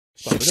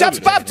Shops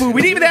pop boo,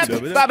 we even have 3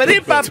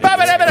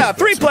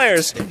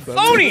 players.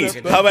 Oney,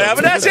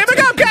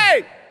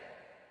 Grumpcade.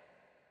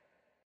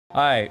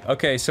 Alright,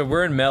 okay, so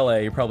we're in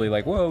Melee. You're probably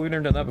like, whoa, we've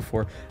never done that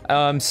before.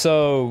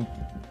 So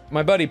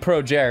my buddy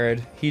Pro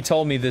Jared, he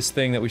told me this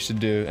thing that we should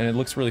do, and it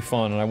looks really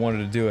fun, and I wanted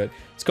to do it.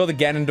 It's called the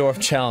Ganondorf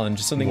Challenge.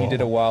 It's something he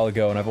did a while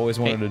ago, and I've always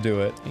wanted to do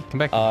it. Come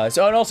back.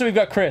 So, and also we've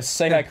got Chris.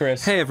 Say hi,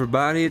 Chris. Hey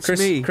everybody, it's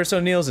me. Chris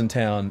O'Neill's in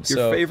town.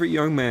 Your favorite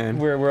young man.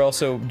 We're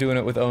also doing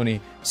it with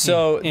Oney.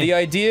 So the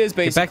idea is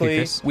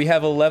basically we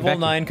have a level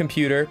 9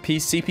 computer,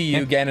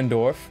 CPU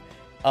Ganondorf.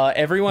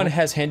 Everyone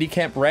has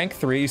handicap rank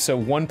 3, so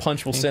 1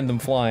 punch will send them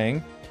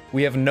flying.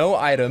 We have no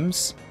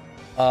items.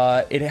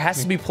 It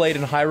has to be played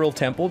in Hyrule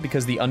Temple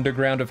because the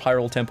underground of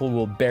Hyrule Temple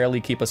will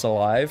barely keep us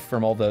alive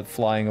from all the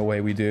flying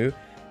away we do.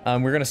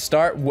 We're gonna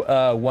start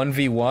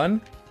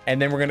 1v1,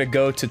 and then we're gonna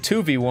go to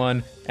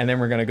 2v1, and then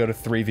we're gonna go to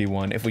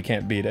 3v1 if we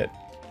can't beat it.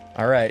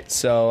 All right,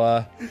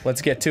 so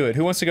let's get to it.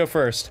 Who wants to go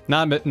first?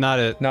 Not me.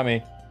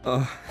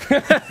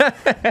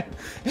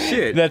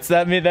 Shit.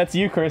 That's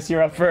you, Chris.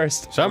 You're up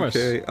first. Shamus.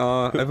 Okay,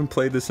 I haven't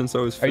played this since I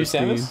was 15.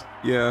 Are you Samus?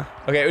 Yeah.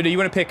 Okay, do you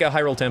want to pick a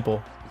Hyrule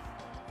Temple?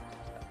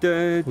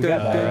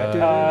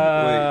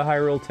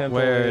 Hyrule Temple.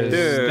 There it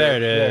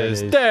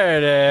is. There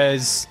it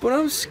is. But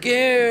I'm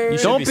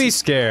scared. Don't be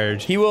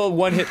scared. He will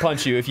one-hit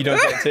punch you if you don't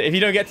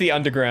get to the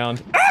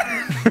underground.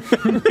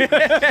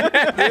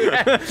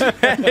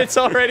 It's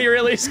already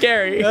really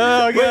scary.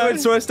 Oh god. Wait,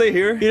 so I stay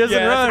here? He doesn't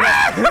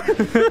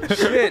run.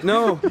 Shit,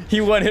 no.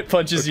 He one-hit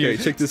punches you.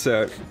 Okay, check this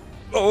out.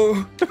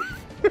 Oh.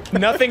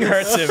 Nothing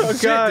hurts him. Oh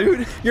god,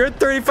 dude. You're at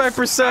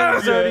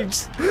 35% already.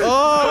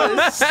 Oh,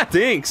 This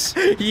stinks.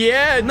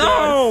 Yeah. No.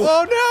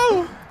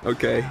 Oh no.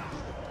 Okay.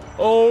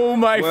 Oh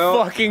my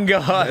fucking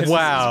god.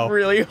 Wow. This is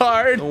really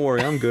hard. Don't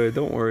worry, I'm good.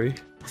 Don't worry.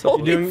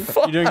 Holy You're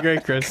doing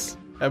great, Chris.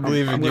 I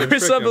believe in you.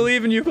 Chris, I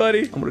believe in you,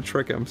 buddy. I'm gonna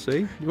trick him.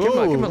 See? Give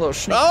him a little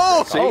sneak.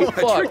 Oh, See? Oh, I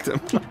fuck. tricked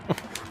him.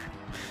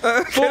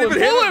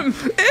 Pull him.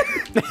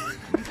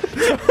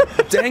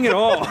 Dang it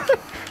all.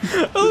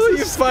 Oh,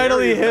 you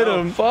finally hit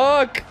him.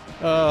 Fuck.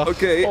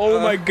 Okay. Oh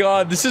my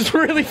god, this is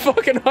really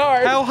fucking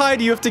hard. How high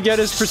do you have to get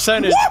his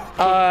percentage?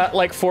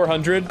 Like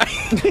 400.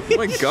 Oh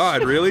my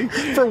god, really?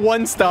 For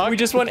one stock? We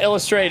just want to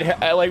illustrate,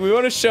 like, we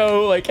want to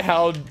show, like,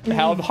 how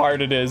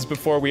hard it is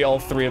before we all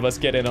 3 of us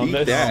get in on Eat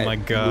this. that, Oh my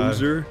god.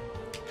 loser.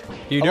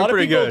 You're doing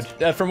pretty good.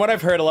 From what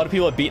I've heard, a lot of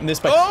people have beaten this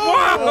by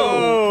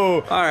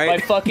All right. by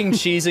fucking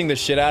cheesing the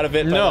shit out of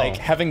it. By, No. like,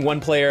 having one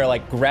player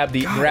like grab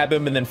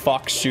him and then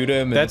Fox shoot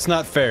him. And That's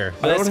not fair.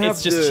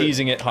 it's just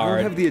cheesing it I hard.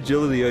 don't have the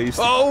agility I used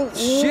to. Oh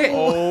shit!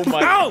 Oh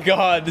my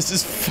god, this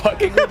is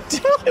fucking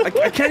ridiculous.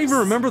 I can't even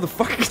remember the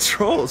fucking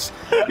controls.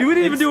 You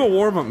wouldn't even do a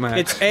warm-up match.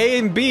 It's A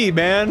and B,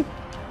 man.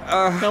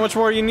 How much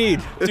more do you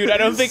need? Dude, I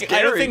don't think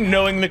scary.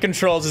 knowing the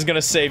controls is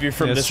gonna save you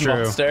from That's this true.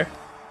 monster.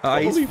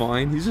 He's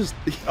fine. He's just.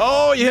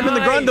 Oh, you hit him in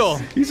the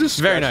grundle. He's just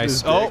Very scratching nice.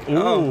 his Oh, dick.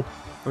 ooh.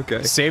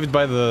 Okay. Saved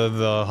by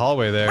the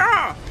hallway there.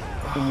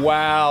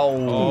 Wow.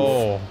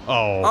 Oh.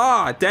 Oh.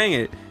 Ah, dang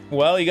it.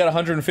 Well, you got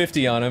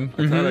 150 on him.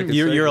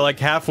 You're like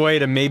halfway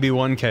to maybe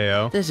 1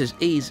 KO. This is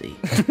easy.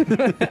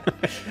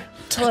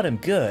 Taught him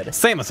good.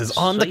 Samus is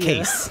on the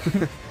case.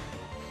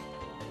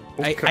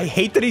 I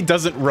hate that he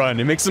doesn't run.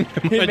 It makes him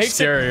much It makes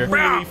scarier. it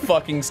really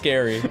fucking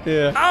scary.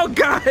 Yeah. Oh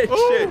god,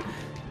 shit.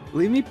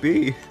 Leave me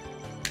be.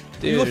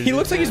 Dude, he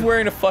looks like he's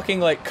wearing a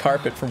fucking, like,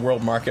 carpet from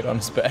World Market on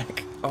his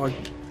back. Oh,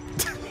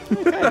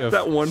 Kind of.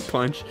 that one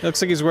punch.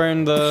 Looks like he's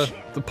wearing the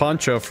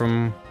poncho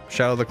from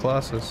Shadow of the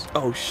Colossus.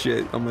 Oh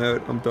shit, I'm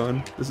out. I'm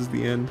done. This is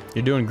the end.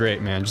 You're doing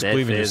great, man. Just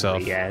believe in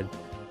yourself.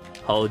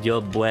 Hold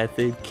your breath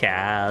and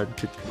count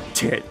to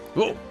 10.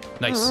 Oh,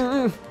 nice.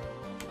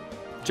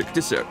 Check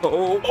this out.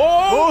 Oh,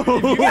 Oh!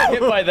 If you get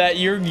hit by that,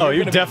 you're you're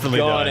gonna definitely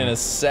be gone dying. in a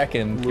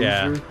second.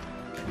 Yeah. loser.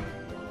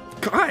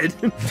 God.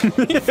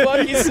 Fuck,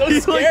 he's so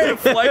He's like scared.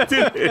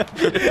 deflected it.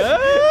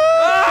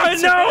 Oh,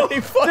 no!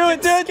 Really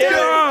fucking scary.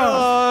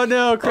 Oh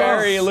no,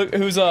 Barry, look,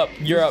 who's up?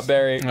 You're up,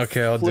 Barry.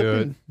 Okay, I'll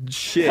do it.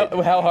 Shit.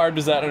 How hard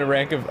was that on a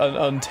rank of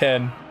on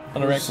 10?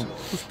 On a rank of,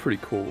 It's pretty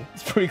cool.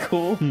 it's pretty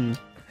cool.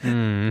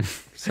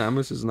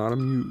 Samus is not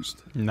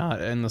amused.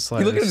 Not in the You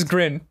slightest. look at his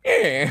grin.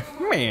 Yeah.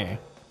 Meh.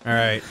 All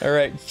right. All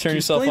right, turn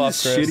yourself Play off,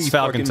 this Chris. shitty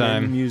Falcon fucking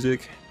time. menu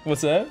music.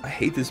 What's that? I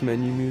hate this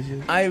menu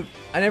music. I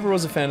never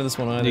was a fan of this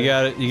one either.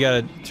 You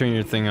gotta turn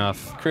your thing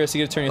off. Chris,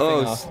 you gotta turn your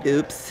thing off.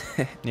 Oops.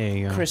 There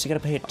you go. Chris, you gotta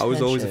pay attention. I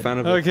was always a fan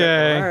of it.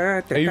 Okay.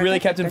 Are you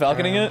really Captain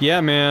Falconing it? Yeah,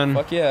 man.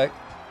 Fuck yeah.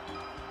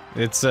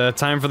 It's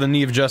time for the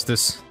knee of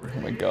justice. Oh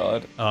my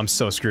god. Oh, I'm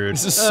so screwed.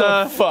 This is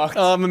so fucked.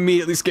 I'm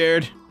immediately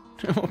scared.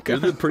 Oh You're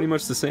god. pretty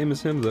much the same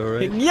as him, though,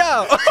 right?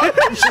 Yo!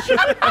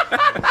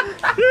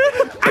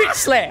 Bitch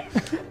slap!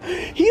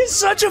 He is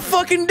such a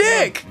fucking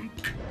dick!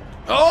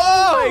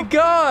 Oh my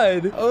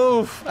god!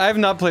 Oh, I have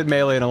not played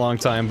Melee in a long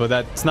time, but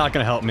that's not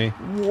gonna help me.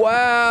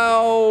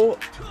 Wow!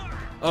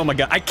 Oh my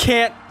god, I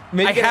can't.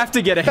 I have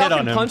to get a hit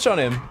on him. Punch on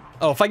him.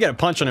 Oh, if I get a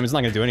punch on him, it's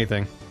not gonna do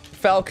anything.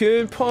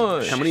 Falcon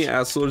punch. How many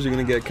assholes are you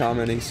gonna get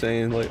commenting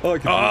saying like, "Oh,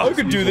 I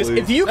could do this."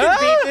 If you can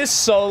beat this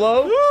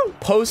solo,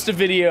 post a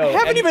video. I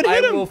haven't even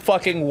hit him. I will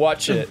fucking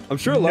watch it. I'm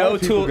sure a lot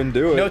of people can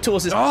do it. No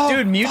tools. Dude,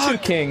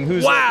 Mewtwo King,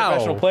 who's a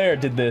professional player,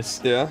 did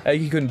this. Yeah.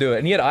 He couldn't do it,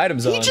 and he had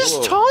items on. He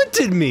just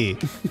taunted me.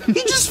 He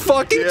just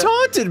fucking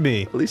taunted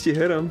me. At least you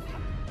hit him.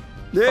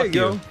 There you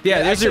go.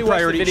 Yeah, there's your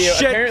priority. Video.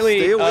 Shit. Apparently,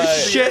 Stay away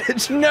from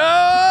shit.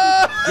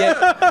 No.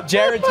 Yeah,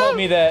 Jared told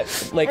me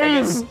that, like, I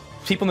guess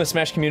people in the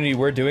Smash community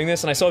were doing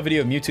this, and I saw a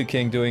video of Mewtwo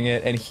King doing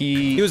it, and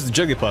He was the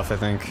Jigglypuff, I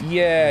think.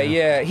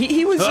 Yeah.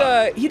 He was,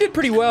 he did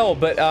pretty well,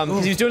 but,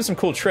 he was doing some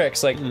cool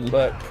tricks, like,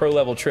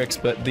 pro-level tricks,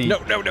 but the... No,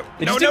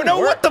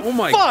 what the fuck? Oh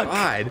my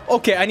god.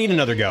 Okay, I need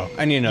another go.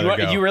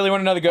 You really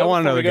want another go? I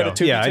want another go.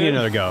 To Yeah, I need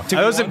another go.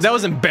 That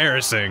was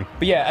embarrassing.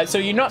 But yeah, so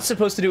you're not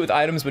supposed to do it with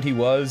items, but he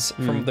was,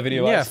 from the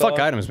video I saw. Fuck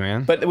items,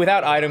 man. But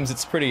without items,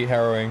 it's pretty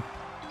harrowing.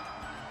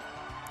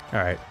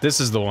 Alright, this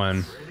is the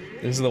one.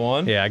 This is the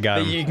one? Yeah, I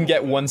got him. You can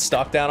get one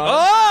stock down on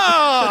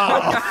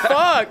Oh!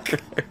 Fuck!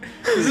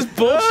 This is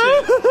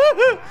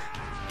bullshit.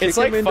 It's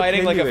like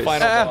fighting like a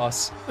final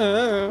boss.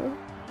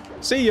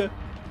 See ya.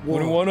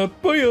 Wouldn't wanna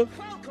put you.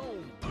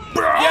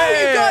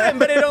 Yeah, you got him,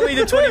 but it only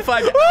did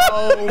 25.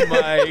 Oh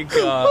my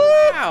god.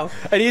 Wow.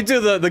 And you do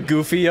the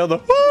goofy yell,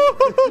 That's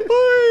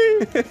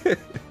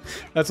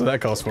what that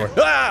calls for.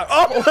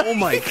 Oh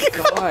my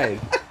god.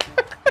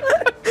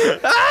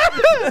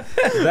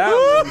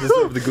 That one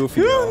deserved the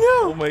goofy.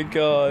 Oh my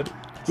god.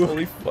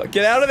 Holy fuck.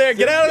 Get out of there!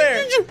 Get out of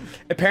there!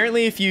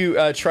 Apparently, if you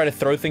try to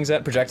throw things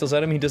at projectiles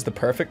at him, he does the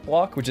perfect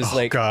block, which is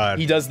like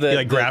he does the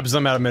like grabs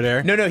them out of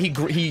midair. No,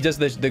 he does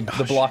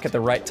the block at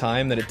the right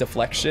time that it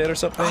deflects shit or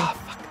something. Oh,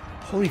 fuck.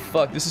 Holy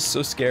fuck! This is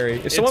so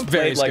scary. If someone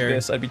played like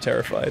this, I'd be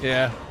terrified.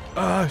 Yeah.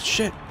 Oh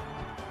shit!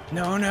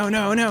 No! Oh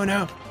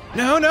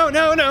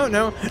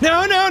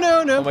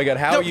my god!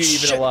 How are you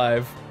even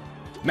alive?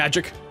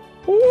 Magic.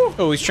 Ooh.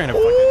 Oh, he's trying to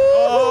fucking.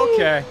 Oh,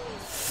 okay.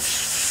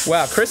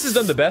 Wow, Chris has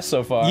done the best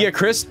so far. Yeah,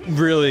 Chris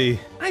really.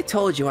 I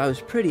told you I was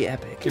pretty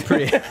epic.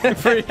 Pretty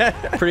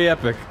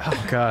epic.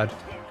 Oh god.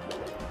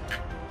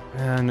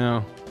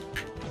 No.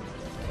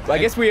 I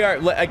guess we are.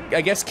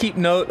 I guess keep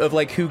note of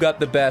like who got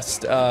the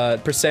best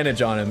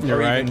percentage on him,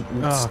 or even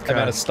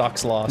amount of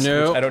stocks lost.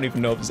 Which I don't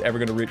even know if it's ever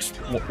going to reach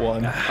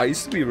 1. I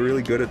used to be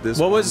really good at this.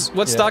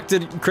 What stock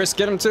did Chris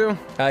get him to?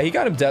 You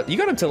got him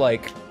to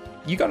like.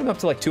 You got him up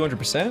to like 200%?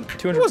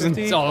 250? It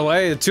wasn't all the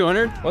way to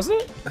 200.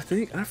 Wasn't it?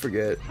 I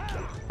forget.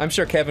 I'm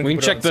sure Kevin. We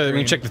can check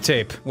the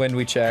tape when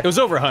we check. It was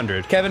over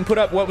 100. Kevin, put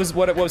up what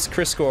was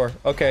Chris' score?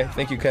 Okay,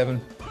 thank you,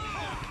 Kevin.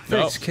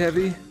 Thanks,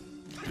 Kevy.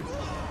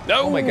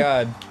 No. Oh my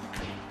god.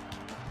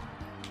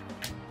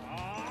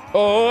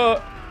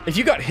 Oh, if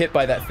you got hit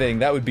by that thing,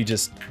 that would be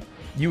just.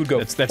 You would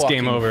go. That's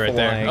game over right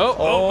there.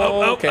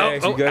 Okay.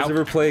 Do you guys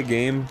ever play a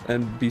game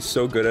and be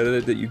so good at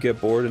it that you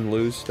get bored and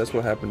lose? That's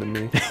what happened to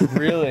me.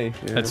 Really?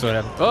 Yeah. That's what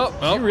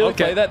happened. Did you really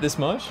play that this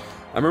much?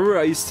 I remember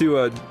I used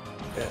to.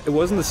 It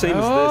wasn't the same as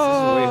this. This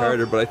is way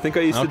harder, but I think I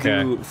used to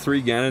do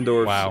 3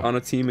 Ganondorfs on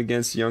a team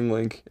against Young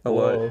Link a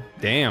lot.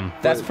 Damn.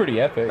 That's pretty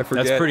epic. I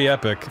forget, That's pretty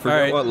epic. I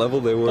forget what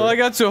level they were. Well, I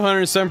got to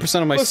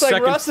 107% on my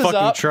second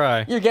fucking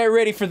try. You get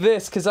ready for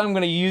this, because I'm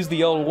going to use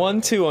the old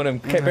 1-2 on him.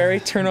 Okay,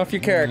 Barry, turn off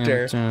your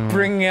character.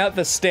 Bringing out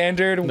the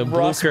standard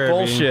Ross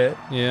bullshit.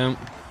 Yeah.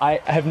 I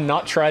have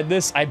not tried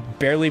this. I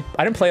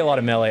didn't play a lot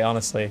of Melee,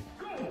 honestly.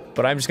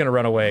 But I'm just gonna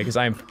run away because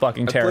I'm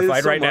fucking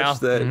terrified right now.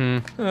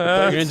 You're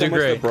gonna do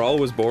great. That Brawl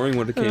was boring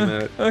when it came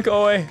out.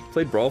 Go away.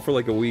 Played Brawl for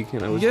like a week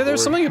and I was. Yeah,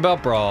 there's something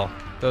about Brawl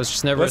that was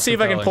just never. Let's see if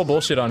I can pull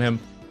bullshit on him.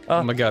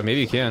 Oh my god, maybe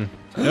you can.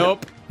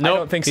 Nope. I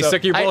don't think so. He's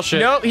sick of your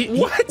bullshit. No,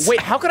 what? Wait,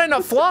 how could I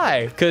not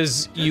fly?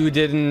 Because you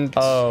didn't.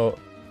 Oh,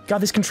 god,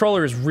 this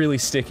controller is really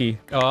sticky.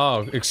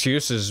 Oh,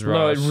 excuses, Ross.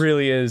 No, it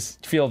really is.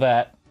 Feel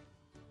that.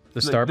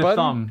 The start button.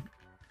 Thumb.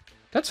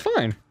 That's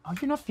fine. Oh,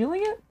 you're not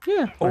feeling it?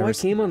 Yeah. Oh, I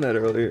came on that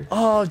earlier.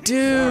 Oh,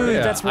 dude,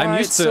 that's why I'm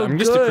used to. I'm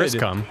used to Chris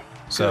cum,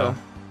 so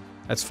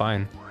that's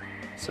fine.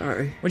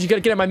 Sorry. What'd you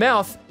gotta get out of my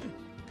mouth?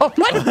 Oh,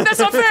 what? That's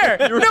not fair!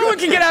 No one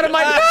can get out of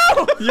my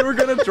mouth! You were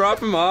gonna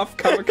drop him off,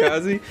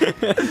 kamikaze.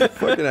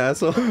 Fucking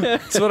asshole.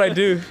 That's what I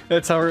do.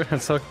 That's how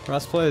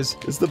Ross plays.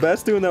 It's the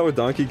best doing that with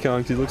Donkey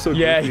Kong. He looks so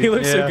goofy. Yeah, he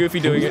looks so goofy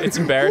doing it. It's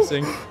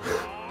embarrassing.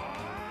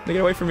 Get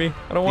away from me.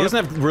 I don't want. He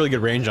doesn't have really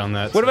good range on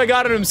that. What have I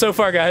got on him so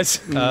far, guys?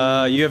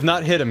 You have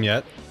not hit him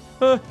yet.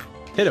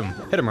 Hit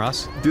him,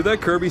 Ross. Do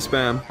that Kirby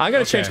spam. I'm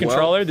gonna change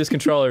controller. This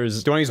controller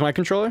is. Do you want to use my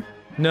controller?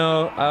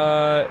 No.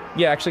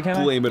 Yeah, actually, can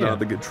I? Blame it on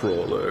the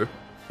controller.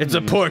 It's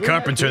a poor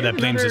carpenter that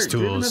blames his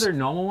tools. Another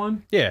normal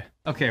one? Yeah.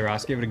 Okay,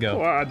 Ross, give it a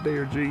go. Oh,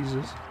 dear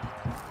Jesus.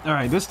 All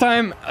right, this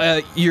time,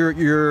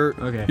 your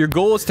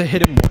goal is to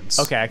hit him once.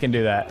 Okay, I can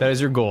do that. That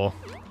is your goal.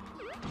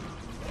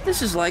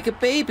 This is like a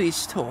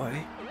baby's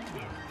toy.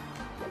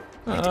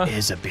 It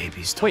is a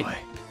baby's toy. Wait.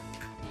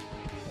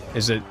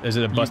 Is it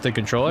a busted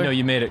controller? No,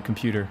 you made it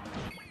computer.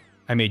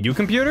 I made you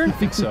computer? I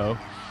think so.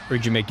 Or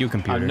did you make you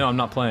computer? No, I'm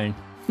not playing.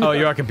 Oh,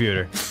 you are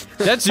computer.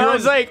 That's your. I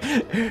was like,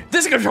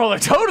 this controller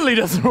totally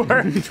doesn't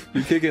work.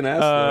 You're kicking ass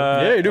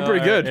though. Yeah, you're doing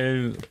pretty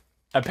good.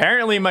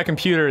 Apparently my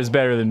computer is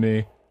better than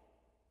me.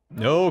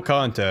 No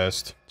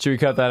contest. Should we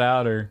cut that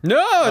out or?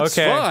 No, it's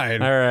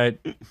fine. All right.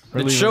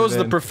 It shows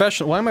the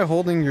professional. Why am I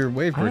holding your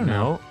wave I don't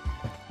know.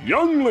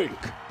 Young Link.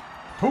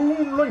 To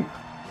Link.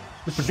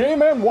 Mr.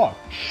 Game and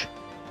Watch.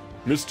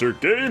 Mr.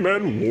 Game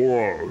and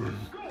Watch.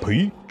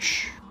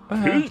 Peach.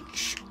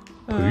 Peach.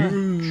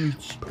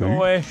 Peach. Go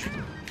away.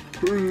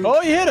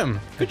 Oh, you hit him.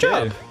 Good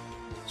job.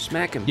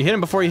 Smack him. You hit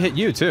him before he hit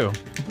you, too.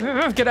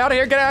 Get out of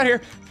here, get out of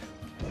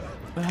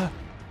here.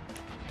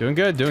 Doing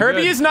good, doing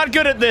Kirby good. is not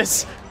good at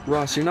this.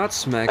 Ross, you're not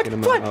smacking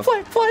him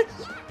Fly.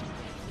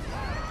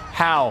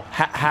 How?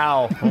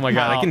 How? Oh my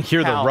god, I can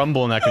hear the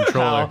rumble in that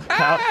controller.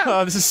 How?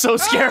 Oh, this is so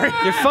scary.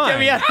 You're fine. Get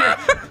me out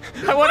of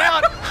here. I went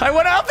out. I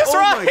went out this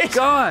ride. Oh my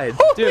god.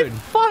 Holy Dude.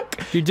 fuck.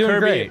 You're doing Kirby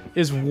great.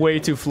 is way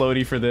too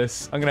floaty for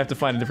this. I'm gonna have to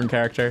find a different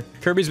character.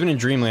 Kirby's been in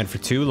Dreamland for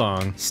too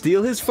long.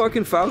 Steal his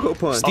fucking Falco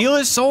punch. Steal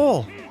his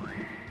soul.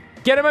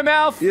 Get in my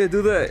mouth. Yeah,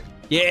 do that.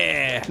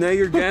 Yeah. Now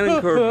you're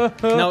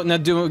Ganondorf.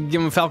 No,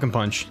 give him a Falcon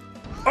Punch.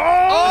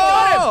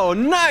 Oh,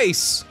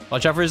 nice.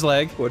 Watch out for his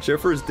leg. Watch out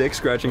for his dick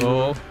scratching.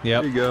 Oh,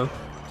 yep. There you go.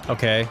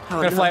 Okay. I'm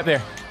gonna fly up there.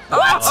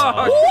 What?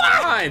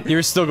 What?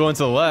 You're still going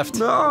to the left.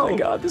 No. Oh my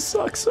god, this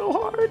sucks so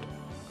hard.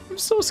 I'm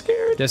so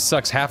scared. This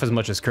sucks half as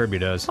much as Kirby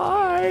does.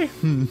 Hi.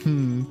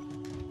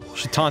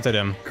 She taunted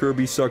him.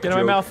 Kirby sucked. Get in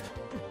my mouth.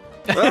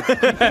 I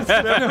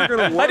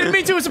I didn't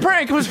mean to. It was a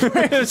prank. It was a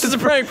prank. This is a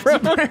prank, bro.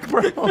 It's a prank,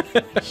 bro.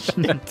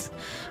 Shit.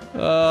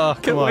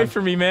 Get Get away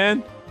from me,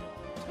 man.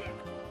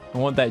 I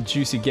want that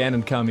juicy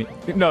Ganon cummy.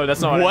 No, that's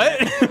not What?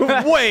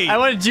 Wait. I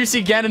want a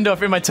juicy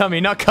Ganondorf in my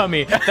tummy, not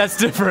cummy. That's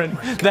different.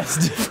 That's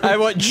different. I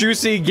want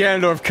juicy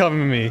Ganondorf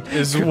coming me,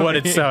 is what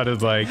it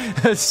sounded like.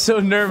 I'm so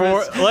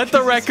nervous. Let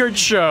the record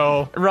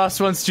show. Ross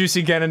wants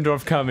juicy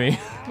Ganondorf cummy.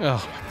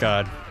 Oh, my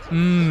God.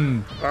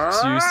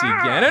 Juicy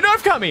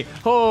Ganondorf cummy.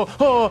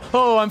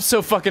 Oh, I'm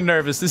so fucking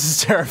nervous. This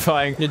is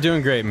terrifying. You're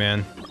doing great,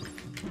 man.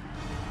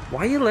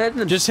 Why are you letting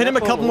him? Just hit him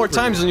a couple more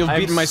times and you'll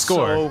beat my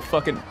score. So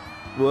fucking.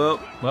 Well,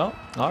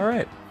 all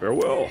right.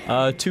 Farewell.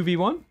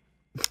 2v1.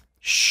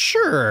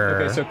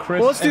 Sure. Okay, so Chris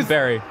Well, let's and do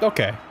Barry.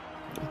 Okay.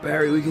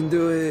 Barry, we can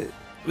do it.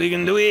 We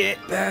can do it.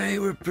 Barry,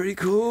 we're pretty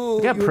cool.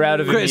 Look how proud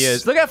of him Chris. he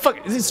is. Look at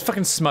this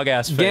fucking smug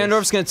ass face.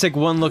 Ganondorf's gonna take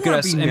one look at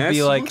us and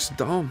be like, Looks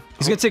dumb.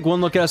 he's gonna take one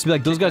look at us and be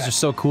like, those guys are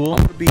so cool.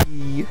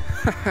 Be.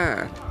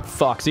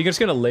 Fuck. So you're just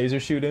gonna laser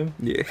shoot him?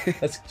 Yeah.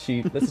 That's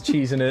cheap. That's a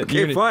cheese in it.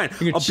 Okay, fine.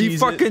 I'll be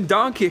fucking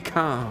Donkey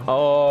Kong.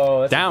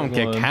 Oh, that's Down a kick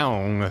good one.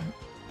 hound.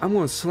 I'm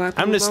gonna slap.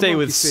 I'm him gonna with my stay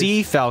with monkey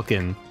Sea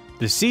Falcon.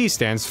 The C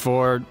stands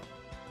for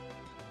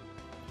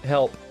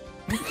Help.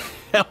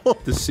 help.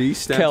 fist. The C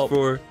stands Kelp.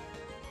 for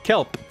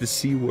Kelp. the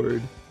C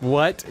word.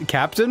 What?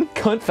 Captain?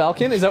 Cunt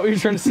Falcon? Is that what you're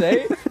trying to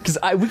say? Because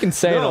we can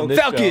say it on this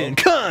Falcon!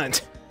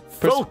 Cunt!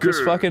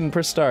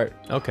 Press start.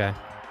 Okay.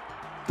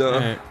 Duh.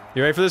 Alright.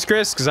 You ready for this,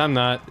 Chris? Because I'm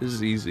not. This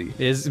is easy.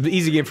 It's an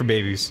easy game for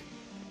babies.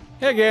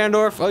 Hey,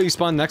 Ganondorf. Oh, you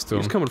spawned next to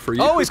him. He's coming for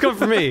you. Oh, he's coming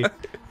for me.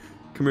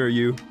 Come here,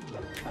 you.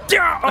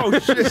 Yeah! Oh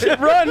shit!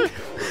 Run!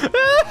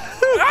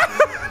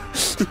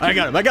 I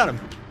got him.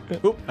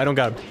 Oop, I don't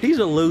got him. He's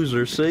a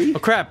loser. See? Oh,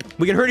 crap.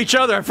 We can hurt each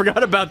other. I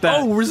forgot about that.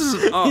 Oh, this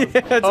is. Oh. Yeah,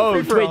 it's a Oh,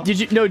 free-for-all. wait, did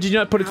you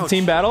not put it to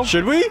team battle?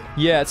 Should we?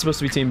 Yeah, it's supposed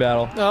to be team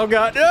battle. Oh,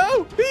 God.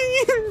 No!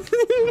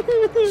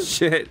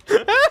 Shit.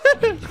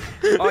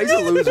 Oh, he's a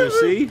loser.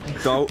 See?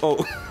 Don't.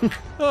 Oh.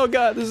 Oh,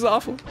 God. This is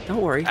awful.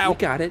 Don't worry. Ow. We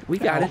got it. We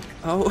got Ow. it.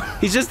 Oh.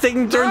 He's just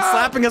taking turns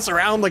slapping us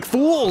around like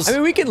fools. I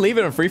mean, we can leave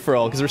it on free for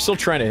all because we're still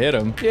trying to hit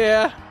him.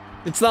 Yeah.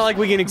 It's not like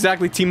we can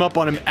exactly team up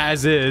on him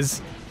as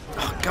is.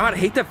 Oh God, I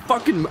hate that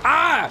fucking.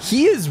 Ah!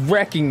 He is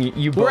wrecking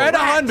you both. We're at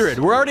 100.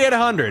 We're already at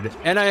 100.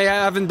 And I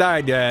haven't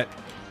died yet.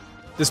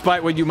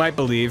 Despite what you might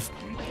believe.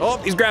 Oh,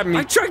 he's grabbing me.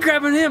 I tried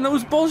grabbing him. That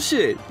was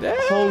bullshit.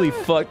 Holy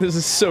fuck, this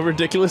is so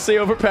ridiculously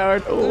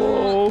overpowered.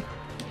 Oh.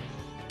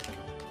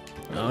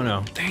 Oh,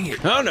 no. Dang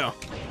it. Oh, no.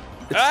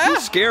 It's too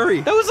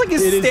scary. That was like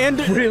his It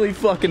standard. is really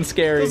fucking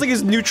scary. It was like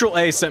his neutral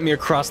A sent me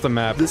across the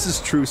map. This is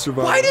true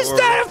survival. Why does horror.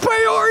 that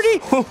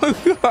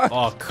have priority?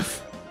 Fuck.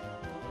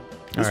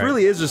 This Alright.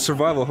 really is a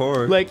survival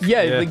horror. like,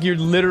 yeah, like you're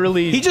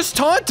literally. He just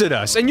taunted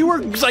us, and you were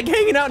like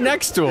hanging out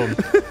next to him.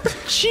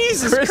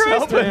 Jesus Chris, Christ,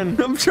 help man!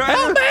 I'm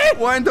trying to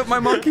wind up my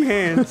monkey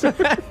hands.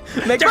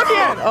 Make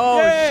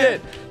Oh Yeah.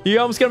 shit! You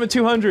almost got him at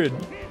 200.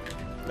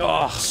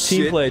 Oh,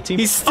 Team shit. play. Team.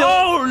 he's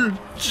still.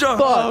 Fuck.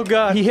 Oh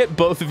god! He hit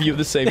both of you at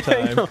the same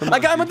time. I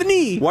got him at the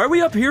knee. Why are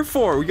we up here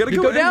for? We gotta You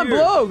go, go down in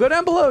here. below. Go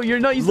down below. You're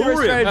not using the right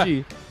Lure him.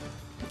 strategy.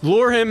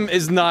 Lure him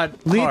is not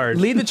hard.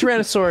 Lead the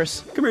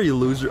Tyrannosaurus. Come here, you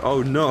loser.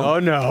 Oh no. Oh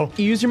no!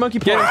 You use your monkey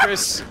Get him, paw.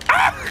 Chris.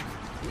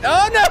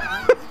 Oh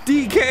no!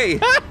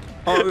 DK.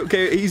 Oh,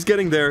 okay. He's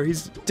getting there.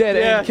 He's. Dead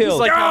Yeah, and killed. he's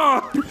like-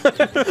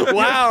 Ah!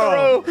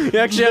 Wow! You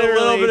actually had a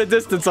little Literally. bit of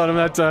distance on him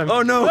that time.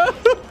 Oh no.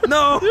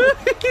 No.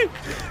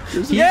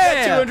 He's Yeah.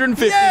 at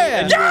 250 Yeah.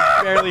 and you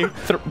were barely.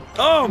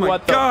 Oh my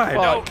What the God.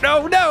 fuck?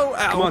 No! No!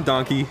 Ow. Come on,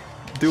 donkey.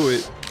 Do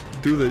it.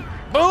 Do the.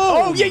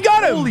 Oh, yeah, you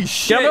got him! Holy Get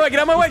shit. out of my way! Get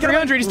out of my way!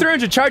 300. He's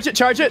 300. Charge it!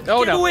 Charge it!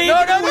 Oh Get no! away, No!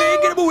 get No! away,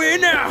 No! get him away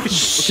now!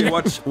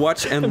 Okay,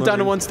 watch and I'm learn. down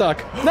to one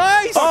stock.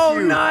 Nice! Oh,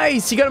 you.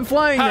 nice! You got him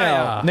flying now.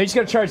 Hiya. Now you just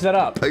gotta charge that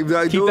up. I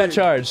Keep do that it.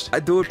 charged. I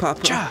do it,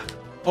 Papa.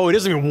 Oh, he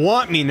doesn't even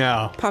want me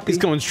now. Poppy. He's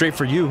going straight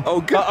for you.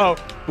 Oh, God.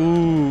 Uh-oh.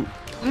 Ooh.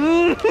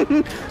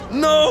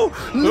 No!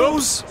 No!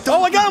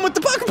 Oh, I got him with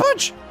the pocket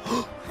punch!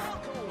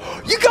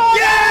 You got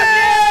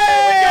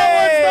it! We got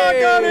one stock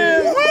on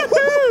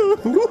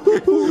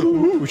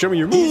him! Show me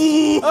your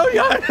move. Oh,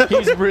 God.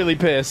 He's really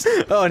pissed.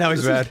 Oh, now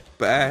he's bad.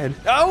 Bad.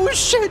 Oh,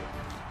 shit.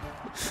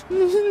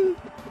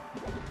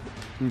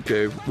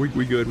 Okay, we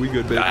good,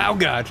 baby. Oh,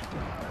 God.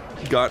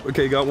 Got one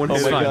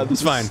hit. Oh, my God.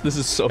 It's fine. This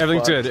is so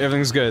Everything's fucked. good.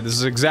 Everything's good. This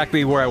is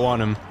exactly where I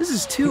want him. This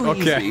is too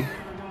Okay. easy.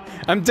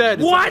 I'm dead.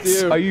 It's What? up to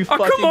you. Are you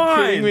fucking come on.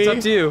 kidding me? It's up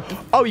to you.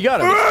 Oh, you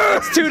got him.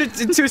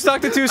 It's two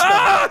stock to two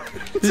stock.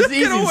 This is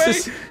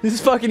easy. This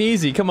is fucking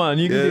easy. Come on,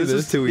 you can Yeah, do this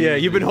this. is too easy. Yeah,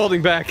 you've been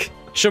holding back.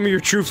 Show me your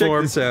true Check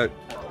form. this out.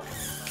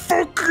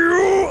 Fuck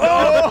you!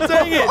 Oh,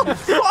 dang it!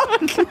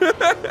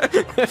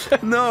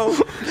 No!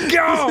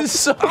 Go! This is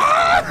so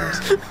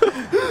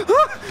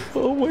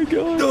Oh my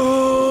god.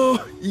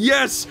 Oh,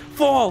 yes!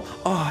 Fall!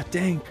 Oh,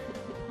 dang.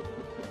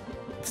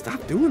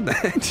 Stop doing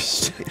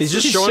that. He's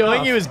just showing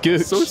off. you his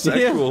gooch. So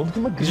sexual.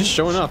 He's just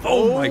showing off.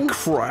 Oh my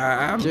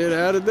crap. Get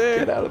out of there.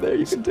 Get out of there,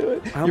 you can do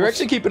it. You're almost-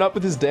 actually keeping up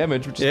with his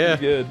damage, which is Yeah.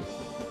 pretty good.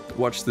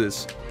 Watch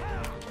this.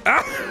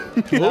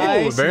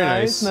 Nice, very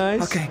nice, nice.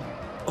 nice. Okay.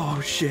 Oh,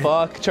 shit.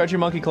 Fuck, charge your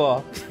monkey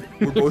claw.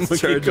 We're both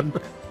charging.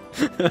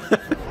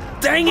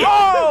 Dang it!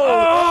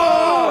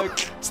 Oh!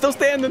 Still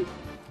standing.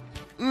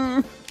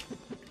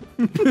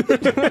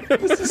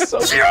 This is so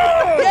good.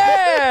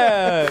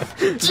 Yeah!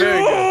 Very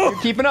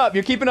good.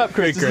 You're keeping up,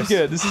 Chris. This is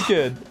good, this is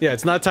good. Yeah,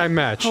 it's not a time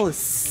match. Oh,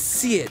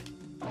 see it.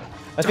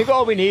 I think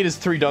all we need is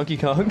 3 Donkey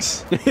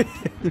Kongs.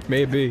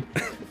 Maybe.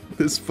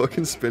 This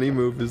fucking spinny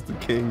move is the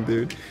king,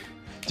 dude.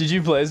 Did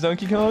you play as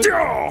Donkey Kong?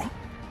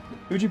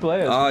 Who'd you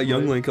play as?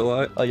 Young Link a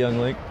lot. A Young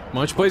Link.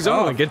 Why don't you play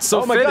Zone Link? It's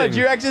so Oh my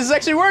fitting. god, this is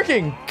actually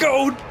working!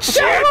 Go!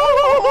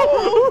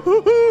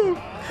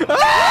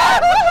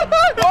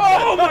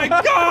 Oh my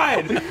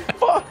god!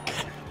 Fuck!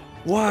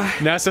 Why?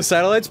 NASA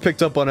satellites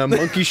picked up on a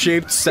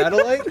monkey-shaped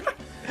satellite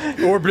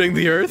orbiting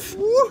the Earth.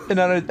 And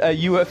on a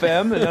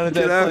UFM, and on a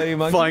dead out. flying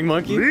monkey. Flying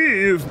monkey.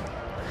 Leave!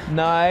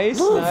 Nice,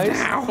 nice.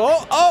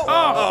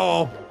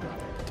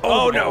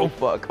 Oh no! Oh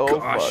fuck, oh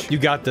fuck. You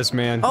got this,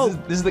 man.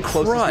 This is the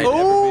closest Christ. we've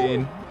ever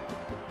been.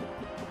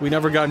 We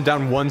never gotten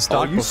down one Oh,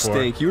 stock you before.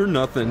 stink. You're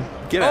nothing.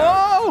 Get out.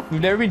 Oh!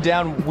 We've never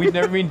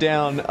been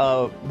down,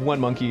 one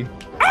monkey.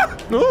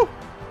 Oh.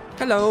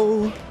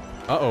 Hello.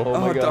 Uh-oh. Oh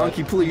my god.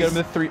 Donkey, please. You got him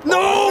at 3. No,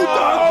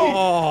 Donkey!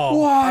 Oh.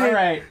 Why?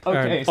 Alright, okay.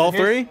 Alright, So all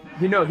here's-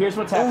 three? here's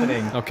what's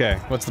happening. Okay,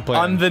 what's the plan?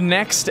 On the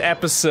next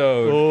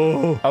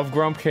episode of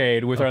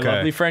Grumpcade with our Okay.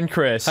 lovely friend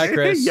Chris, Hi,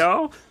 Chris.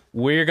 Yo.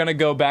 we're gonna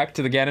go back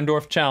to the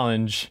Ganondorf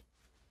challenge,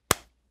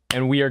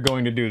 and we are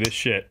going to do this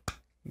shit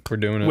We're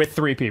doing it. with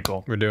 3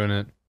 people. We're doing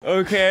it.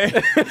 Okay,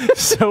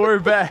 so we're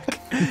back.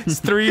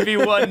 It's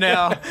 3v1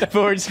 now, but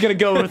we're just gonna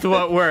go with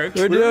what works.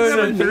 We're doing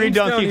So it. 3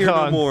 Donkey No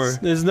Kongs. more.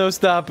 There's no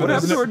stopping What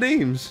us. happened to our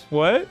names?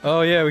 What?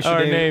 Oh yeah, we should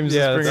Our name names,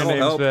 Yeah, let's bring our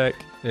that'll names help.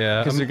 back.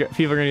 yeah. Because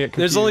people are gonna get confused.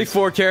 There's only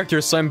 4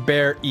 characters, so I'm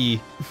Bear E.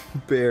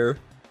 Bear.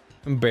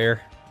 I'm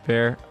Bear.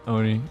 Bear,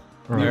 Oney. You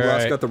Right. Ross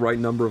Alright. got the right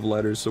number of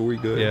letters, so we're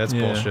good. Yeah, that's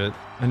Yeah. bullshit.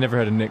 I never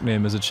had a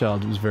nickname as a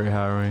child. It was very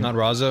harrowing. Not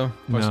Rozzo?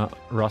 No,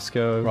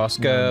 Roscoe.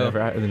 Roscoe.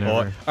 No,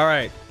 never. All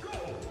right.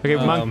 Okay,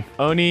 Monk,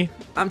 Oney.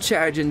 I'm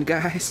charging,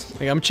 guys.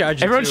 Like, I'm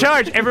charging. Everyone too.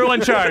 charge! Everyone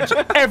charge!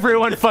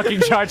 Everyone fucking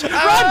charge! Run!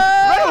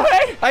 Run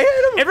away! I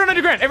hit him. Everyone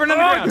underground! Everyone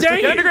underground! dang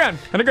Get it. underground!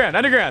 Underground!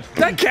 Underground!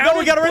 That counted. No,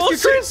 we gotta rescue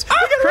Chris.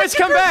 Chris,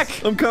 come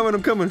back! I'm coming.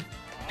 I'm coming.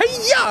 Hey,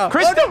 yeah.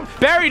 Chris, don't!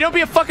 Barry, don't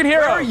be a fucking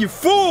hero! Barry, you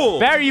fool!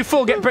 Barry, you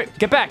fool! Get back!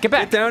 Get back!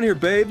 Get down here,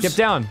 babes. Get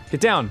down!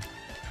 Get down!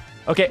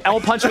 Okay, L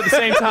punch at the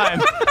same time.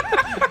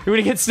 When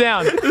he gets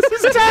down.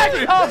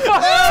 Attack! Oh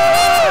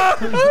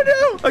fuck!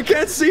 Oh no! I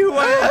can't see who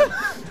I am.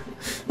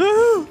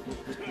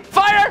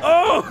 Fire!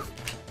 Oh!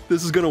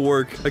 This is gonna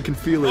work. I can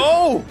feel it.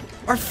 Oh,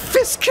 our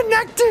fists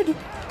connected.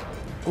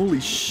 Holy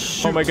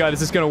shit! Oh my god, is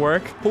this gonna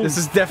work? This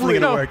is definitely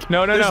gonna No. work.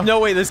 No, no, There's no. no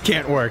way this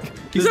can't work.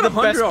 He's This is at the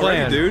best 100 already,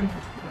 plan, dude.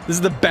 This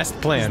is the best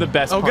plan. This is the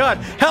best Oh plan.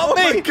 god, help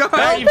me! my God.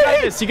 Barry, you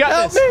got this! You got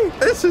Help this! me!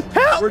 This is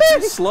Help we're me!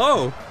 too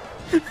slow.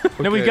 No,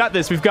 we've Okay. got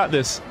this. We've got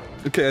this.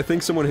 Okay, I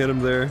think someone hit him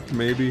there.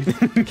 Maybe.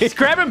 Just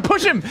grab him,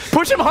 push him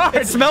hard.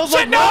 It smells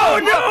like no,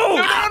 blood. no, no,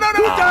 no, no, no.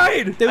 Who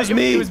died? It was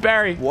me. It was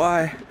Barry.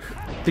 Why?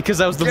 Because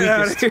I was the Get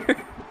out of weakest. here.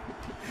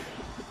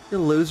 You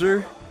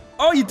loser.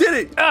 Oh, you did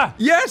it! Ah.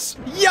 Yes!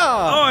 Yeah.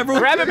 Oh,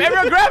 everyone. Grab him,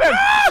 everyone, grab him!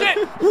 Shit!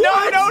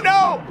 No, no,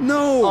 no!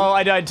 No! Oh,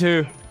 I died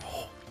too.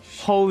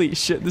 Holy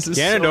shit! This is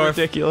so Ganondorf.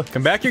 ridiculous.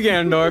 Come back here,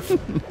 Ganondorf.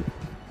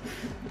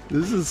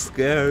 This is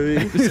scary.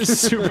 This is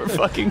super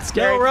fucking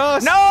scary. No,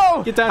 Ross.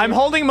 No! Get down I'm here.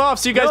 holding them off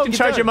so you guys No, can get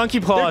charge down. your monkey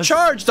They're paws.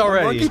 charged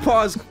already. Monkey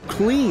paw's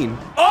clean.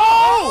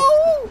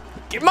 Oh!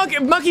 Get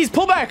monkeys,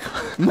 pull back!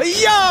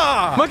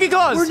 Yeah. Monkey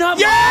claws! We're not.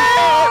 Yeah!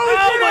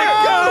 Oh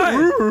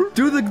my god!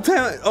 Do the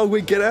talent. Oh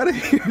wait, get out of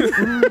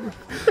here.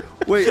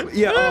 Wait,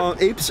 yeah.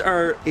 Apes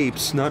are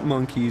apes, not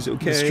monkeys.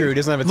 Okay. It's true. He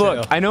doesn't have a tail.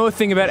 Look, I know a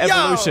thing about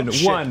evolution.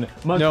 Shit. 1,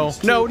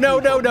 monkeys. No, no, no,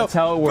 no, no. That's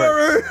how it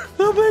works.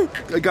 Help me.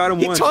 I got him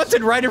He once.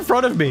 taunted right in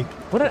front of me.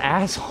 What an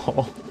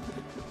asshole.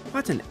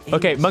 What's an anus?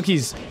 Okay,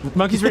 monkeys.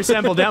 Monkeys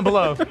reassemble down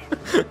below.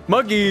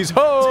 Monkeys,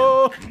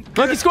 ho!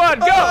 Monkey squad,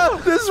 go!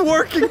 This is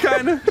working,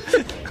 kind of.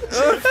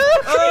 This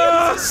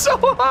is so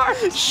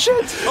hard.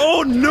 Shit.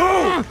 Oh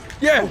no!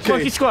 Yeah, Okay.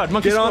 Monkey squad,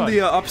 monkey Get squad. on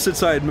the opposite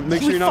side.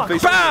 Make sure you're not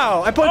facing.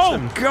 Pow! I punched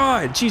him.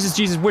 God! Jesus,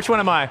 Jesus, which one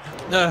am I?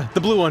 The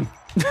blue one.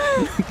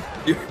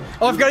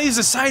 Oh, I've got to use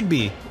the side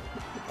B.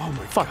 Oh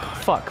my Fuck,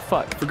 God.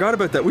 fuck. Forgot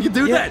about that. We can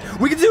do that.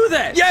 We can do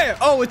that. Yeah.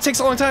 Oh, it takes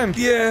a long time.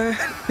 Yeah.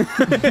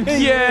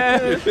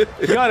 Yeah.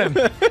 Got him.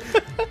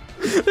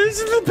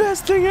 This is the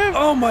best thing ever.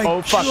 Oh my.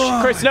 Oh fuck.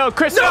 God. Chris, no,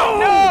 Chris,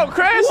 no,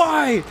 Chris!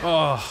 Why?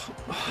 Oh,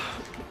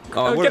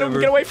 Oh, Get him,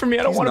 get away from me.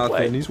 I don't He's want to nothing.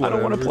 play. He's I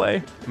don't want to whatever.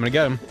 play. I'm gonna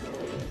get him.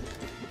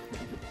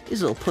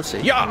 He's a little pussy.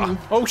 Yeah.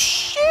 Oh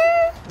shit.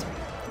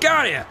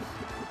 Got ya.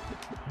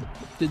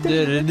 Keep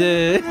him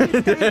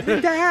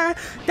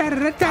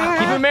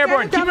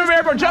airborne. Keep him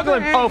airborne. Juggle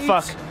him. Oh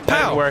fuck.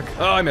 That didn't work.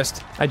 Oh, I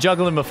missed. I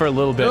juggled him for a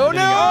little bit. Oh and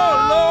then he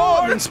got- no!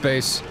 I'm in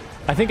space.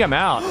 I think I'm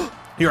out.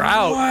 You're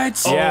out.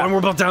 What? Oh, Yeah. and we're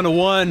about down to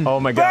 1. Oh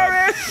my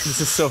god. This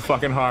is so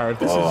fucking hard.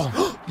 This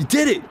is. You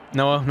did it.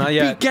 No, not Beat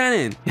yet.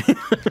 Ganon.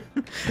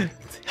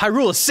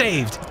 Hyrule is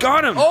saved.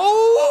 Got him.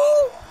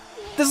 Oh!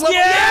 This level.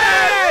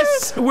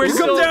 Yes! We're Come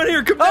still- down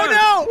here. Come down.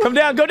 Oh no! Come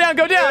down. Go down.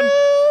 Go down.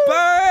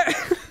 Bye.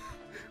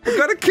 We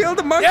gotta kill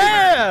the monkey.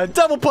 Yeah!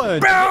 Double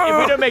punch. If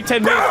we don't make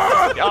 10 minutes.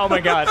 Oh my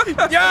god.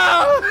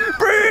 Yeah!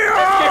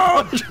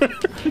 We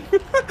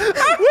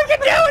can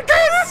do it,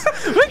 Chris!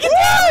 We can do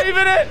it! Believe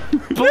in it!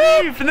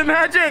 Believe in the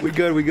magic! We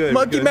good. We good.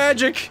 Monkey we good.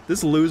 magic.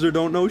 This loser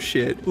don't know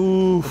shit.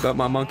 Ooh. About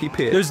my monkey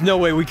pit. There's no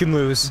way we can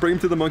lose. Bring him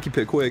to the monkey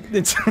pit quick.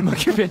 It's the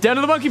monkey pit. Down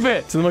to the monkey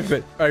pit! To the monkey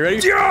pit. All right,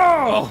 ready?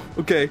 Yeah!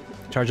 Okay.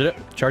 Charge it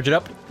up. Charge it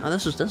up. Oh,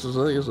 this is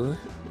easy.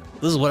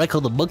 This is what I call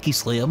the monkey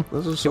slam.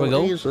 This is Here we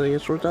so go. easy.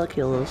 It's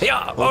ridiculous.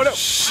 Yeah. Oh no.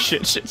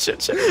 Shit.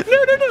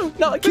 No.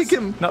 Not like Kick this.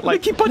 him. Not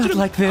like, Keep punching not him.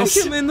 like this.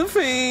 Kick him in the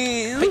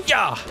face.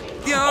 Yeah.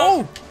 Yeah.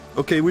 Oh.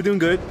 Okay, we're doing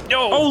good.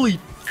 Yo. Holy.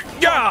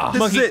 Yeah.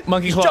 This is it.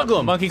 Monkey claw. Juggle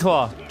him. Monkey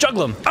claw.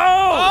 Juggle him.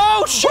 Oh!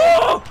 Oh shit!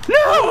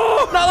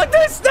 No! Not like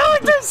this! Not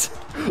like this!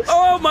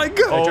 Oh my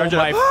god! Oh charge it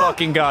my up.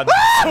 fucking god.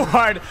 So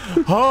hard.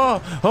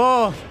 Oh!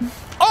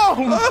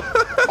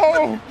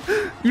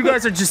 You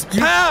guys are just.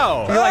 You're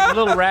Pow! like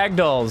little rag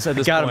dolls at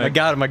this Got him! point. I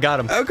got him! I got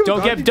him! How come Don't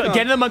Donkey get Kong-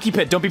 in the monkey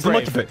pit. Don't be brave.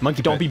 monkey pit,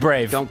 monkey Don't pit. be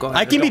brave. Don't go.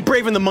 I can be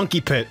brave in the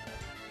monkey pit.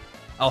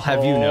 I'll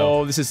have you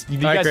know. Oh, this is. You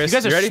right, guys, Chris, you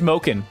guys you are ready?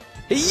 smoking.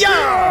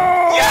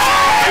 Yeah!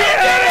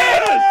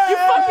 You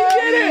fucking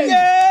did it!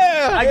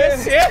 Yeah! I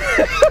guess. We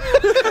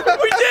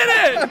did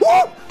it!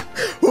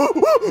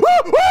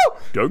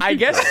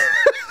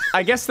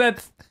 I guess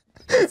that's.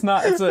 It's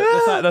not.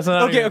 That's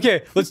not.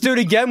 Okay. Let's do it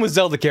again with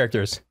Zelda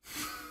characters.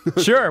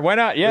 Sure. Why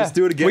not? Yeah. Let's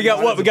do it again. We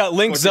got what? We got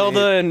Link,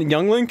 Zelda, and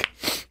Young Link.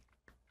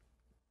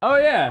 Oh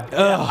yeah.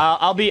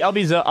 I'll be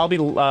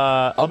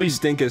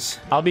Stinkus.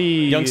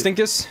 Young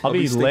Stinkus. I'll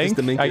be Stinkus Link,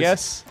 the Minkus. I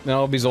guess. No,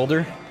 I'll be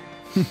Zolder.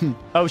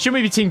 Oh, shouldn't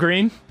we be Team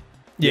Green?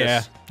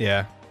 Yeah.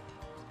 Yeah.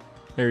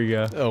 There you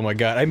go. Oh my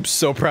god, I'm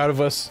so proud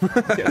of us.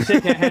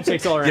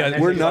 Handshakes all around.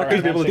 Yeah, We're not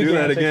gonna be able to do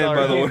that again,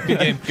 by the way. Good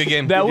game. Good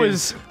game. That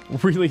was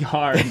really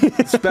hard.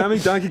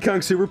 Spamming Donkey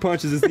Kong super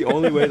punches is the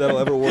only way that'll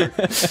ever work.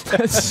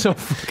 That's so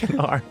fucking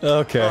hard.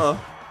 Okay. All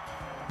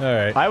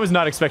right. I was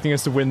not expecting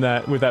us to win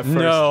that with that first.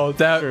 No,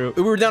 that True.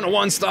 we were down to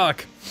 1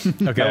 stock.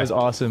 Okay. That was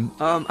awesome.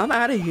 I'm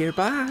out of here.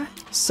 Bye.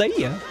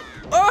 See ya.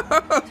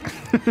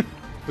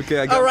 Okay,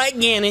 I got. All right,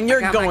 Ganon, you're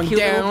Got my going cute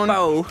little down.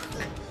 bow.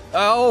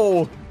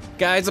 Oh,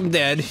 guys, I'm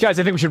dead. Guys,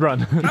 I think we should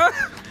run.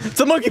 It's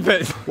a monkey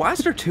pit. Why is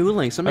there 2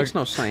 links? That makes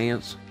no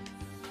sense.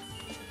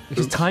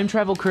 It's time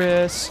travel,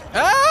 Chris.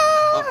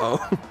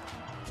 Uh-oh.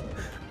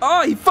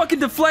 Oh, he fucking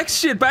deflects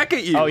shit back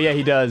at you. Oh yeah,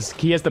 he does.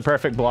 He has the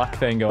perfect block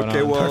thing going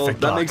Okay, on. well,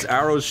 Perfect that block. makes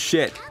arrows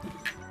shit.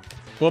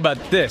 What about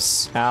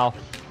this? Ow.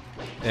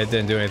 It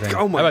didn't do anything.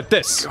 Oh my How about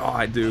this?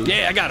 God, dude.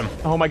 Yeah, I got him.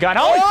 Oh my god.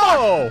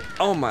 Holy fuck!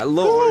 Oh my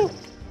lord.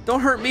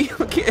 Don't hurt me.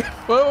 Okay.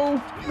 Whoa.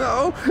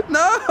 No.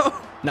 No.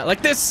 Not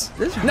like this.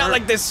 This Not hurt.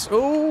 like this.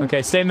 Oh.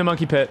 Okay, stay in the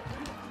monkey pit.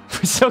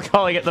 We're still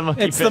calling it the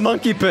monkey It's pit. the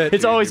monkey pit.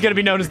 It's always gonna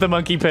be known as the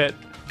monkey pit.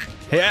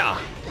 Yeah.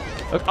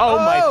 Oh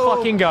my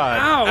fucking god.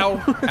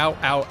 Ow. Ow.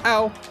 Ow.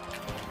 Ow.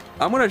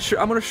 I'm gonna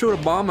shoot a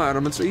bomb at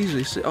him. It's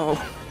easy. See,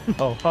 oh.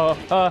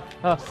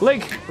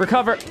 Link,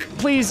 recover,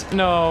 please.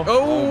 No.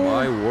 Oh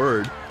my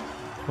word.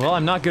 Well,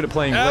 I'm not good at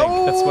playing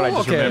Link. That's what I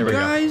just Okay, there remembered. we go.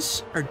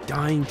 Guys are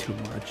dying too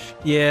much.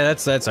 Yeah,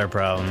 that's our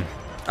problem.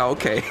 Oh,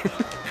 okay.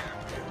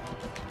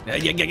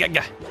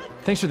 Yeah.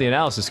 Thanks for the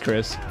analysis,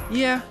 Chris.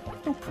 Yeah.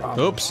 No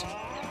problem. Oops.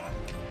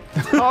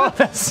 Oh,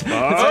 that's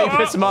how you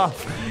piss him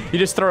off. You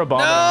just throw a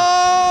bomb.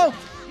 No!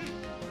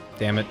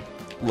 Damn it.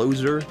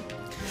 Loser.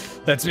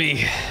 That's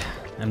me.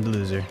 I'm the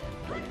loser.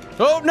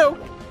 Oh, no!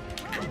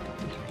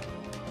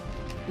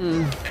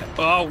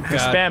 Oh, God.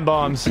 Spam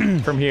bombs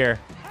from here.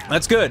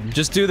 That's good.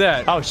 Just do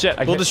that. Oh shit!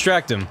 We'll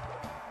distract him.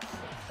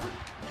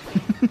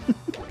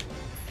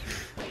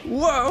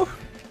 Whoa.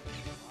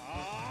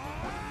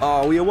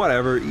 Oh, yeah,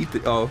 whatever. Eat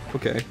the. Oh,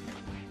 okay.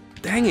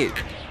 Dang it.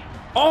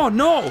 Oh,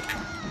 no.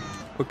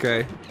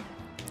 Okay.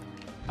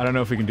 I don't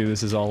know if we can do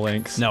this as all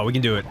links. No, we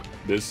can do it.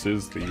 This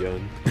is the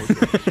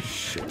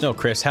end. No,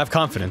 Chris, have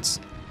confidence.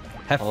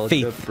 Have Hold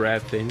faith. your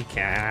breath and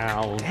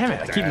count. Damn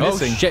it, I keep Oh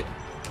missing. shit.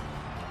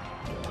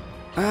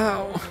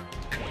 Ow.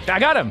 I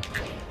got him.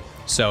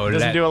 So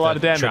Doesn't do a lot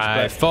of damage,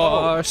 but-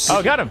 Triforce.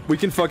 Oh, got him. We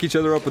can fuck each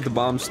other up with the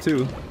bombs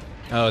too.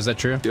 Oh, is that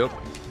true? Yep.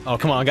 Oh,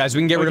 come on, guys.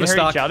 We can get We rid can of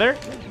hurt a each stock. other?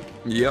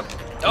 Yep.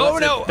 Oh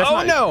no! That's Oh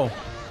not- no!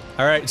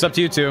 All right, it's up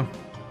to you two.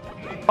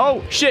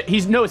 Oh, shit,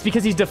 no, it's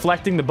because he's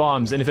deflecting the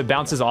bombs, and if it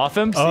bounces off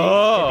him, see,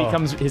 Oh. it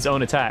becomes his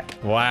own attack.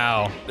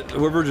 Wow.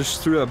 Whoever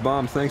just threw that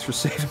bomb, thanks for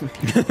saving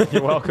me.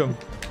 You're welcome.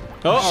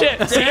 Oh,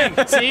 shit,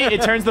 see,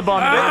 it turns the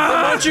bomb.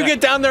 Why don't you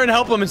get down there and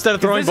help him instead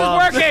of throwing This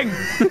bombs? is working!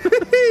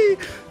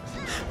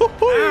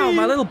 Ow,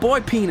 my little boy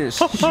penis.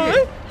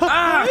 Shit.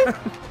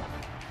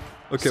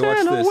 Okay,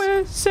 watch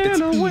this.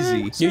 It's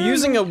easy. You're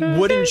using a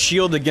wooden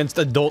shield against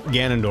adult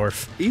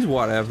Ganondorf. He's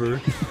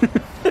whatever.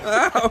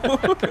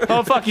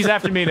 Oh, fuck, he's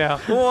after me now.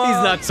 He's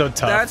not so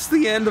tough. That's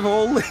the end of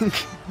old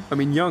Link. I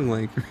mean, young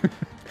Link.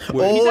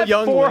 Wait, He's Oh, at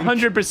young Link.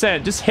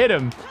 400%, just hit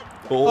him.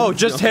 Oh,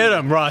 just hit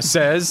him, Ross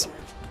says.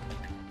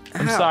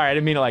 I'm sorry, I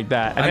didn't mean it like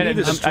that. I meant it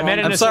in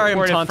I'm a sorry, I'm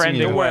supportive, taunting friendly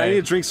you. Don't worry, I need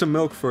way. to drink some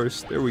milk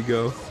first. There we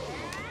go.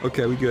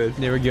 Okay, we good.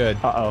 They were good.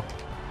 Uh-oh.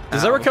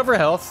 Does that recover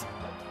health?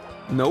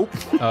 Nope.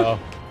 Uh oh.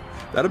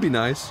 That'd be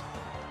nice.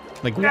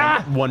 Like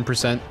Ah!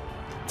 1%.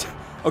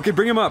 Okay,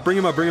 bring him up, bring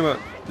him up, bring him up.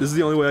 This is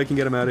the only way I can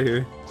get him out of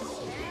here.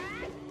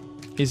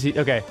 Is he?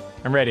 Okay,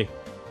 I'm ready.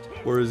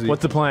 Where is he?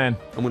 What's the plan?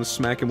 I'm gonna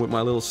smack him with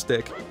my little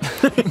stick.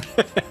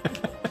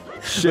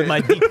 With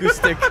my Deku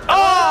stick.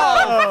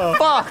 Oh,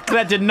 fuck!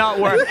 That did not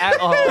work at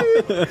all.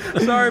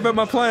 Sorry about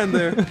my plan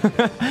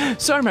there.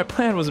 Sorry, my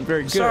plan wasn't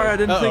very good. Sorry, I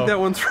didn't think Uh-oh. that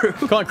one through.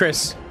 Come on,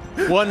 Chris.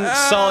 One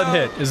solid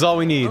hit is all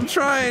we I'm need.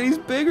 trying, he's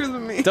bigger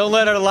than me. Don't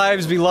let our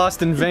lives be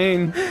lost in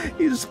vain.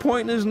 He's just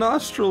pointing his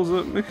nostrils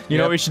at me. You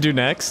know what we should do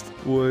next?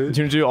 What? Do you want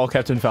to do all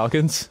Captain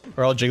Falcons?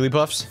 Or all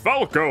Jigglypuffs.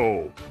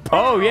 Falco!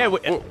 Oh, yeah,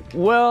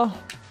 well...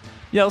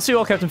 Yeah, let's do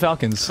all Captain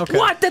Falcons. Okay.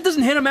 What? That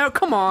doesn't hit him out?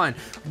 Come on.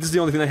 This is the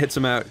only thing that hits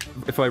him out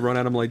if I run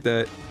at him like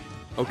that.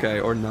 Okay,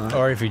 or not.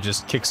 Or if he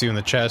just kicks you in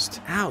the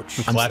chest.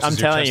 Ouch. collapses I'm your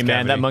telling chest you, man,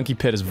 cavity. that monkey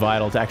pit is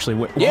vital to actually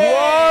win.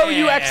 Yeah! Whoa,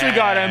 you actually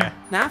got him.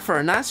 Now for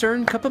a nice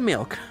earned cup of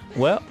milk.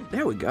 Well,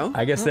 There we go.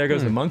 I guess there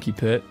goes the monkey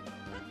pit.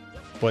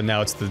 Well, now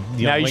it's the.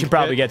 Now you should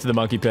probably get to the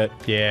monkey pit.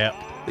 Yeah.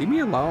 Leave me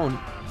alone.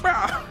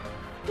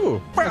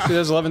 Ooh, actually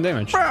does 11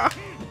 damage.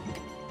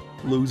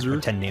 Loser.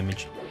 10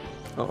 damage.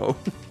 Uh-oh.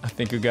 I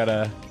think we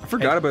gotta... I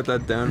forgot about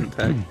that down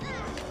attack.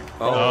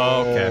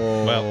 Oh, okay.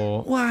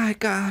 Well, Why,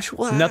 gosh,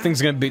 why?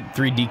 nothing's gonna beat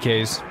 3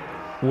 DKs.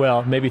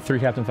 Well, maybe 3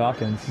 Captain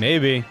Falcons.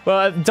 Maybe.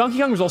 Well, Donkey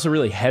Kong was also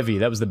really heavy.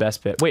 That was the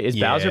best bit. Wait, is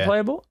Bowser Yeah.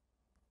 playable?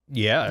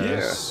 Yeah.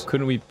 Yes.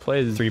 Couldn't we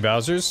play... 3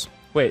 Bowsers.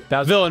 Wait,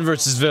 Bowser... Villain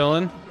versus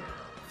villain.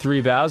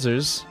 3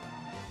 Bowsers.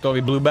 Don't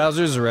be blue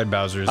Bowsers or red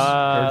Bowsers?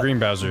 or green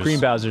Bowsers? Green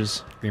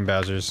Bowsers. Green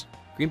Bowsers.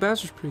 Green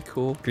Bowser's pretty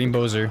cool. Green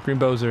Bowser. Green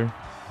Bowser.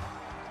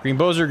 Green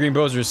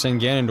Bowser,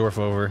 send Ganondorf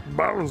over.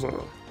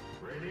 Bowser.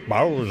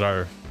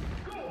 Bowser.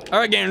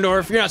 Alright,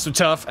 Ganondorf, you're not so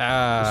tough.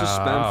 Let's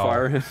just spam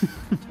fire him.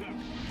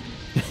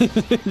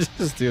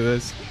 Just do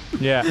this.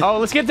 Yeah. Oh,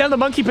 let's get down the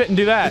monkey pit and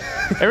do that.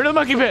 Everyone to the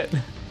monkey pit.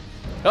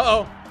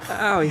 Uh-oh.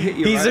 Ow, he hit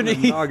you He's right in the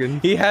he noggin.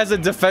 has a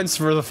defense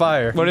for the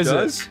fire. What is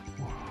Does? it?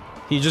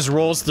 He just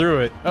rolls through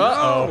it.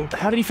 Uh-oh.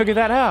 How did he figure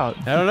that out?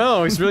 I don't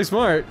know, he's really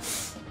smart.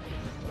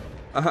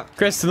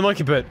 Chris, to the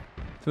monkey pit.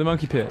 To the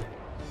monkey pit.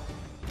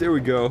 There we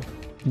go.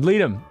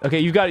 Lead him. Okay,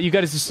 you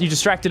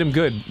distracted him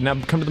good. Now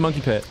come to the monkey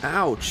pit.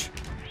 Ouch.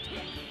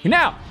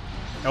 Now!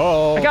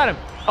 Oh. I got him.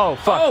 Oh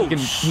fuck! Oh,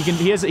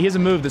 he has a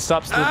move that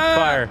stops the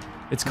fire.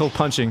 It's called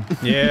punching.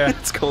 Yeah.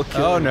 It's called Oh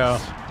killing. no.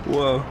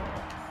 Whoa.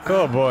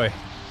 Oh boy.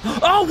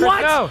 Oh,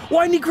 what? No.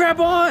 Why didn't he grab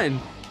on?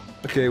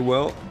 Okay,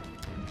 well,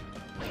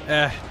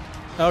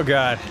 Oh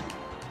god.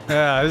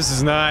 This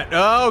is not.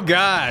 Oh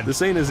god.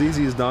 this ain't as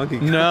easy as Donkey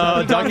Kong.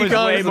 No, Donkey was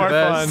Kong way is the more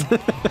best.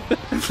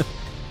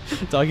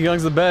 fun. Donkey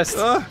Kong's the best.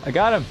 I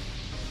got him.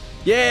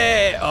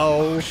 Yeah.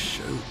 Oh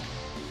shoot.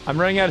 I'm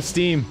running out of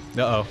steam.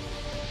 Uh-oh.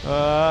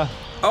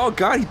 Oh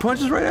god, he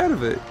punches right out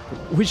of it.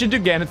 We should do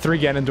 3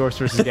 Ganondorfs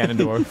versus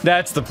Ganondorf.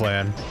 That's the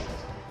plan.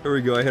 There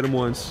we go, I hit him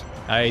once.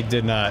 I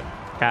did not.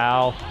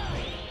 Ow.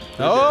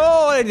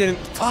 Oh, I didn't.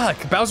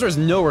 Fuck. Bowser has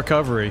no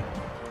recovery.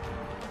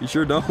 You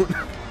sure don't?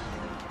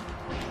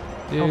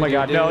 Oh my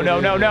god, no, no,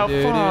 no, no,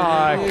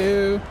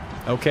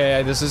 fuck.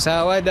 Okay, this is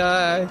how I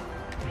die.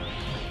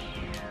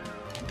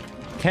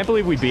 Can't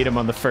believe we beat him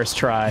on the first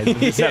try of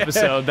this Yeah.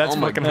 episode. That's Oh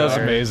my fucking That was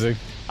hard. amazing.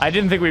 I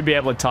didn't think we'd be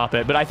able to top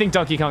it, but I think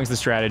Donkey Kong's the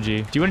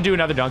strategy. Do you want to do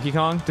another Donkey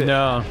Kong?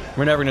 No,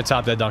 we're never gonna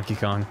top that Donkey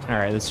Kong.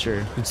 Alright, that's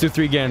true. Let's do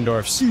 3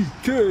 Ganondorfs, and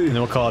then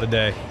we'll call it a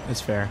day. That's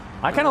fair.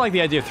 I kind of like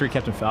the idea of 3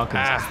 Captain Falcons.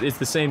 Ah. It's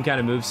the same kind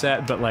of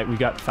moveset, but like we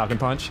got Falcon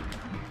Punch.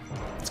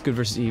 It's good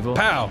versus evil.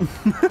 Pow!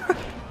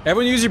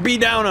 Everyone use your B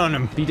down on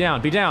him. Be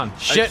down, be down.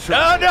 Shit!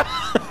 Oh no!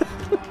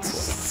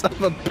 Son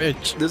of a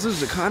bitch. This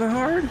is kind of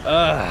hard.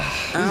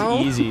 Ow.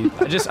 Easy.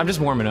 I'm just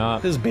warming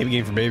up. This is a baby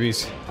game for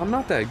babies. I'm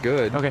not that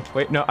good. Okay,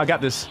 wait, no, I got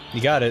this. You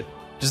got it.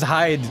 Just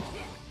hide.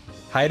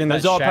 Hide in that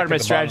That's all shack part of my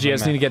at the bottom strategy. I of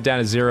just the need to get down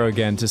to 0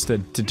 again just to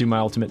do my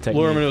ultimate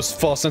technique. Lure him into a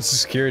false sense of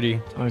security.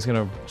 I was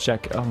gonna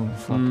check. Oh,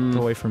 fuck. Get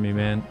away from me,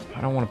 man.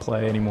 I don't want to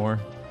play anymore.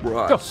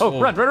 Rush. Go.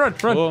 Oh, run.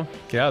 Cool.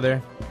 Get out of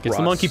there. Get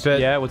the monkey pit.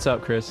 Yeah, what's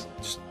up, Chris?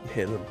 Just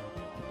hit him.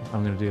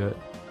 I'm gonna do it.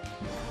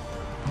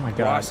 Oh my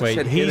god. Ross, I Wait,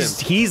 said hit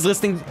him. he's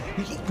listening.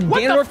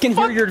 Ganondorf can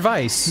hear your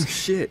advice.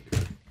 Shit.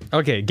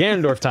 Okay,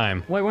 Ganondorf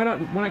time. Wait, why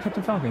not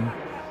Captain Falcon?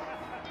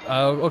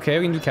 Okay,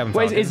 we can do Captain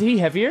Wait, Falcon. is he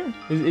heavier?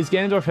 Is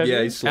Ganondorf heavier?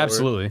 Yeah, he's slower.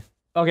 Absolutely.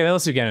 Okay, then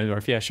let's do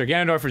Ganondorf. Yeah, sure.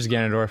 Ganondorf versus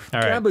Ganondorf. All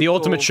right, Grab a the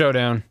ultimate gold.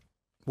 showdown.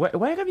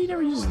 Why have you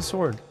never used the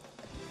sword?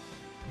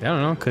 I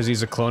don't know, because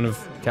he's a clone of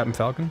Captain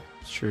Falcon.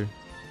 It's true.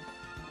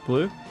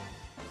 Blue?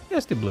 Yeah,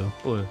 let's do blue.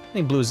 Blue. I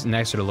think blue is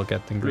nicer to look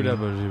at than green.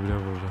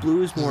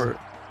 Blue is more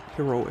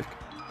heroic.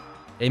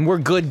 And we're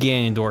good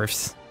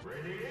Ganondorfs.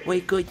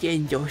 Wait, good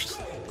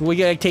Ganondorf. We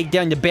gotta take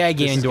down the bad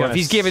This is Ganondorf. gonna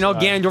He's giving all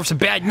suck. Ganondorfs a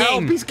bad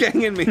Help, name. he's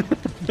ganging me.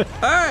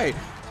 Hey!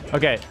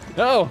 Okay.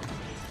 Oh.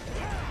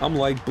 I'm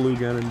like blue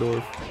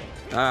Ganondorf.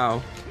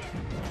 Ow.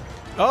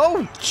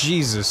 Oh,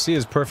 Jesus. He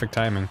has perfect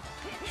timing.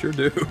 Sure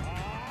do.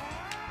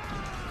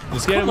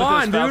 Let's get him with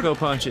on, those dude. Falco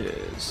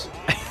punches.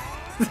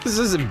 This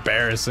is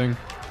embarrassing.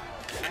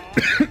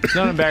 It's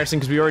not embarrassing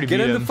because we already Get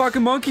beat in him. the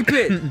fucking monkey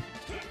pit.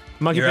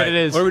 Monkey You're pit right. it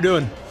is. What are we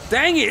doing?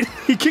 Dang it!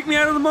 He kicked me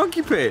out of the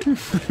monkey pit.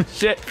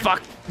 Shit.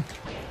 Fuck.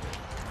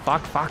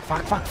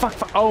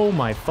 Fuck. Oh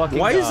my fucking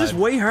Why god. is this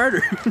way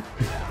harder?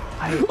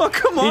 Oh,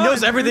 come on. He knows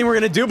dude. everything we're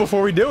gonna do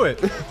before we do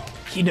it.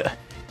 He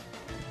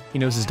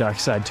knows his dark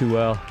side too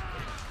well.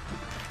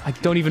 I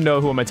don't even know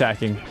who I'm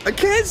attacking. I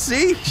can't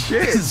see.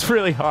 Shit. This is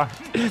really hard.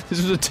 This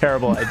was a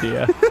terrible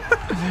idea.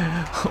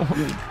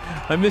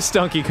 I miss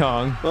Donkey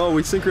Kong. Oh,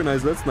 we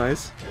synchronized. That's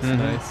nice.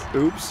 Nice.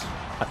 Oops.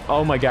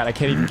 Oh my god, I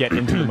can't even get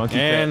into the monkey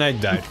pit. And I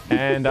died.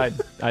 And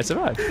I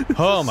survived.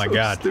 Oh my So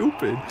god.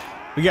 Stupid.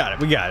 We got it.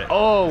 We got it.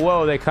 Oh,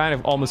 whoa, they kind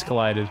of almost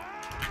collided.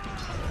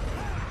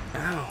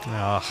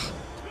 Ugh.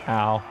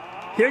 Ow.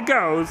 Here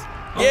goes.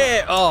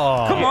 Yeah.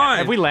 Oh. Come on.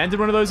 Have we landed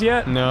one of those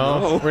yet? No.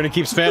 No. We're gonna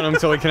keep spamming them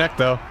until we connect,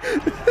 though.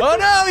 Oh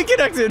no, we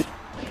connected.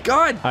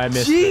 God. I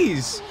missed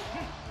Jeez.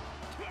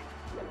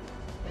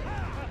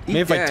 Maybe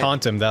if I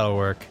taunt him, that'll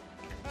work.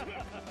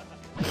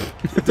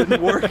 It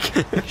didn't work.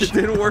 It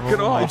didn't work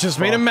at all. I just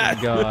made him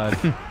mad. God.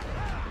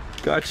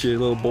 Got you,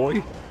 little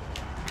boy.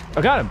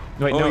 I got him.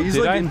 Wait, Oh, no, he's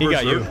did like I? in He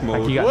got you. berserk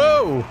mode. He got me.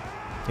 Whoa.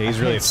 Yeah, he's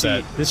really Can't see.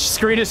 upset. This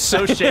screen is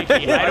so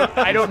shaky.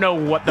 I don't know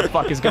what the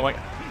fuck is going.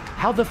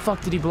 How the fuck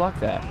did he block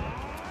that?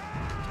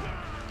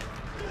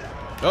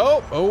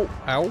 Oh. Oh.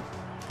 Ow.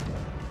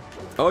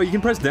 Oh, you can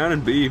press down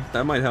and B.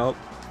 That might help.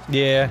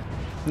 Yeah.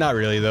 Not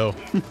really though.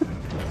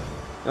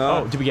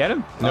 Oh, did we get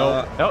him?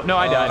 No. Oh, no,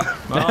 I died.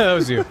 that Well,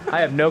 was you. I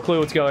have no clue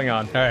what's going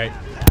on. All right.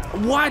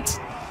 What?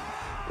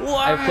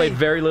 Why? I've played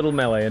very little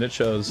melee and it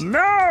shows.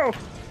 No!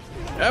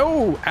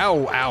 Oh.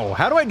 Ow. Ow.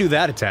 How do I do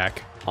that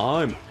attack?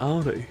 I'm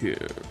out of here.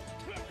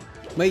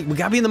 Wait, we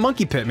gotta be in the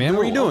monkey pit, man.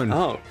 What are you doing?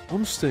 Oh,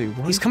 I'm staying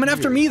right He's coming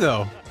after me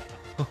though.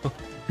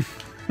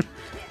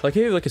 Like,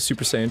 he had like a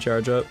Super Saiyan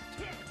charge up.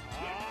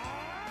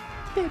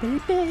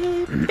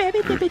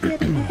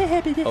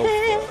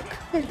 Oh,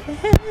 fuck.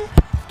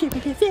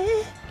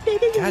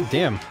 God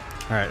damn. All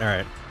right. All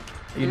right.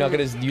 Are you not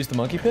gonna use the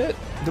monkey pit?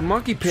 The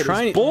monkey pit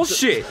Trying- is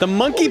bullshit. The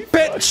monkey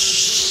pit.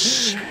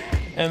 Shh.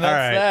 And All that's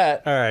right.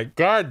 that. All right.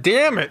 God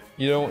damn it.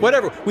 You don't.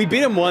 Whatever. We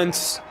beat him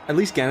once. At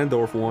least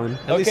Ganondorf won.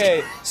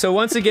 Okay, so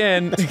once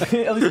again,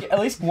 at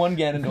least one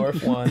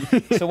Ganondorf won.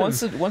 So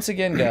once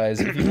again, guys,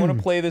 if you want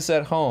to play this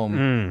at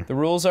home, the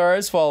rules are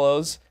as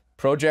follows.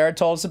 Pro Jared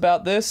told us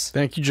about this.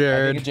 Thank you, I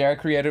Jared. think Jared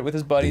created it with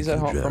his buddies at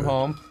home from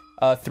home.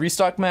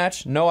 3-stock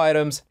match, no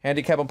items,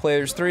 handicap on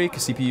players 3,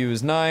 because CPU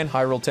is 9,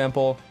 high roll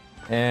temple,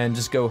 and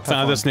just go have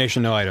Final fun.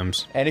 destination, no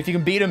items. And if you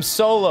can beat him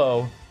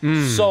solo,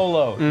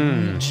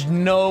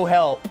 no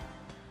help.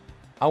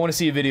 I want to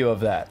see a video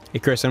of that. Hey,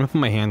 Chris, I'm gonna put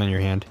my hand on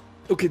your hand.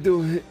 Okay,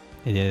 do it.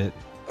 I did it.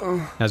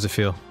 How's it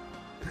feel?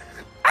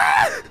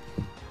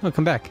 Oh,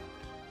 come back.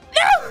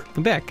 No!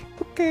 Come back.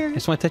 Okay. I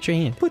just want to touch your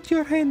hand. Put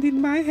your hand in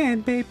my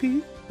hand,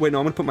 baby. Wait, no,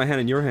 I'm gonna put my hand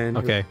in your hand.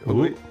 Okay. Oh,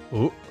 wait.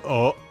 Ooh.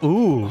 Oh.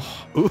 Ooh.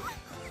 Ooh.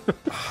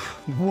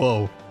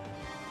 Whoa.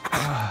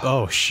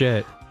 Oh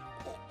shit.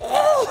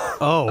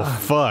 Oh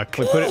fuck.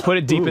 Wait, put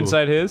it deep Ooh.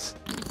 inside his.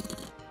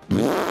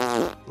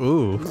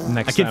 Ooh.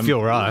 Next I can time-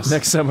 feel Ross.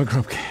 Next time a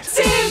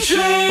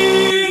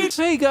Grumpcade.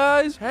 Hey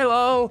guys.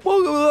 Hello.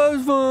 Welcome to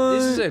Live Fun.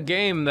 This is a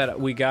game that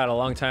we got a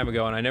long time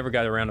ago, and I never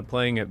got around to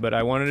playing it, but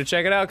I wanted to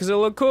check it out because it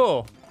looked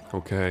cool.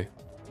 Okay.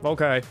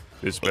 Okay.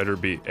 This better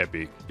be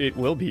epic. It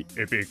will be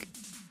epic.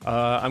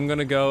 I'm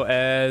gonna go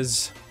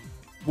as...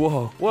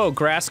 Whoa,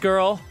 Grass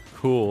Girl.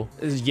 Cool.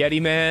 This is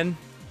Yeti Man.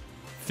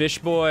 Fish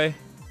Boy.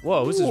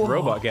 Whoa, who's this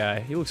robot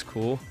guy? He looks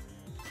cool.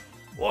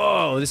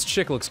 Whoa, this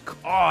chick looks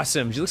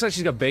awesome. She looks like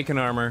she's got bacon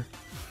armor.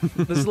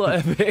 This is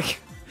epic.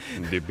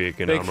 The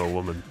bacon Big- armor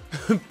woman.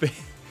 Her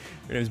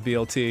name's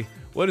BLT.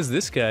 What is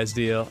this guy's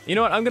deal? You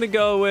know what? I'm gonna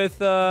go with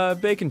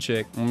Bacon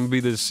Chick. I'm gonna be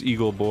this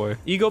eagle boy.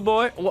 Eagle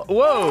Boy?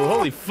 Whoa,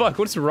 holy fuck,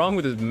 what's wrong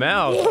with his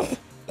mouth?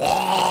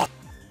 No!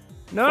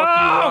 Fuck you,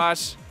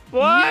 Ross.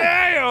 What?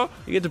 Yeah!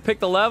 You get to pick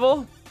the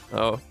level?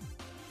 Oh.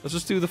 Let's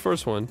just do the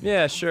first one.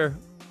 Yeah, sure.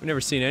 We've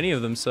never seen any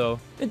of them, so.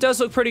 It does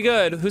look pretty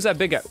good. Who's that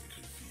big guy?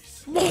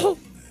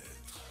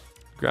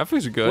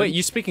 Graphics are good. Wait,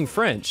 you speaking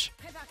French?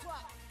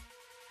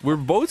 We're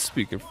both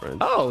speaking French.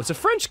 Oh, it's a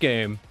French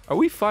game. Are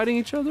we fighting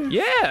each other?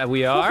 Yeah,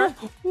 we are.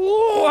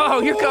 Whoa,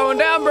 you're going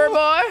down, bird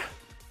boy.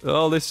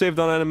 Oh, they saved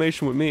on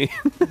animation with me.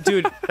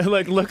 Dude,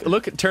 like,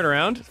 look, turn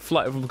around.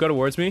 Fly, go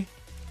towards me.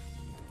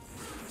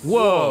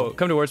 Whoa,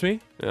 come towards me.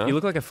 Yeah. You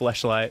look like a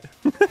fleshlight.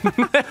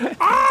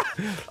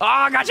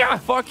 Ah, gotcha!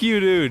 Fuck you,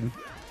 dude.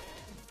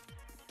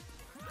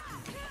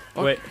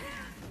 Wait,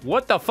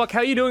 what the fuck? How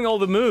are you doing all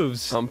the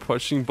moves? I'm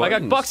pushing I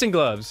buttons. got boxing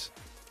gloves.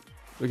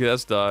 Okay,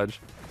 that's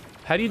dodge.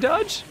 How do you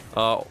dodge?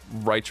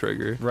 Right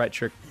trigger. Right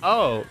trigger.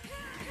 Oh.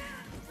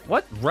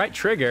 What? Right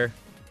trigger?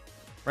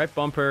 Right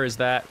bumper is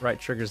that. Right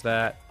trigger's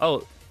that.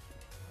 Oh.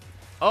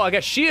 Oh, I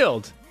got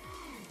shield.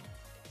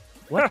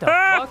 What the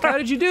fuck? How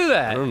did you do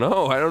that? I don't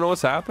know. I don't know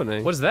what's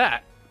happening. What is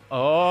that?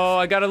 Oh,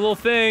 I got a little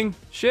thing.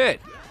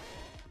 Shit.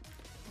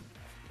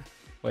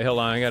 Wait, hold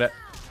on. I gotta.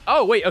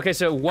 Oh, wait. Okay,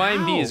 so Y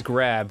and B is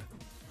grab.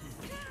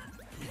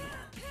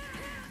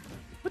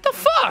 What the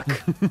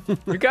fuck?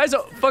 You guys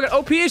are fucking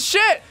OP as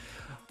shit.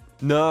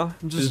 No,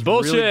 I'm just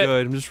bullshit. really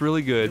good. I'm just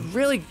really good.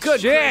 Really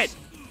good. Shit. Chris.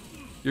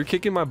 You're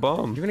kicking my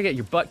bum. You're gonna get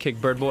your butt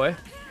kicked, bird boy.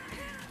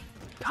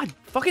 God,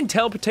 fucking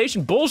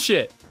teleportation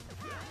bullshit.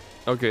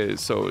 Okay,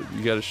 so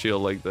you got a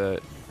shield like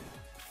that.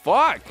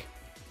 Fuck!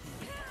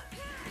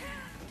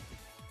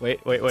 Wait.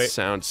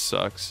 Sound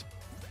sucks.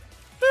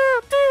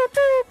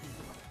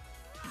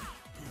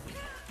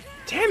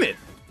 Damn it.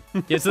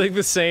 It's like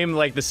the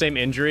same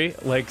injury,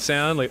 like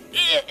sound, like.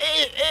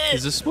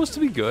 Is this supposed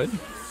to be good?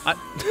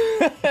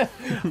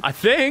 I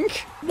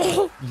think.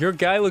 Your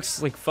guy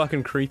looks like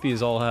fucking creepy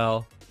as all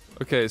hell.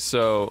 Okay,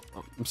 so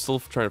I'm still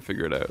trying to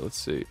figure it out. Let's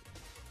see.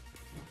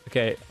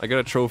 Okay. I got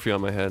a trophy on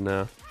my head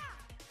now.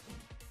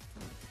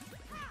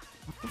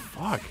 What the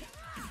fuck?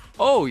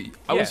 Oh,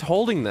 I was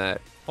holding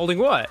that. Holding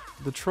what?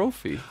 The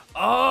trophy.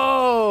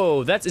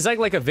 Oh, is that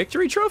like a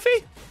victory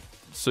trophy?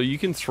 So you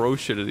can throw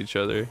shit at each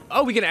other.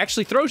 Oh, we can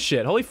actually throw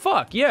shit. Holy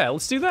fuck. Yeah,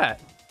 let's do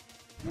that.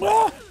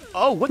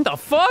 Oh, what the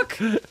fuck?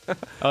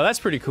 Oh, that's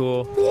pretty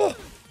cool.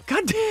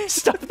 God damn,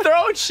 stop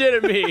throwing shit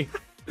at me.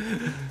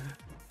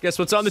 Guess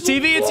what's on the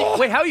TV? It's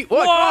wait, how you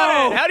what?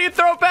 Whoa! How do you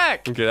throw it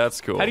back? Okay, that's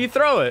cool. How do you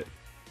throw it?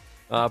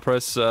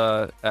 Press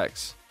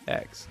X.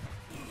 X.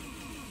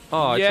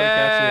 Oh, I tried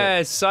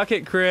catching it. Suck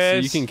it, Chris.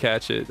 So you can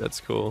catch it. That's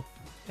cool.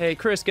 Hey,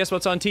 Chris, guess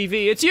what's on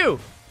TV? It's you.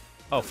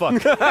 Oh,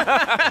 fuck.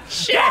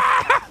 Shit!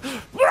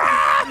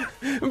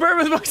 Bird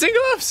with boxing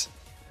gloves.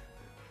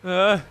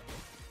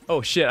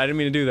 Oh shit! I didn't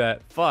mean to do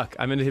that. Fuck!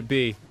 I meant to hit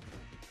B.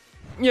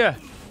 Yeah.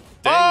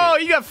 Oh,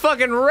 you got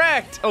fucking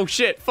wrecked! Oh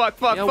shit! Fuck!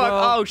 Fuck! Yeah, Fuck!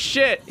 well, Oh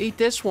shit! Eat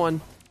this one.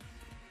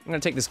 I'm gonna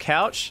take this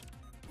couch.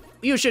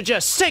 You should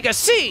just take a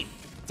seat.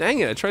 Dang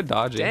it! I tried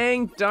dodging.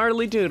 Dang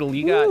darly doodle!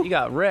 You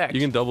got wrecked.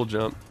 You can double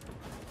jump.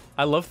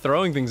 I love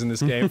throwing things in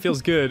this game. It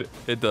feels good.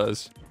 It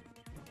does.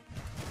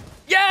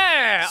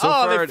 Yeah! So oh,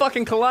 far, they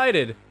fucking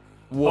collided.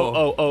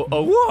 Whoa. Oh.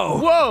 Whoa.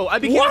 Whoa! I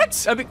became.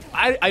 What?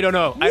 I don't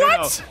know. I don't know.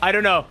 What? I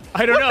don't know.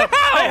 I don't know. What the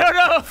hell? I don't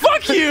know.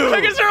 Fuck you! I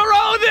can still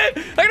roll with it.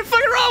 I can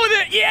fucking roll with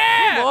it.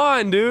 Yeah! Come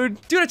on,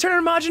 dude. Dude, I turned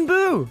into Majin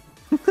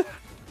Buu.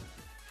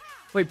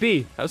 Wait,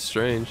 B. That's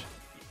strange.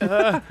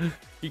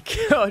 You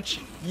couch.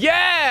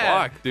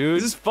 Yeah! Fuck, dude.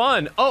 This is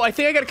fun. Oh, I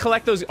think I gotta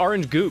collect those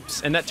orange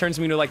goops, and that turns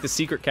me into like the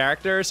secret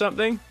character or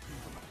something.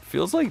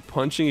 Feels like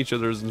punching each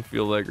other doesn't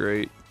feel that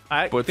great.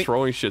 But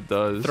throwing shit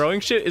does. Throwing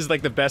shit is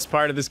like the best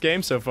part of this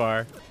game so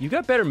far. You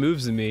got better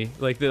moves than me.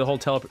 Like the whole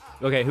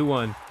Okay, who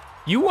won?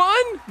 You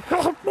won?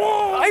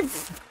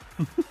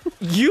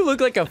 You look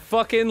like a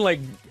fucking like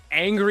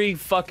angry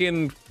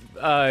fucking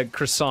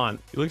croissant.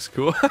 He looks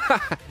cool.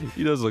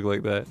 He does look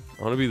like that.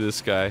 I want to be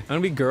this guy.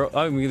 I'm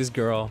gonna be this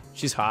girl.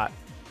 She's hot.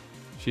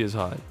 She is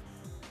hot.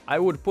 I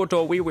would put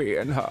a wee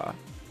in her.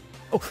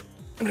 Oh,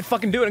 I'm gonna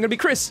fucking do it. I'm gonna be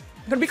Chris.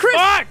 I'm gonna be Chris.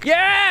 Fuck!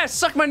 Yeah!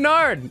 Suck my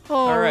nard. Oh,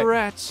 all right.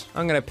 rats.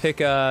 I'm gonna pick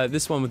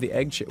this one with the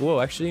egg chip.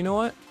 Whoa, actually, you know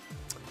what?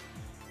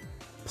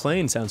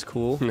 Plane sounds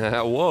cool.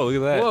 Whoa, look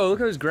at that. Whoa, look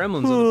at those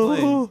gremlins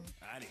on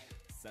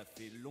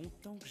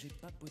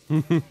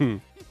the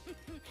plane.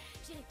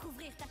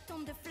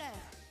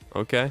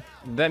 Okay.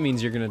 That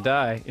means you're gonna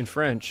die in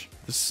French.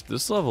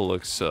 This level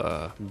looks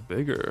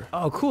bigger.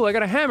 Oh, cool! I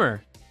got a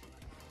hammer.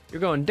 You're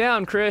going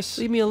down, Chris.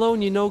 Leave me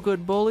alone, you no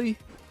good bully.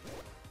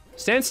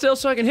 Stand still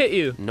so I can hit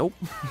you. Nope.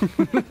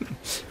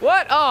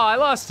 What? Oh, I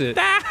lost it.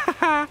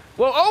 Well,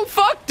 oh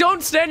fuck!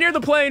 Don't stand near the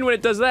plane when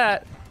it does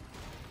that.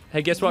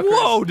 Hey, guess what, Chris?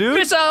 Whoa, dude!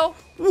 Missile!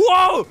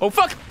 Whoa! Oh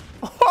fuck!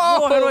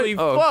 Whoa, Holy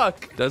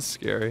fuck! That's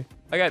scary.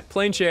 I got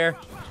plane chair.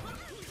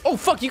 Oh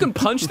fuck! You can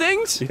punch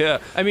things? Yeah.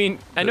 I mean,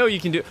 I know you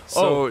can do.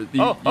 So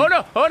oh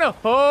no! Oh no!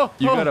 Oh!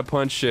 You gotta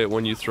punch shit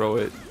when you throw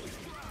it.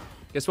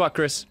 Guess what,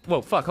 Chris?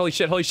 Whoa! Fuck! Holy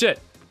shit! Holy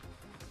shit!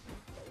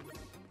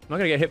 I'm not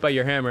gonna get hit by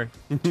your hammer.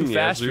 Too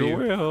fast for you.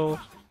 Will.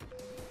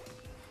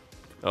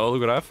 Oh,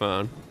 look what I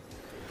found.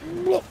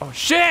 Oh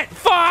shit!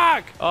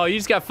 Fuck! Oh, you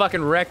just got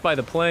fucking wrecked by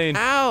the plane.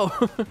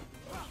 Ow!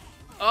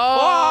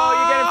 Oh,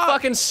 you're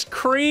getting fucking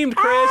creamed,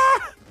 Chris.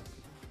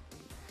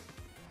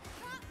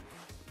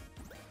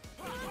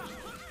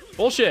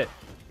 Bullshit.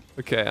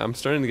 Okay, I'm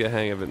starting to get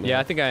hang of it now. Yeah,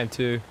 I think I am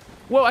too.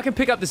 Whoa, I can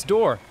pick up this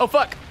door. Oh,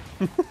 fuck.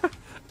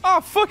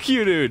 Oh, fuck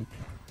you, dude.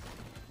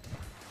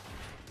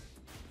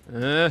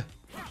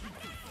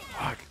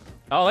 Fuck.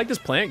 Oh, I like this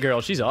plant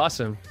girl. She's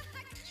awesome.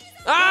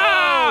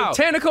 Ah! Oh,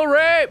 tentacle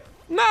rape.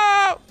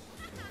 No!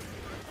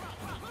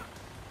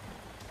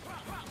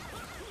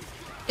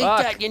 Eat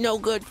that, you're no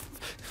good.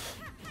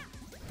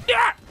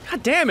 Yeah!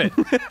 God damn it!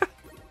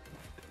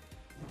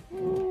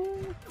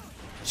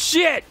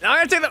 Shit! I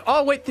gotta take that.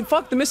 Oh wait,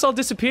 fuck! The missile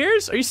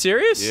disappears. Are you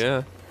serious?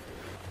 Yeah.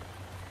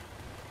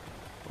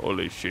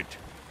 Holy shit!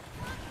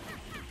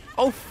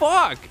 Oh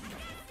fuck!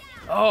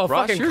 Oh,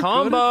 Ross, fucking you're good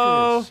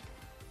combo! at this.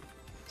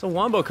 It's a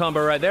wombo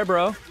combo right there,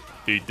 bro.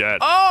 Eat that.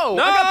 Oh!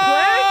 No! I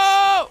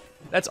got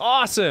plants? That's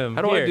awesome.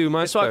 How do I do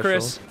my guess what, special?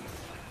 Chris?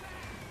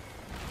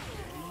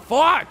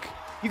 Fuck!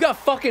 You got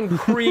fucking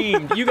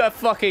creamed. You got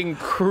fucking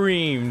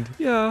creamed.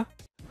 Yeah,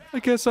 I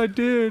guess I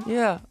did.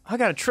 Yeah, I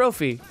got a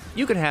trophy.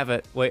 You can have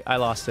it. Wait, I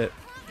lost it.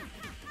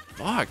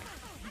 Fuck.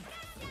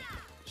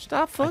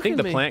 Stop fucking I think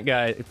the me.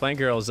 plant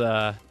girl's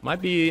might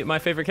be my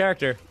favorite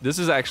character. This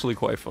is actually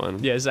quite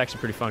fun. Yeah, this is actually a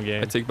pretty fun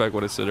game. I take back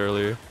what I said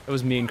earlier. It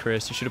was me and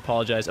Chris. You should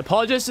apologize.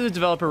 Apologize to the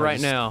developer right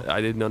now. I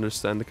didn't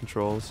understand the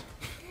controls.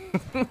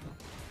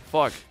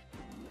 Fuck.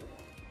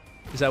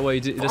 Is that what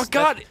you did? Oh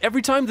god,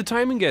 every time the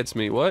timing gets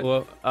me. What?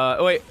 Well,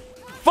 wait.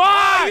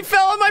 Fuck! You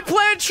fell on my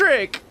plant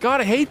trick!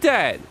 God, I hate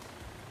that.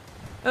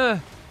 I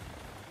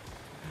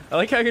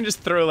like how I can just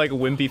throw like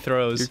wimpy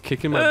throws. You're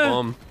kicking my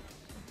bum.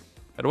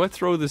 How do I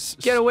throw this?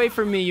 Get away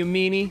from me, you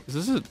meanie. Is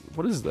this a,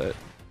 what is that?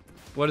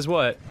 What is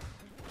what?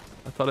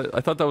 I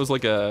thought that was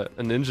like a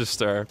ninja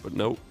star, but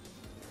nope.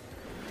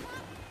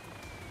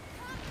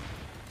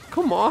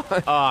 Come on.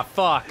 Ah,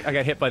 fuck. I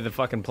got hit by the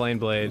fucking plane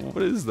blade.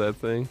 What is that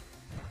thing?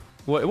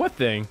 What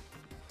thing?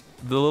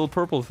 The little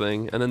purple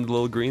thing, and then the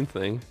little green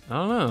thing. I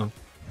don't know.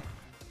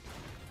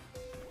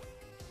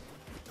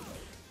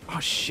 Oh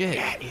shit.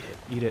 Yeah, eat it.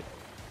 Eat it.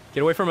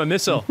 Get away from a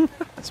missile.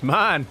 It's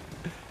mine.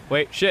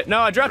 Wait, shit. No,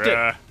 I dropped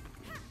it.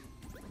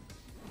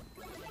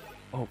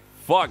 Oh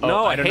fuck, Oh,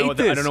 no, I don't hate know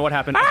this. I don't know what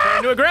happened. I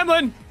turned into a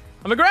gremlin.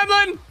 I'm a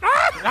gremlin.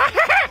 I'm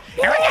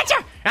gonna get you.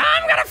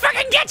 I'm gonna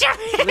fucking get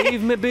you.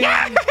 Leave me be.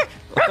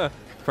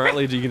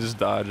 Apparently you can just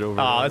dodge over.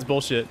 Oh, there. that's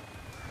bullshit.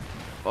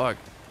 Fuck.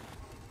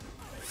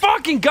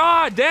 Fucking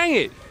god, dang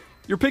it!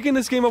 You're picking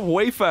this game up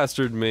way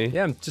faster than me.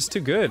 Yeah, I'm just too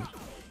good.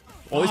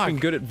 Always Fuck. been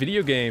good at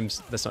video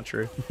games. That's not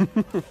true.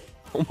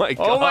 Oh my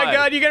god. Oh my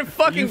god, you're getting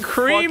fucking You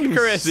creamed, fucking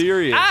Chris.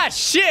 serious? Ah,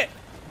 shit.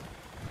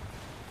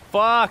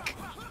 Fuck.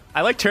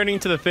 I like turning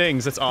into the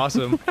things. That's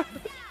awesome.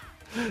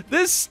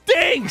 This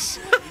stinks!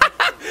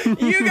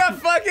 You got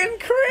fucking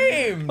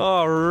creamed.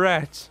 Oh,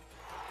 rat.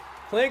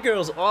 Plant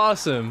Girl's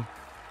awesome.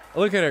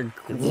 Look at her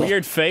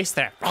weird face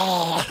there.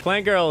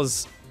 Plant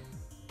Girl's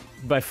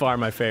by far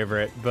my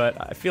favorite, but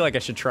I feel like I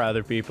should try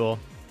other people.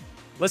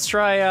 Let's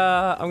try,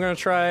 I'm gonna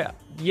try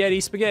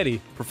Yeti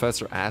Spaghetti.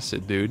 Professor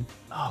Acid, dude.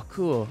 Oh,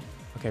 cool.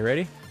 Okay,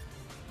 ready?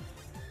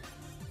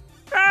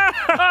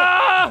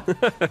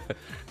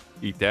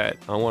 Eat that.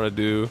 I want to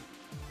do...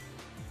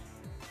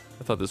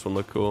 I thought this one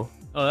looked cool.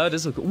 Oh, that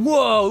does look cool.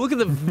 Whoa, look at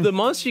the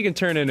monster you can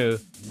turn into.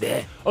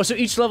 Oh, so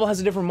each level has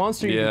a different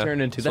monster you can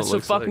turn into. That's so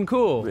fucking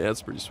cool. Yeah,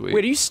 that's pretty sweet.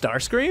 Wait, are you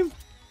Starscream?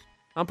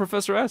 I'm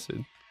Professor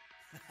Acid.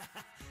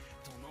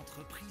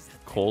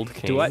 Cold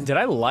cane. Did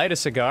I light a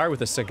cigar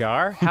with a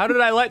cigar? How did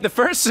I light the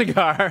first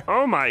cigar?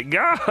 Oh my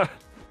god!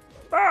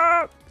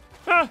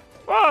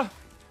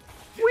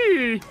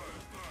 Wee!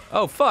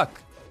 Oh,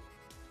 fuck.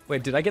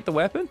 Wait, did I get the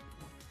weapon?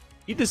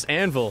 Eat this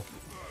anvil.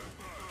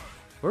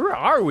 Where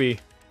are we?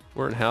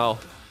 We're in hell.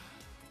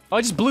 Oh,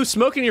 I just blew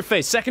smoke in your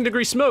face. 2nd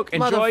degree smoke.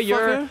 Enjoy your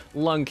Motherfucker.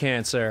 lung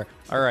cancer.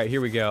 All right,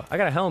 here we go. I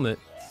got a helmet.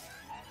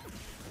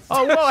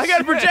 Oh, whoa, I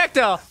got a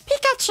projectile.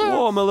 Pikachu.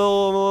 Whoa, I'm a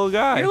little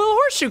guy. You're a little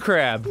horseshoe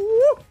crab.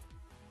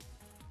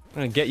 I'm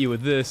gonna get you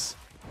with this.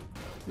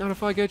 Not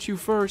if I get you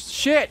first.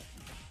 Shit!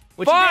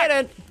 What Fuck! you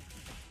didn't.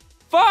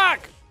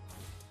 Fuck!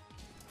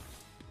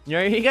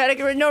 You gotta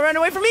run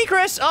away from me,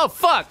 Chris. Oh,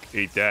 fuck.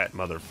 Eat that,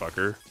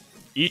 motherfucker.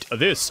 Eat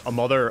this, a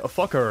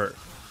motherfucker.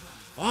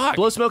 Fuck!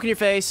 Blow smoke in your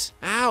face.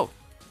 Ow!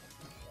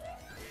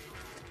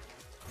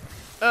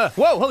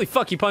 Whoa, holy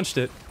fuck, you punched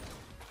it.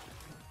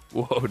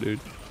 Whoa, dude.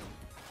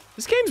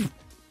 This game's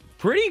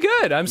pretty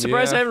good. I'm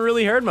surprised Yeah. I haven't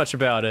really heard much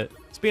about it.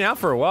 It's been out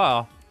for a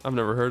while. I've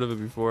never heard of it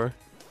before.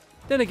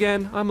 Then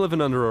again, I'm living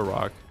under a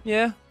rock.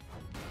 Yeah.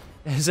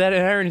 Is that at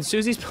Aaron and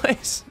Susie's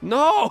place?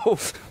 No!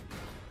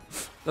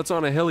 That's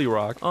on a hilly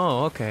rock.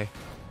 Oh, okay.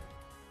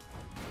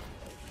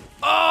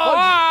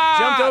 Oh!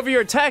 Jumped over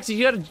your attacks.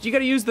 You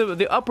gotta use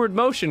the upward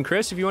motion,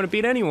 Chris, if you want to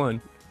beat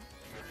anyone.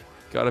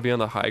 Gotta be on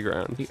the high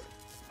ground.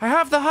 I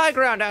have the high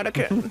ground,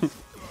 Anakin.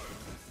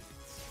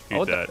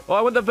 Eat that. Oh,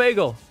 I want the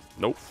bagel.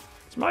 Nope.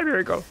 It's my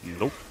bagel.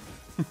 Nope.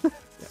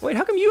 Wait,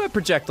 how come you have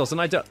projectiles and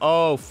I don't?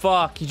 Oh,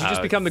 fuck. Did you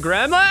just become the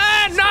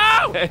gremlin?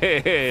 No!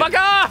 Hey. Fuck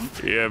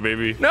off! Yeah,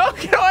 baby. No,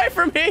 get away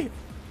from me!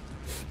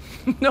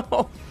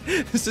 No.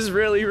 This is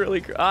really, really...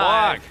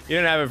 Fuck. You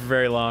didn't have it for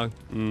very long.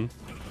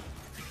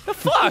 The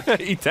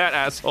fuck? Eat that,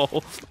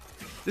 asshole.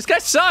 This guy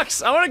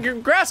sucks! I want a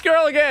grass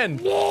girl again!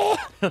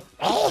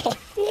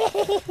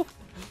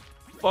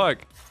 Fuck.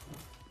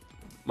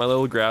 My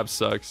little grab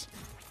sucks.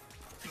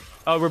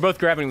 Oh, we're both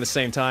grabbing at the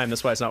same time.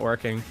 That's why it's not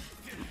working.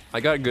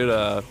 I got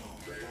good,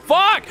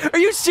 Fuck! Are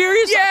you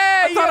serious?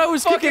 Yeah! I thought I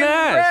was kicking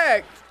ass.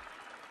 Wrecked.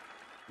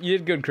 You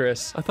did good,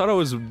 Chris. I thought I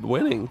was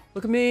winning.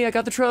 Look at me, I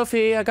got the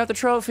trophy. I got the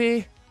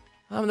trophy.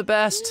 I'm the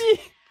best.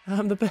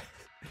 I'm the best.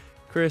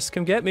 Chris,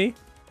 come get me.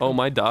 Oh,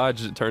 my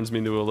dodge it turns me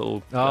into a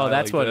little. Oh,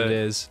 that's like what that. it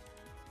is.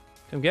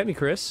 Come get me,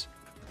 Chris.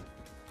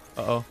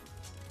 Uh-oh.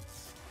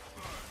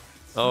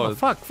 Oh,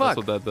 fuck. That's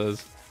what that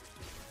does.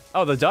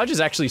 Oh, the dodge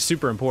is actually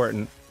super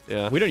important.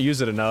 Yeah. We don't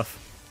use it enough.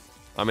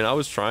 I mean, I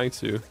was trying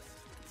to.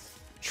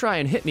 Try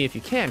and hit me if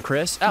you can,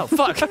 Chris. Oh,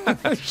 fuck.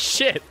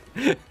 Shit.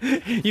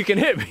 You can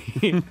hit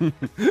me.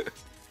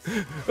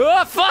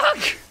 Oh, fuck!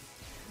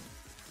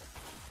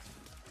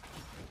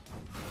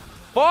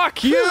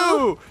 Fuck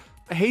you!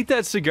 I hate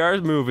that cigar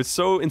move. It's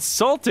so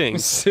insulting.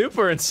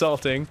 Super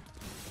insulting.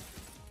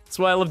 That's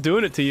why I love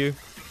doing it to you.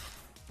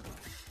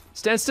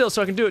 Stand still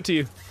so I can do it to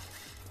you.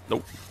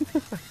 Nope.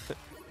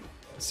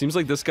 Seems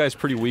like this guy's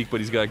pretty weak, but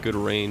he's got good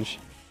range.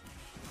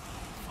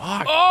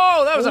 Fuck.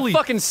 Oh, that was Holy a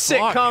fucking sick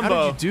fuck, combo.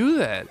 How did you do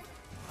that?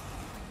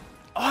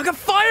 Oh, I got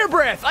fire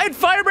breath! I had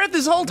fire breath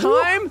this whole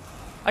time?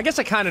 I guess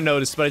I kind of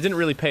noticed, but I didn't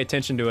really pay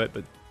attention to it,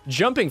 but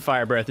jumping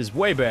fire breath is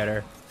way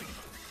better.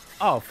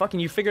 Oh, fucking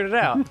you figured it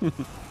out.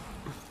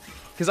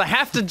 Because I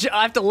have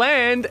to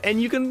land,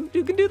 and you can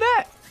do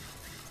that.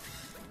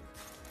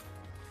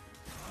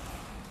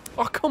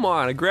 Oh, come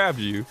on, I grabbed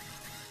you.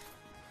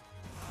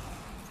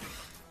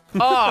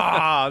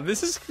 Ah,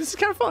 this is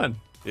kind of fun.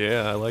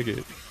 Yeah, I like it.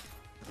 I'm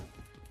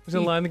just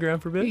gonna lie on the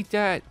ground for a bit. Eat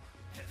that.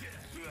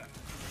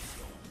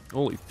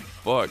 Holy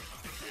fuck.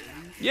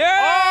 Yay!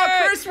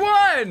 Oh, Chris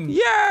won!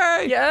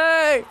 Yay!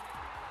 Yay!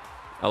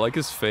 I like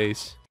his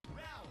face.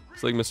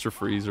 It's like Mr.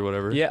 Freeze or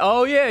whatever. Yeah,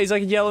 oh yeah, he's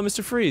like a yellow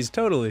Mr. Freeze,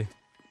 totally.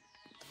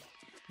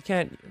 You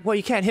can't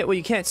hit what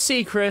you can't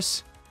see,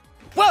 Chris.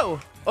 Whoa!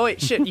 Oh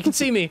wait, shit, you can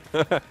see me.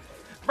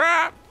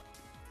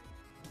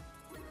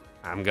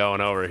 I'm going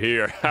over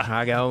here.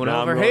 I'm going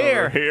No, over I'm going here.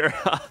 over here.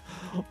 Come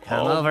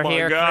Oh over my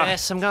here, God.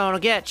 Chris. I'm gonna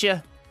get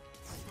you.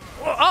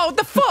 Oh, what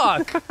the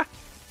fuck? I'm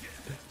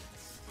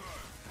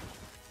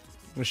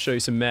gonna show you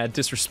some mad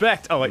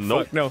disrespect. Oh wait,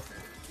 Nope. fuck, no.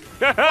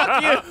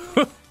 Fuck you!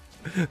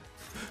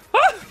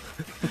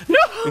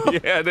 No!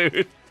 Yeah,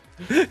 dude.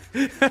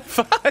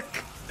 Fuck!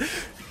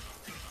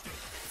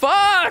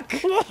 Fuck!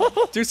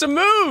 Do some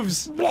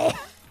moves! Look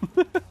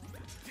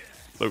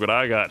what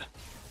I got.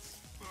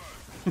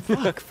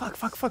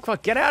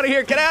 Fuck. Get out of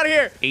here, get out of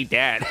here! Eat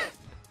that.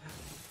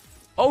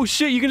 Oh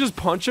shit, you can just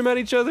punch them at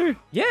each other?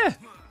 Yeah,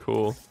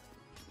 Cool.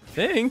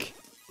 think.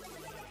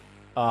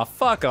 Aw,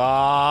 fuck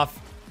off.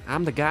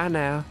 I'm the guy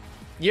now.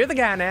 You're the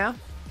guy now.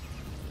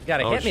 You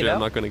gotta Oh hit me shit, though. I'm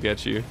not gonna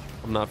get you.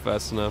 I'm not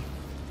fast enough.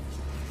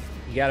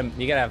 You gotta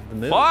have the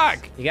moves.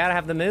 Fuck! You gotta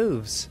have the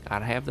moves.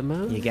 Gotta have the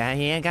move. You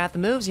ain't got the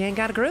moves, you ain't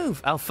got a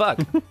groove. Oh fuck.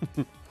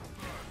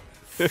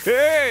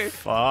 Hey!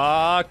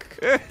 Fuck.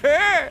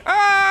 Hey!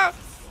 Ah!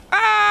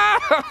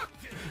 Ah!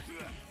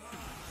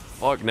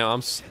 Fuck, now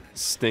I'm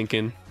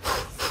stinking.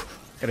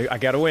 I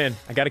gotta win.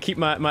 I gotta keep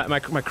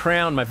my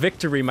crown, my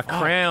victory, my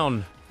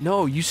crown.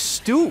 No, you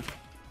stoop.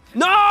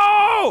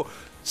 No!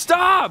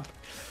 Stop!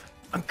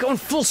 I'm going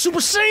full Super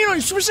Saiyan on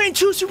you, Super Saiyan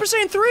 2, Super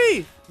Saiyan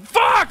 3!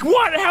 Fuck!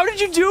 What? How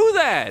did you do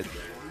that?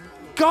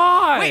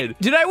 God! Wait,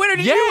 did I win or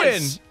did you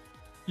win?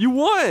 You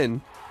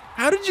won!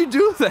 How did you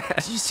do that?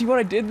 Did you see what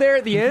I did there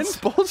at the end? It's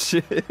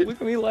bullshit. Look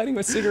at me lighting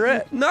my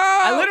cigarette. No!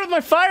 I lit it with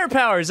my fire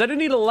powers. I didn't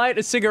need to light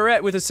a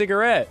cigarette with a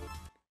cigarette.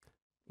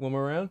 One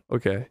more round?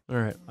 Okay.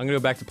 Alright, I'm gonna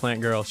go back to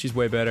Plant Girl. She's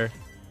way better.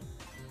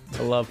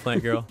 I love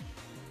Plant Girl.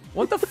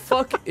 What the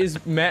fuck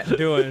is Matt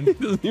doing? He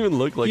doesn't even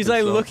look like He's like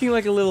himself. looking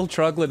like a little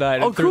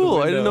troglodyte. Oh, through the cool. I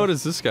window. didn't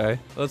notice this guy.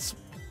 Let's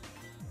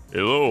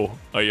Hello,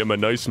 I am a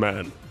nice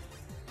man.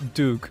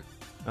 Duke.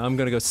 I'm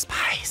gonna go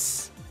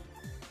Spice.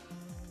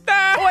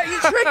 Ah, wait, you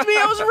tricked me.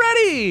 I was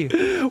ready.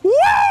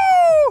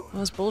 Woo! That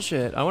was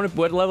bullshit. I wonder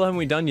what level haven't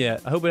we done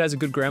yet. I hope it has a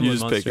good gremlin You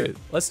just pick monster. it.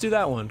 Let's do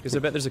that one because I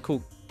bet there's a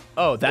cool.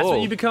 Oh, that's Whoa.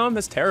 what you become?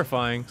 That's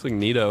terrifying. It's like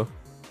Nito.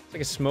 It's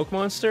like a smoke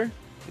monster.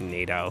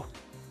 Nito.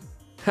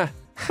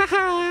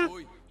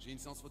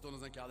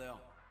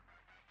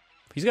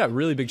 He's got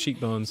really big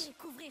cheekbones.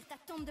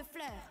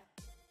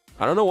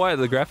 I don't know why,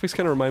 the graphics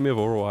kind of remind me of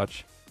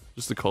Overwatch.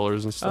 Just the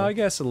colors and stuff. I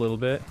guess a little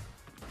bit.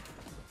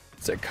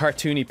 It's a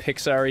cartoony,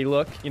 Pixar-y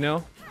look, you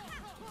know?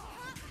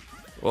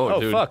 Whoa,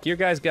 Oh, dude. fuck, your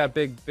guy's got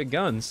big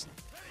guns.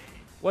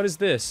 What is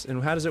this,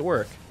 and how does it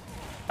work?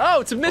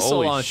 Oh, it's a missile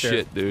Holy launcher.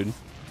 shit, dude.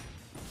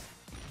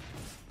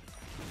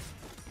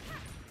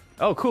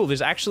 Oh, cool,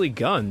 there's actually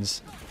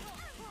guns.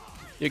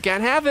 You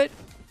can't have it.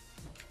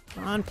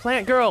 Come on,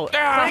 Plant Girl.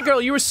 Plant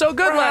Girl, you were so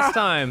good last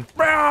time.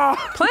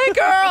 Plant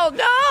Girl,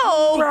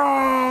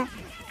 no!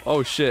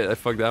 Oh shit, I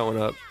fucked that one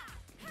up.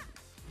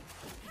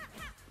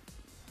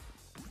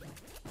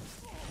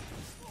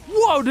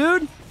 Whoa,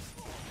 dude!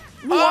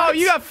 What? Oh,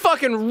 you got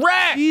fucking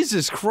wrecked!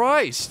 Jesus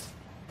Christ!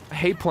 I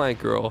hate Plant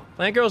Girl.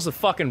 Plant Girl's the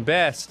fucking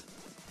best.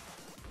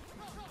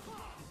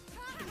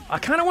 I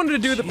kind of wanted to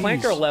do the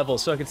Plant Girl level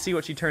so I could see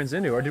what she turns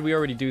into, or did we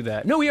already do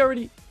that? No, we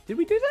already... Did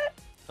we do that?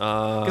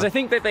 Because I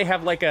think that they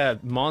have like a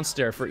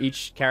monster for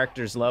each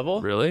character's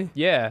level. Really?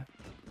 Yeah.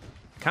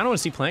 Kind of want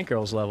to see Plant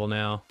Girl's level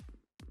now.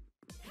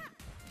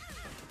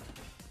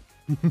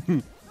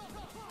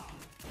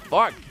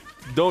 Fuck!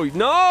 Don't...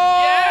 No!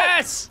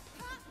 Yes!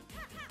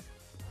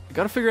 I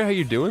gotta figure out how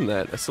you're doing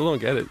that. I still don't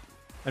get it.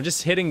 I'm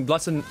just hitting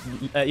lots of...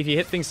 if you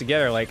hit things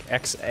together, like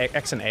X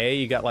and A,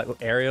 you got like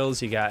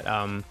aerials, you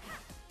got,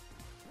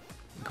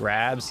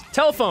 grabs.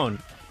 Telephone!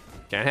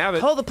 Can't have it.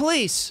 Call the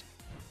police!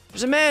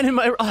 There's a man in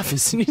my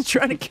office and he's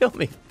trying to kill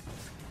me.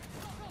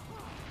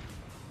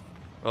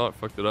 Oh, I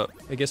fucked it up.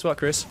 Hey, guess what,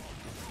 Chris?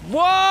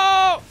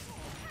 Whoa!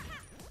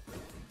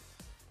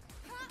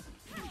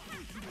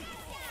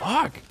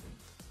 Fuck!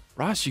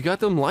 Ross, you got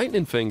them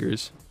lightning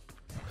fingers.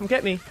 Come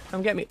get me.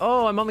 Come get me.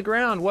 Oh, I'm on the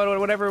ground.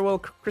 Whatever will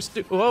Chris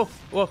do? Whoa,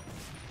 whoa.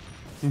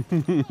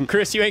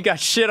 Chris, you ain't got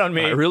shit on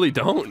me. I really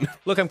don't.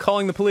 Look, I'm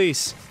calling the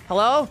police.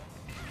 Hello?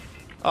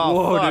 Oh,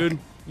 whoa, fuck. dude.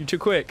 You're too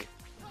quick.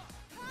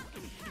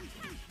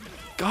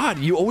 God,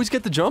 you always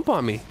get the jump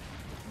on me.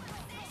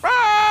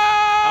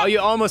 Oh, you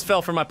almost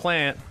fell for my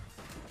plant.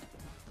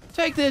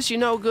 Take this, you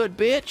no good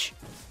bitch.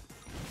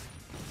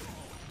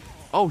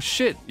 Oh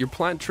shit, your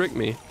plant tricked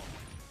me.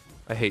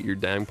 I hate your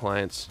dang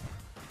plants.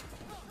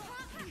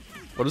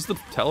 What does the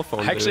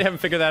telephone do? I actually haven't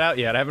figured that out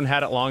yet. I haven't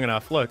had it long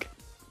enough. Look.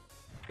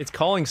 It's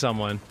calling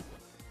someone.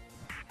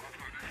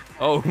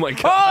 Oh my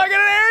god. Oh, I got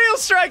an aerial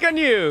strike on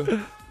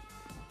you!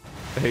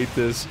 I hate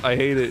this. I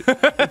hate it.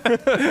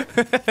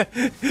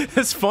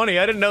 It's funny.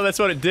 I didn't know that's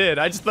what it did.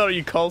 I just thought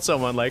you called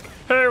someone like,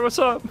 hey, what's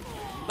up?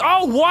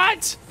 Oh,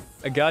 what?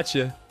 I got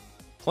you.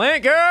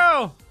 Plant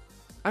Girl!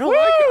 I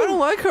don't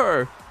like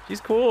her. She's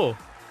cool.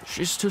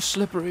 She's too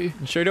slippery.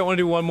 You sure you don't want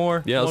to do one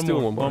more? Yeah, let's do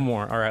one more. One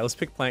more. All right, let's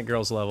pick Plant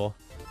Girl's level.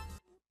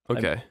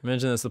 Okay.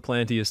 Imagine that's the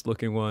plantiest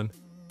looking one.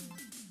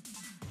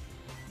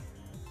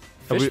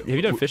 Have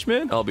you done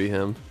Fishman? I'll be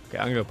him. Okay,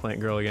 I'm gonna go Plant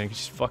Girl again because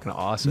she's fucking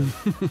awesome.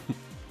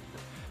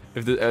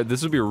 If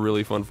this would be a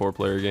really fun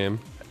 4-player game.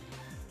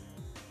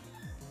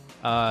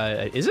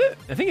 Is it?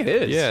 I think it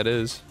is. Yeah, it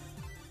is.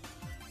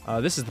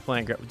 This is the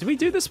Plant Girl. Did we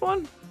do this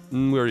one?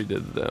 We already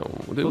did that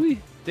one. Did we?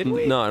 Did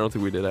we? No, I don't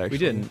think we did actually. We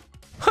didn't.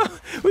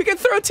 We can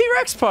throw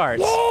T-Rex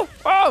parts! Whoa!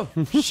 Oh,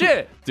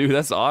 shit! Dude,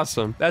 that's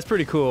awesome. That's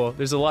pretty cool.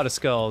 There's a lot of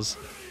skulls.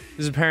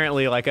 This is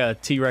apparently like a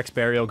T-Rex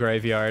burial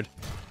graveyard.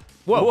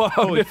 Whoa, Whoa,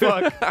 holy dude.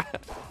 fuck.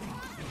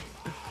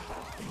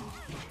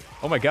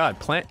 Oh my god,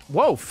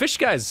 Whoa, Fish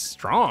Guy's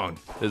strong.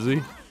 Is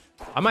he?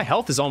 My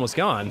health is almost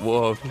gone.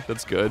 Whoa,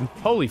 that's good.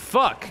 Holy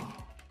fuck.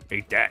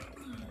 Eat that.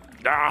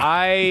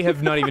 I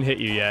have not even hit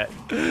you yet.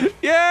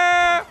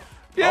 Yeah!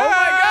 Yeah! Oh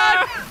my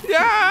god!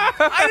 Yeah!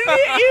 I didn't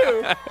hit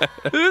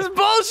you! This is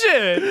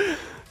bullshit!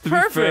 To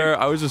Perfect. be fair,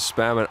 I was just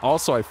spamming.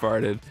 Also, I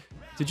farted.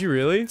 Did you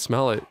really?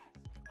 Smell it.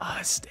 Ah,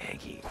 oh,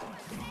 stanky.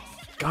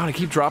 God, I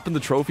keep dropping the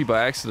trophy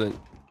by accident.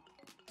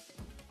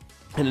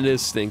 And it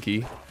is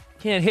stinky.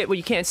 Can't hit what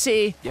you can't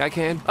see. Yeah, I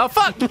can. Oh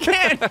fuck, you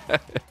can't!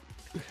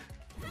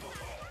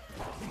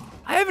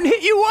 I haven't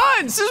hit you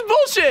once! This is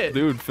bullshit!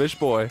 Dude, fish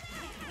boy.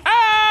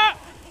 Ah!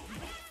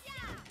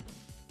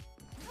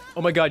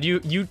 Oh my god,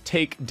 you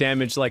take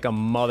damage like a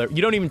mother.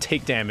 You don't even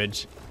take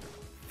damage.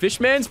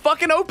 Fishman's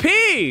fucking OP!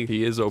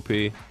 He is OP.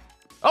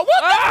 Oh,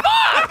 what the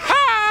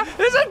fuck?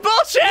 This is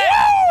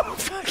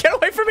bullshit! Get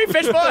away from me,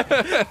 fish boy!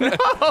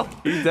 No!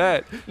 Eat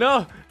that.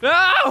 No!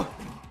 No!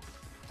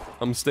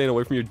 I'm staying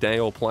away from your dang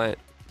old plant.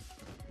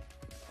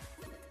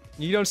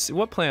 You don't see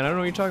what plant? I don't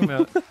know what you're talking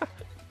about.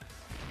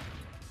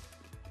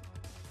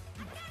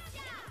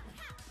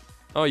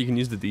 Oh, you can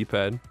use the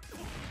D-pad.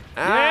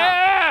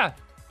 Yeah!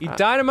 Eat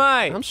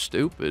dynamite! I'm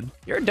stupid.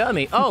 You're a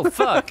dummy. Oh,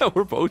 fuck.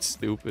 We're both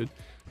stupid.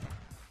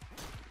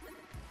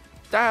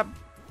 Dab.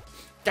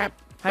 Dab.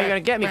 How you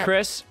gonna get me,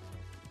 Chris?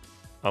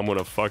 I'm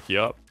gonna fuck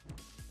you up.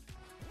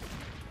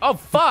 Oh,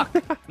 fuck!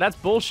 That's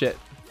bullshit.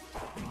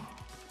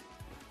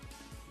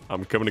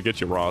 I'm coming to get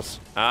you, Ross.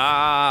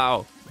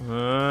 Ow!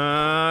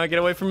 Get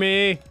away from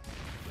me.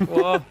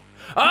 Whoa.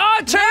 Oh,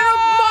 Turtle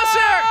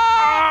Monster!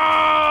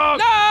 Oh,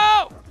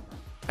 no!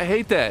 I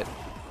hate that.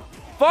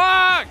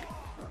 Fuck!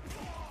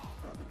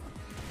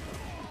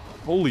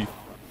 Holy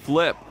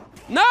flip.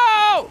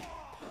 No!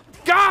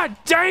 God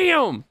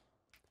damn!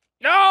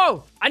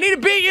 No! I need to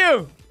beat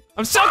you!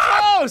 I'm so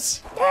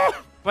close!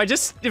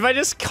 If I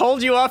just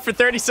hold you off for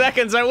 30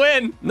 seconds, I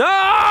win!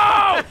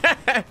 No!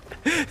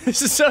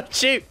 This is so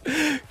cheap. Get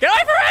away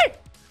from me!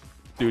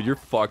 Dude, you're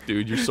fucked,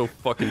 dude. You're so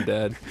fucking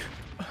dead.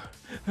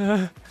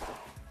 Dang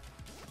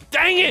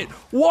it!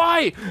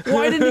 Why?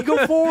 Why didn't he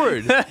go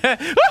forward?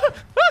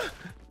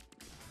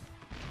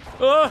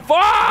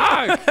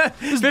 Fuck!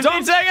 This 15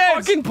 dumb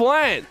seconds! fucking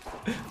plant.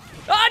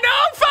 Oh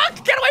no!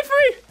 Fuck! Get away from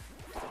me!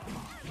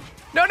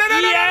 No!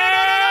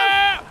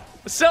 Yeah!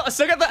 I still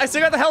got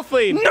the health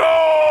lead.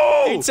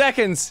 No! 8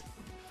 seconds.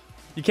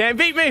 You can't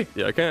beat me.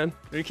 Yeah, I can.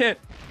 No, you can't.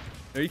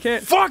 No, you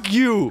can't. Fuck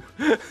you!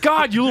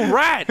 God, you little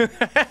rat!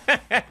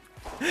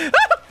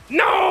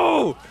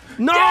 No!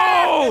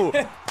 No!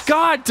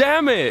 God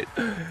damn it!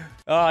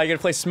 Oh, you gotta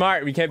play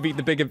smart. We can't beat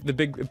the big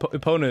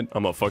opponent.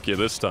 I'm gonna fuck you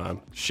this time.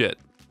 Shit.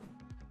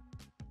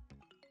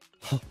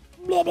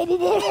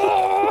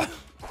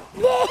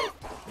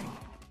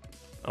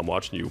 I'm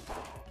watching you.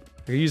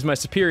 I can use my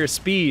superior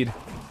speed.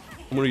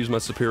 I'm gonna use my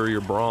superior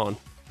brawn.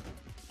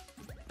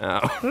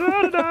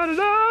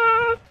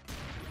 Ow.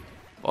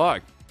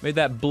 Fuck. Made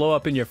that blow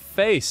up in your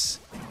face.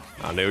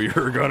 I knew you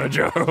were gonna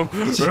jump.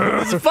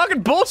 It's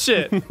fucking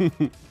bullshit.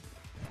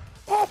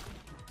 Fuck.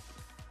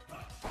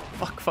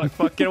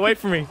 Get away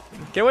from me.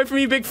 Get away from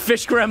me, you big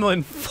fish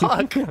gremlin.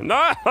 Fuck.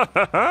 No.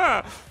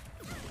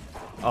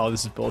 Oh,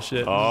 this is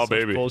bullshit. Oh, This is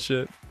baby.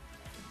 bullshit.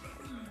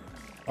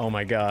 Oh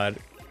my god.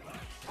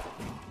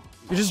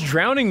 You're just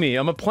drowning me.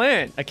 I'm a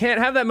plant. I can't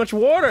have that much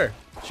water.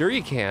 Sure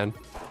you can.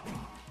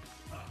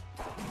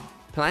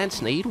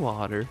 Plants need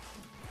water.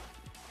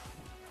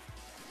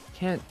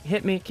 Can't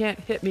hit me. Can't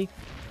hit me.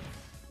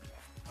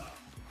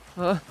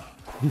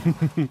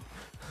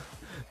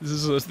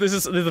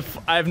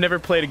 I've never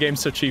played a game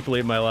so cheaply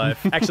in my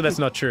life. Actually, that's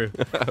not true.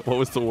 What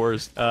was the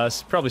worst?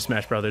 Probably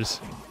Smash Brothers.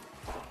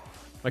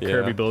 My Yeah,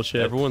 Kirby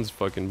bullshit. Everyone's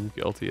fucking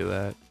guilty of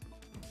that.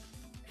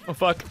 Oh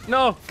fuck!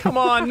 No! Come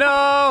on!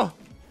 No!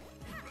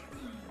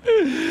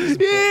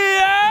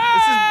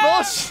 Yeah!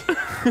 This is bullshit.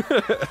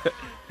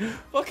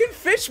 Fucking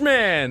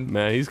Fishman.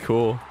 Man, he's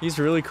cool. He's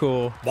really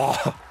cool.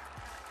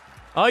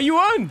 Oh, you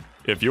won!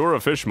 If you were a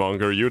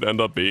fishmonger, you'd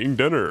end up being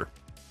dinner.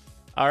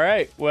 All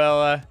right.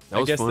 Well, I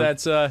was guess fun.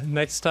 that's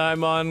next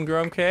time on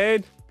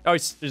Grumpcade. Oh,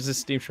 there's a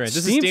Steam Train. This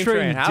is Steam Steam Train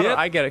Train. How did dip?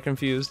 I get it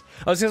confused?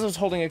 Oh, it's because I was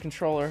holding a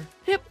controller.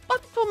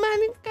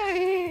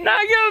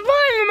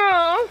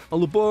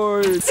 All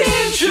aboard!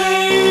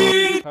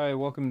 Hi,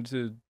 welcome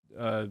to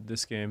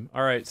this game.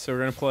 All right, so we're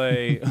gonna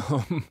play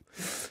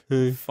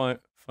fun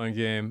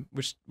game.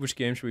 Which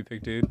game should we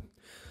pick, dude?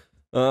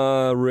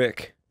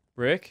 Rick.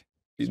 Rick?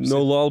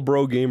 No lol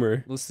bro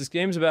gamer. This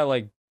game's about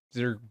like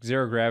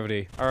zero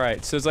gravity. All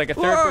right, so it's like a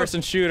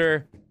third-person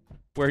shooter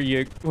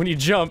where when you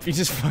jump, you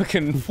just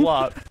fucking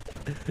flop.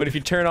 But if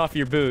you turn off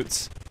your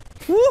boots,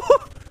 Woo!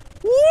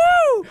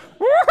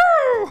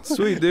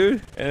 Sweet,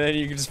 dude. and then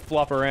you can just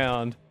flop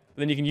around.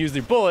 Then you can use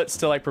your bullets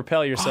to like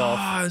propel yourself.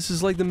 Ah, this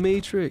is like the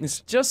Matrix.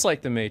 It's just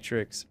like the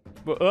Matrix.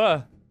 But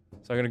so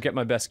I'm gonna get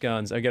my best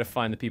guns. I gotta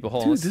find the people.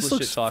 Hold on, Dude, let's this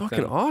looks shit talk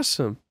fucking them.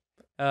 awesome.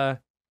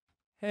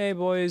 Hey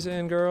boys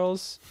and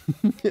girls.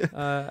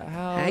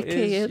 How is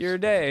kids. your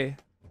day?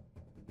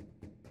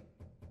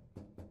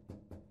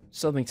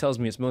 Something tells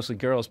me it's mostly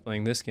girls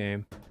playing this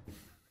game.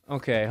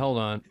 Okay, hold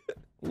on.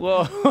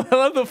 Whoa, I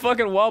love the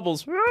fucking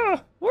wobbles.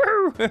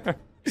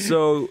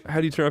 So, how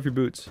do you turn off your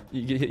boots?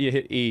 You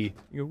hit E.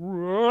 You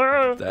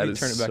go, That you is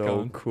turn it back so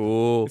on.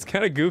 cool. It's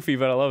kind of goofy,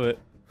 but I love it.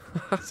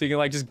 So you can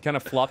like just kind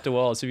of flop to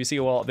wall. So if you see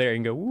a wall up there, you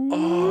can go.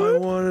 Oh, I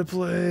want to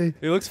play.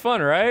 It looks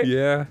fun, right?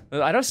 Yeah.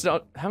 I don't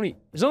know how many.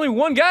 There's only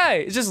one guy.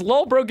 It's just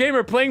lol bro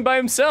gamer playing by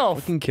himself.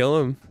 I can kill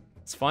him.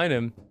 Let's find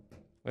him.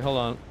 Wait, hold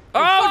on.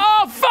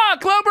 Oh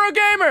fuck, lol bro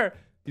gamer.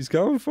 He's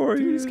coming for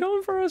you. Dude, he's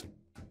coming for us.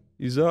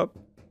 He's up.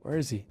 Where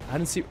is he? I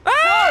didn't see.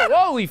 Ah! Whoa,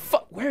 holy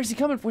fuck! Where is he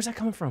coming? Where's that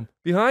coming from?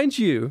 Behind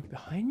you.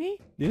 Behind me?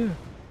 Yeah.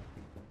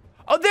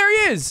 Oh,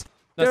 there he is.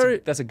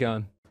 That's a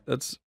gun.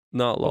 That's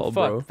not lol, Oh,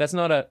 fuck. bro. That's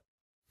not a.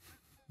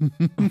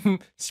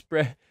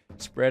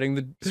 Spreading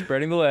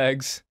the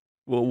legs.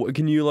 Well,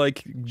 can you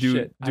like do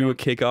Shit, I a don't-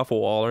 kick off a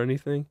wall or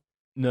anything?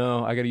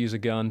 No, I gotta use a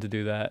gun to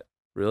do that.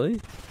 Really?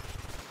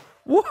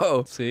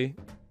 Whoa! See?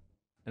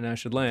 And I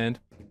should land.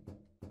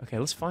 Okay,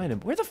 let's find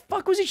him. Where the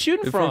fuck was he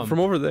shooting from? From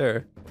over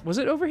there. Was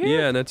it over here?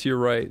 Yeah, and that's to your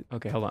right.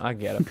 Okay, hold on. I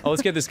get him. Oh,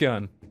 let's get this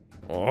gun.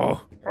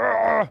 Oh.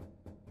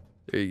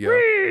 There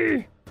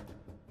you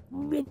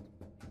go.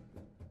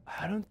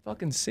 I don't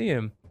fucking see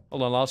him.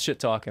 Hold on, I'll shit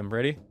talk him.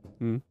 Ready?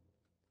 Hmm.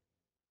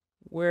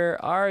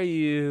 Where are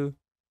you?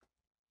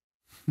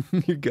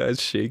 Your guy's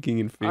shaking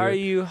in fear. Are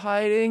you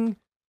hiding?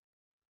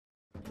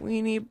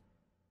 Weenie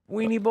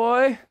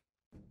boy?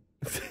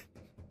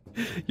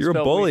 You're a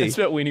Spell bully.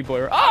 Spell weenie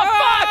boy. Oh,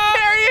 fuck!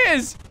 There he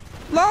is!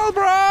 Lol,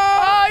 bro!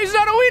 Oh, he's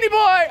not a weenie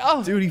boy!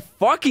 Oh! Dude, he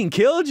fucking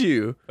killed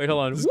you. Wait,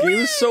 hold on. This game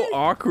is so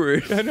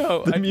awkward. I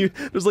know.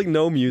 There's like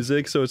no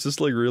music, so it's just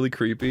like really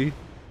creepy.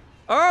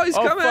 Oh, he's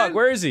Oh, coming! fuck,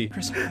 where is he?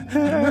 Chris.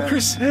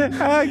 Chris.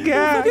 I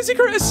got. Is he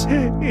Chris?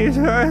 He's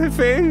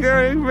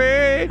fingering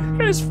me.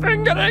 He's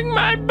fingering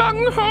my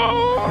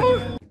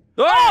bunghole!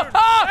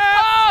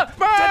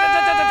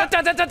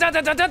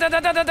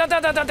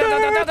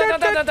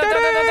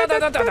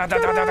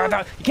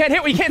 You can't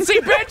hit what you can't see,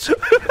 bitch!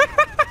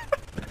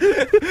 Woo!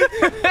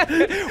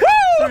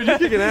 Dude, you're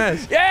kicking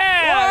ass.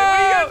 Yeah! What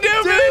are you gonna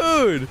do,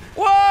 bitch? Dude!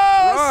 Whoa!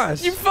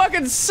 Ross. You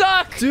fucking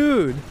suck!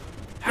 Dude!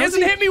 He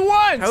hasn't hit me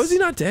once! How is he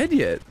not dead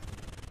yet?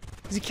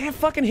 Because he can't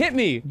fucking hit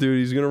me. Dude,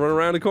 he's gonna run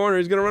around the corner.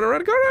 He's gonna run around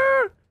the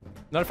corner.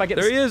 Not if I get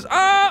There he is.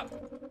 Ah!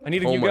 I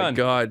need a new gun. Oh my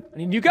god. I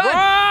need a new gun.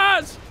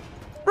 Ross!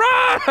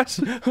 Ross!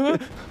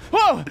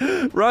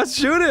 Whoa! Ross,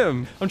 shoot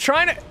him. I'm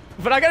trying to,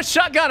 but I got a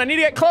shotgun. I need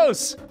to get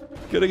close.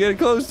 Gotta get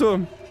close to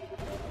him.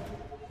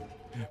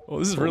 Oh,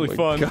 this is really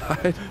fun.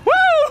 God. Woo!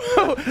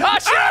 Ah,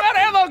 shit, I'm out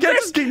of ammo,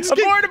 Chris!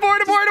 Abort! Go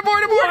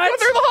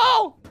through the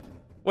hole!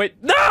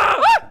 Wait, no!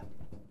 Ah!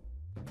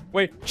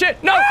 Wait,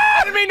 shit, no!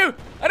 I didn't mean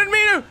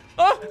to!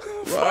 Oh,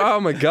 Oh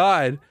my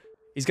god.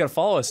 he's gotta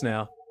follow us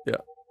now. Yeah.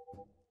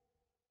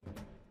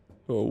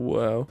 Oh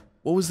wow.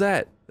 What was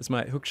that? That's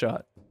my hook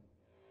shot.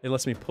 It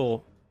lets me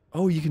pull.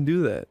 Oh, you can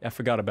do that. I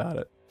forgot about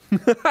it.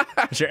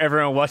 I'm sure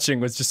everyone watching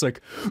was just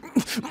like,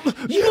 use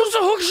a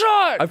hook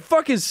shot! I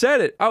fucking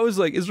said it. I was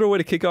like, is there a way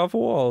to kick off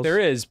walls? There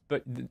is,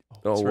 but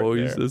Oh, whoa,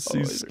 right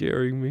he's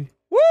scaring me.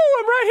 Woo!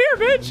 I'm right here,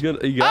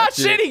 bitch! He got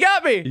you. Shit, he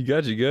got me! He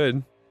got you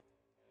good.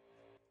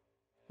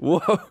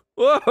 Whoa,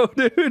 whoa,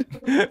 dude.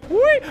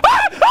 Wait!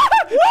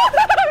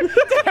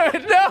 Damn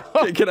it,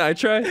 no! Can I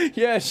try?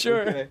 Yeah,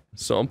 sure. Okay.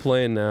 So I'm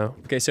playing now.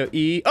 Okay, so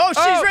E. Oh, she's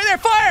right there!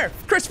 Fire!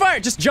 Chris, fire!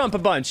 Just jump a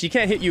bunch. He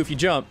can't hit you if you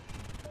jump.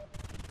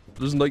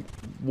 There's like,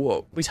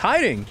 whoa. He's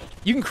hiding.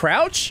 You can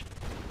crouch?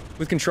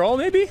 With control,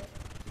 maybe?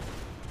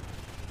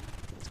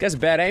 This guy's a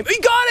bad aim. He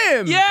got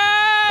him!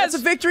 Yes! That's a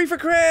victory for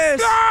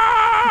Chris!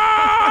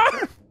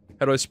 How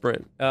do I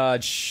sprint?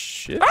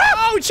 Shit.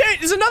 Oh, change!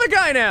 There's another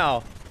guy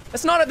now!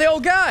 That's not the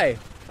old guy!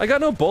 I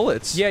got no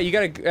bullets. Yeah, you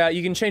gotta,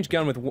 you can change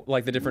gun with,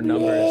 like, the different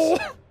numbers.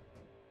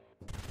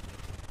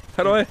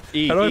 How do I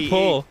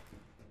pull?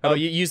 Oh,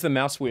 you use the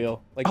mouse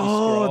wheel. Like, you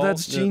scroll,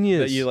 that's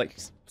genius. That you, like,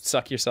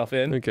 suck yourself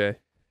in. Okay.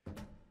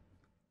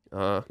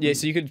 Yeah,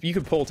 so you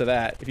could pull to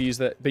that if you use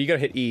that, but you gotta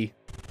hit E.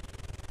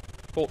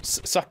 Pull,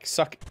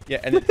 suck, yeah,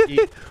 and then E,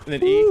 and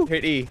then E,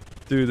 hit E.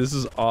 Dude, this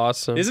is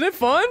awesome. Isn't it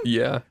fun?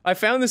 Yeah. I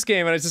found this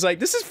game and I was just like,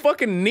 this is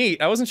fucking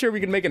neat. I wasn't sure we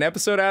could make an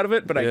episode out of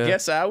it, but Yeah. I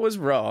guess I was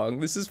wrong.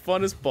 This is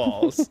fun as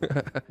balls.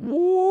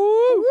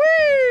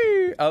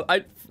 Woo-wee!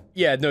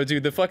 Yeah, no,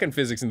 dude, the fucking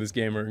physics in this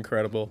game are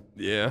incredible.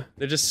 Yeah.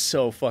 They're just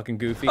so fucking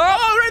goofy. Oh,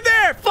 right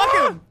there! Fuck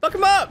him! Fuck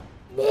him up!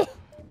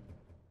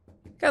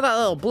 Got that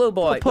little blue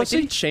boy. Wait, did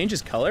he change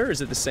his color, or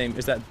is it the same?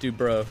 Is that dude,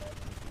 bro?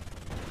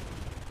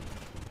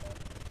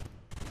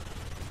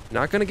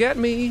 Not gonna get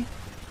me.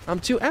 I'm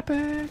too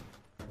epic.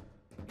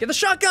 Get the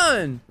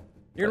shotgun!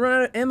 You're gonna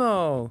run out of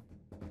ammo.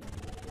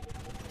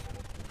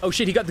 Oh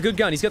shit, he got the good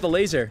gun. He's got the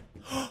laser.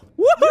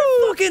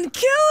 Woohoo! Fucking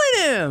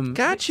killing him!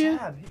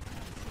 Gotcha.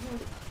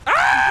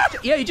 Ah!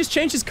 Yeah, he just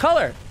changed his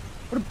color.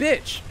 What a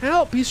bitch.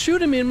 Help, he's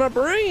shooting me in my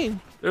brain.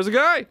 There's a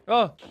guy.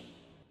 Oh.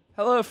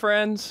 Hello,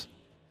 friends.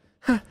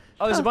 Oh,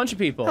 there's a bunch of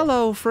people.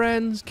 Hello,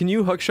 friends. Can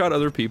you hookshot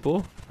other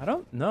people? I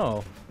don't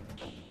know.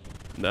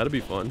 That'd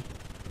be fun.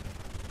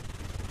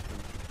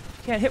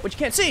 You can't hit what you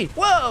can't see.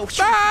 Whoa!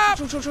 Stop!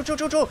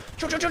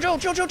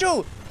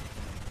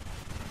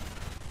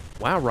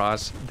 Wow,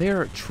 Ross,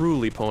 they're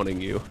truly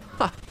pawning you.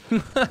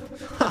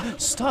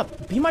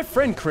 Stop. Be my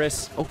friend,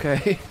 Chris.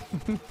 Okay.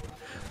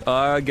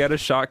 Get a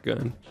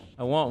shotgun.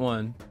 I want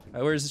one.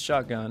 Where's the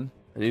shotgun?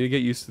 I need to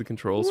get used to the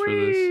controls for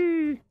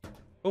this.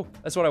 Oh,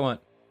 that's what I want.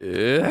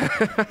 Yeah.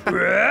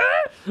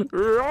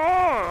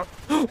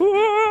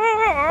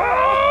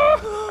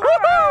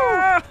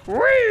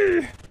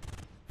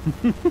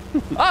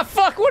 Ah,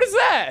 fuck, what is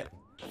that?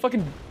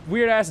 Fucking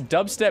weird-ass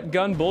dubstep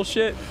gun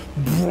bullshit.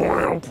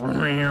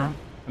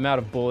 I'm out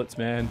of bullets,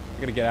 man. I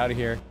gotta get out of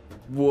here.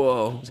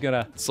 Whoa. Just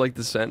gonna... It's like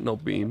the Sentinel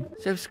beam.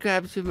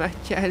 Subscribe to my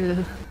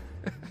channel.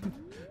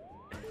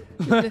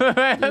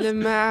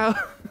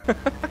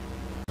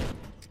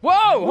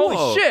 Whoa, holy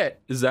Whoa. shit!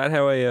 Is that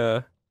how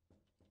I,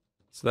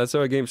 So that's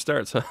how a game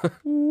starts, huh?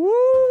 Woo!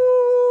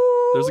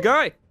 There's a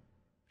guy!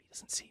 He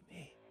doesn't see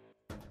me.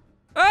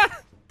 Ah!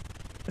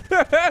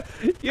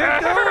 You're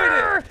doing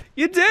it!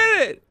 You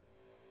did it!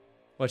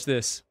 Watch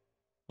this.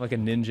 Like a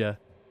ninja.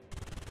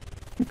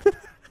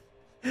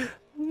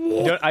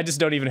 I just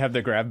don't even have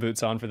the grab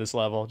boots on for this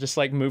level. Just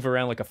like move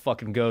around like a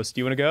fucking ghost.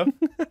 Do you wanna go?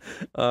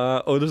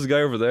 Oh, there's a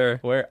guy over there.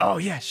 Where? Oh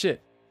yeah,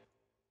 shit.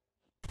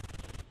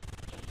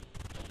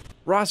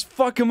 Ross,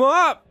 fuck him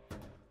up!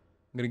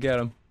 I'm gonna get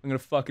him. I'm gonna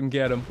fucking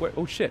get him. Where?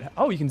 Oh shit.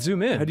 Oh, you can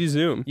zoom in. How do you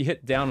zoom? You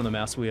hit down on the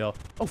mouse wheel.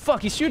 Oh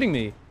fuck, he's shooting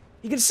me.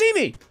 He can see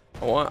me.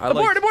 Abort,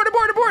 abort,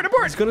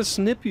 abort! He's gonna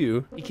snip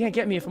you. He can't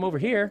get me if I'm over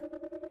here.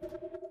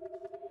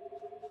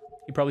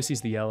 He probably sees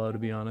the yellow, to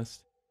be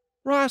honest.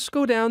 Ross,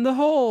 go down the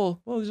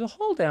hole. Well, there's a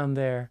hole down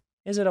there.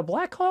 Is it a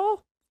black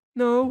hole?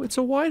 No, it's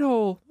a white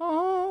hole.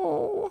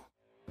 Oh.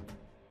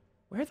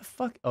 Where the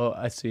fuck? Oh,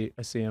 I see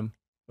him.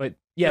 Wait,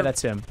 yeah,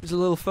 that's him. There's a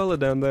little fella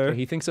down there. Okay,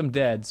 he thinks I'm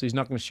dead, so he's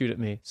not gonna shoot at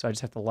me. So I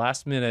just have to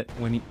last minute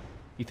when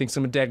he thinks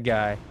I'm a dead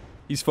guy.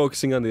 He's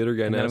focusing on the other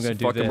guy now, I'm gonna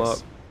so fuck him up.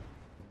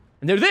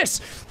 And they're this!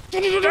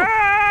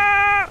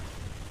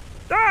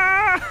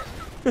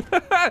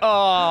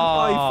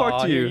 Oh, he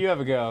fucked you. You have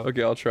a go.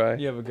 Okay, I'll try.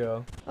 You have a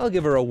go. I'll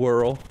give her a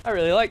whirl. I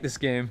really like this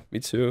game. Me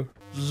too.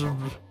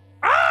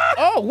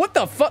 Oh, what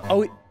the fuck?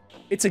 Oh,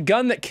 it's a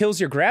gun that kills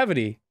your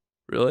gravity.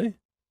 Really?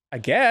 I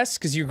guess,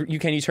 because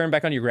you turn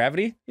back on your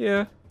gravity?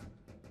 Yeah.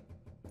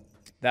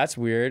 That's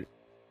weird.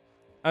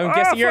 I'm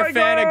guessing you're a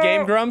fan of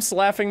Game Grumps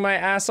laughing my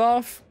ass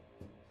off?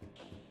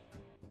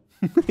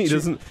 He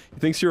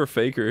thinks you're a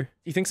faker.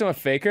 He thinks I'm a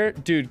faker?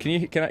 Dude,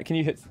 can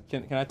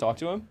I talk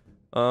to him?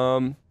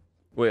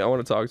 Wait, I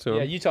want to talk to him.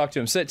 Yeah, you talk to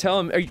him. Tell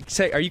him,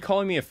 are you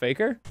calling me a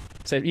faker?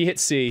 Say, you hit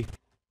C.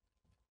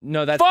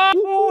 No, that's- Fuck!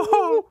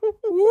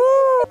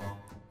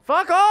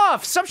 Fuck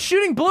off! Stop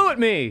shooting blue at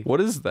me! What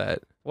is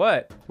that?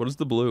 What? What is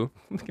the blue?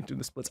 I can do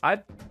the splits. I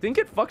think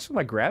it fucks with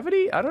my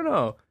gravity? I don't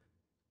know.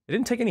 It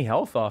didn't take any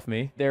health off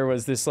me. There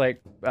was this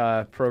like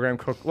program,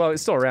 well,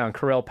 it's still around,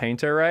 Corel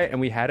Painter, right?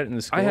 And we had it in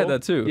the school. I had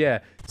that too. Yeah.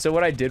 So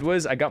what I did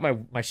was I got my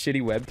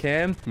shitty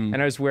webcam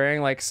and I was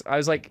wearing like, I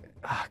was like,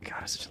 oh God,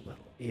 I'm such a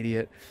little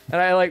idiot.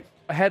 And I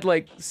had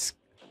like,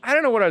 I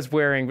don't know what I was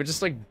wearing, but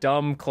just like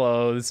dumb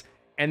clothes.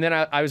 And then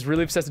I was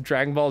really obsessed with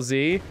Dragon Ball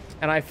Z,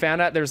 and I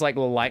found out there's like a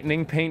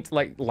lightning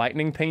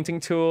painting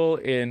tool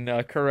in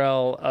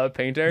Corel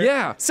Painter.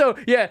 Yeah. So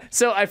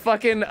I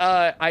fucking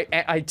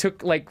I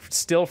took like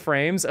still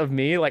frames of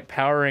me like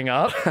powering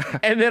up,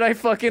 and then I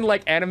fucking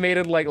like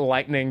animated like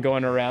lightning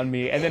going around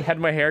me, and then had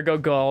my hair go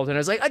gold, and I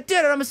was like, I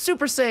did it, I'm a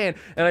Super Saiyan,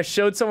 and I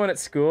showed someone at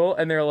school,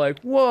 and they're like,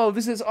 whoa,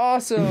 this is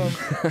awesome.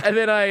 And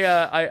then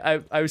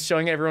I was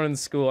showing everyone in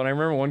school, and I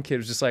remember one kid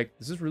was just like,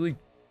 this is really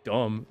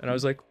dumb, and I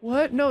was like,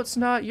 what? No, it's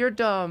not, you're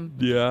dumb.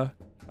 Yeah,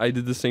 I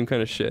did the same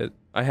kind of shit.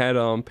 I had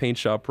Paint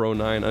Shop Pro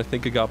 9. I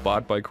think it got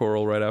bought by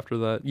Coral right after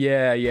that.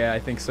 Yeah, I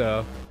think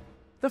so.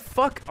 The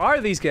fuck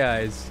are these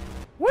guys?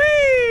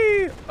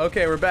 Whee!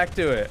 Okay, we're back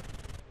to it.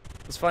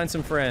 Let's find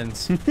some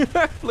friends. Look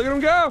at them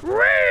go!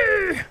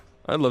 Whee!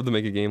 I'd love to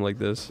make a game like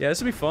this. Yeah, this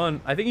would be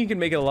fun. I think you can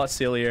make it a lot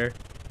sillier. You know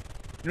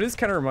what this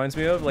kind of reminds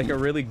me of? Like a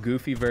really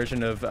goofy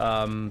version of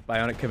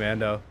Bionic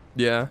Commando.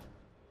 Yeah.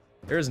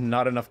 There's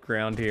not enough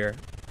ground here.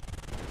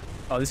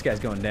 Oh, this guy's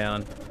going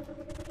down.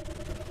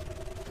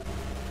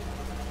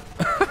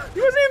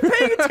 He wasn't even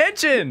paying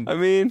attention! I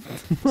mean...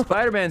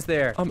 Spider-Man's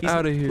there. I'm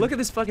out of here. Look at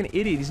this fucking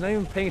idiot. He's not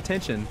even paying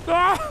attention.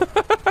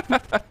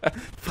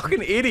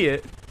 Fucking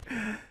idiot.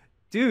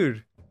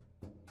 Dude.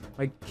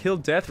 My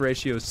kill-death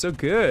ratio is so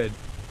good.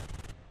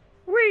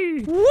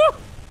 Whee! Woo!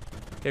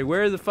 Okay,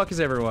 where the fuck is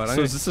everyone?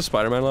 So is this a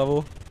Spider-Man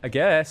level? I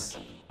guess.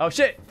 Oh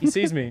shit! He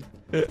sees me.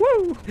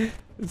 Woo!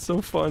 It's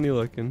so funny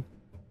looking.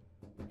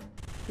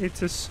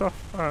 It's so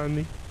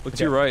funny. Look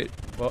to your right.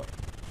 Well,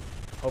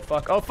 oh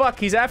fuck! Oh fuck!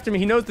 He's after me.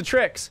 He knows the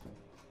tricks.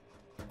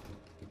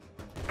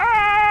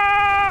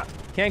 Ah!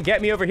 Can't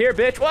get me over here,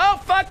 bitch. Whoa,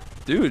 fuck!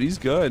 Dude, he's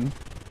good.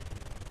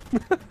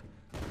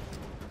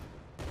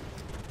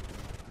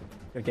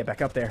 Gotta get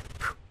back up there.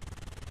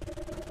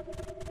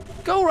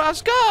 Go,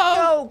 Ross,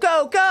 go!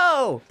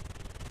 Go!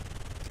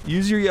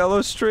 Use your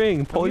yellow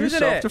string. Pull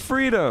yourself to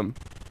freedom.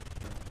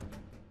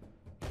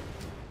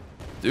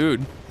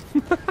 Dude.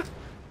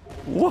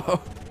 Whoa.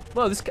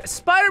 Whoa, this guy,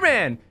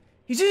 Spider-Man!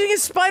 He's using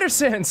his spider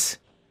sense!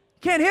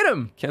 You can't hit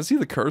him! Can't see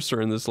the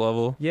cursor in this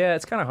level. Yeah,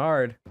 it's kind of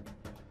hard.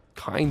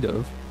 Kind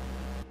of.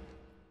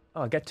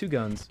 Oh, I got 2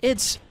 guns.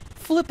 It's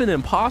flippin'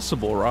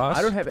 impossible, Ross.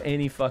 I don't have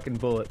any fucking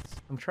bullets.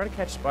 I'm trying to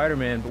catch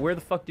Spider-Man, but where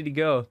the fuck did he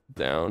go?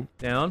 Down.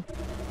 Down?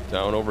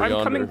 Down over yonder.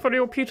 I'm coming for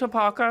you, Peter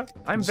Parker.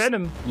 I'm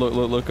Venom.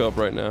 Look up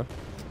right now.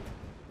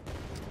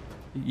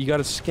 You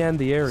gotta scan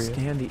the area.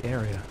 Scan the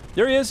area.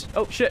 There he is!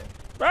 Oh, shit.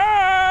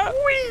 Ah!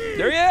 Whee!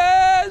 There he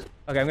is!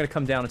 Okay, I'm gonna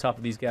come down on top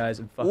of these guys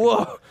and fucking...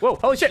 Whoa! Whoa,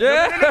 holy shit!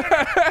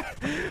 Yeah.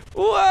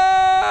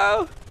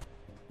 Whoa!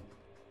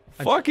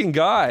 Fucking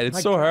God,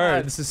 it's so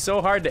hard. This is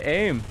so hard to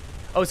aim.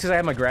 Oh, it's because I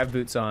have my grab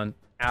boots on.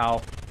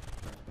 Ow.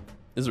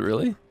 Is it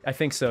really? I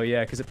think so,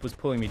 yeah, because it was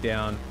pulling me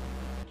down.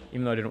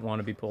 Even though I didn't want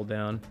to be pulled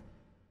down.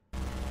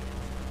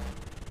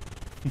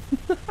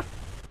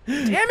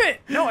 Damn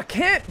it! No, I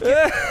can't!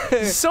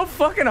 This is so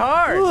fucking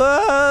hard!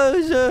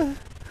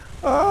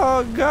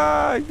 Oh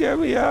God, get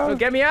me out! Oh,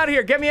 get me out of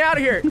here! Get me out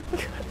of here!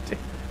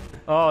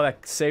 Oh,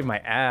 that saved my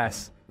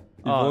ass.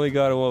 You've only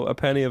got a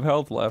penny of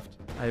health left.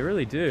 I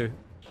really do.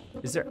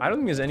 Is there? I don't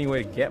think there's any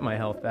way to get my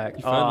health back.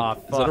 Oh,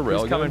 fuck. Is that a railgun?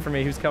 Who's coming for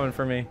me? Who's coming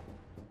for me?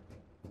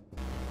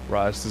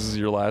 Ross, this is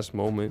your last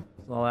moment.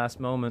 It's the last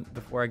moment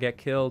before I get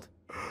killed.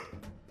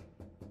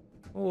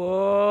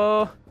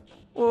 Whoa!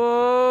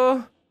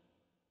 Whoa!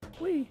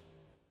 Wee!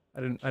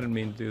 I didn't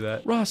mean to do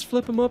that. Ross,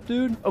 flip him up,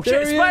 dude. Oh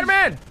shit!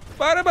 Spider-Man!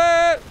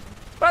 Spider-Man!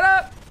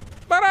 Spider!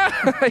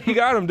 Spider! You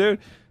got him, dude.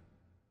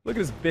 Look at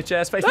his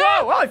bitch-ass face.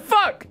 Whoa! Holy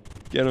fuck!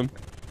 Get him.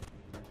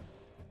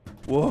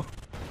 Whoa.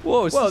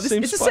 Whoa, it's the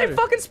same it's the same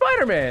fucking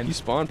Spider-Man! You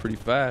spawn pretty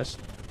fast.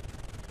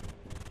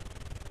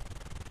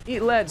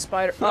 Eat lead,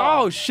 Spider-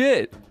 Oh,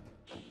 shit!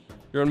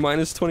 You're on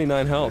minus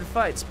 29 health. Good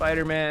fight,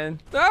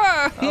 Spider-Man.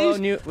 Ah!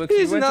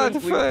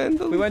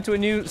 We went to a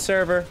new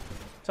server,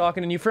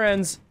 talking to new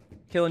friends,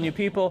 killing new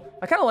people.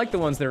 I kind of like the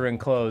ones that are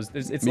enclosed.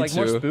 It's like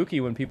more spooky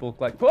when people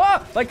like,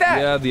 whoa, like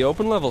that! Yeah, the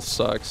open level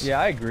sucks.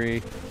 Yeah, I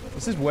agree.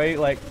 This is way,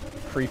 like,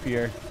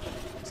 creepier.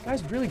 This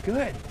guy's really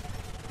good.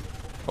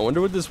 I wonder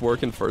would this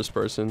work in first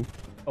person?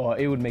 Oh,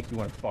 it would make you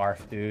want to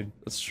barf, dude.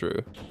 That's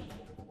true.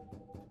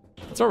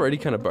 It's already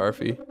kind of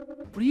barfy.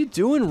 What are you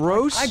doing,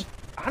 Rose?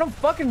 I don't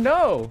fucking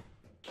know.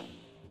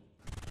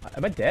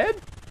 Am I dead?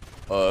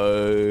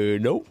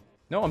 Nope.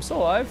 No, I'm still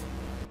alive.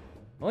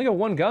 I only got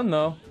one gun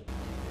though.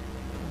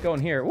 I'm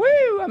going here.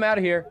 Woo! I'm out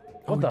of here.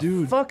 What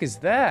the fuck is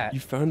that? You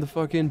found the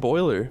fucking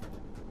boiler.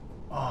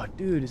 Oh,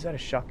 dude, is that a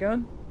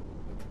shotgun?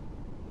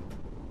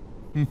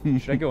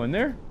 Should I go in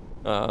there?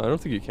 I don't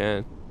think you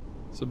can.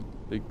 It's a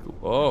big.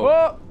 Oh.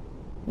 Whoa!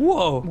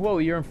 Whoa! Whoa!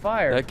 You're on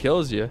fire. That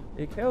kills you.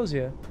 It kills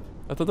you.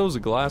 I thought that was a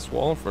glass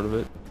wall in front of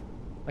it.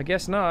 I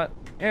guess not.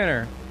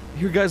 Enter.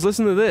 Here, guys,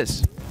 listen to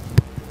this.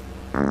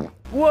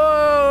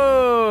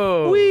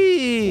 Whoa!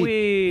 Wee!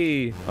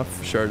 Wee! I've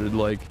sharded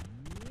like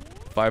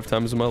 5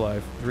 times in my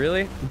life.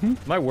 Really?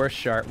 My worst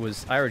shart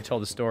was, I already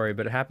told the story,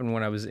 but it happened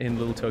when I was in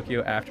Little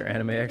Tokyo after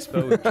Anime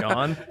Expo with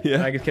John. Yeah.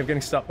 And I kept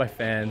getting stopped by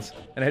fans,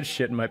 and I had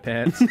shit in my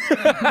pants.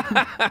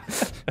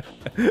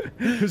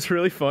 It was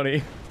really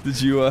funny.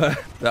 Did you,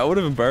 that would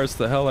have embarrassed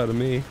the hell out of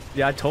me.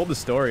 Yeah, I told the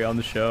story on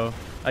the show.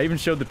 I even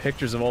showed the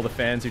pictures of all the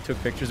fans who took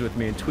pictures with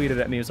me and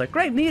tweeted at me. It was like,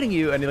 great meeting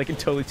you. And you can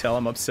totally tell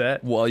I'm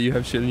upset. While you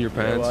have shit in your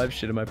pants? Yeah, while I have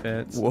shit in my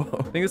pants. Whoa.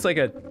 I think it's like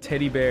a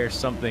teddy bear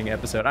something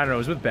episode. I don't know, it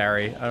was with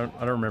Barry. I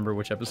don't remember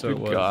which episode it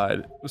was. God.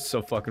 It was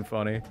so fucking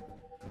funny.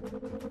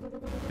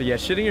 But yeah,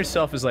 shitting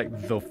yourself is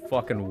like the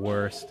fucking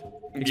worst.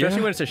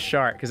 Especially when it's a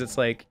shart, because it's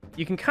like,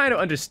 you can kind of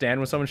understand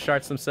when someone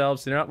sharts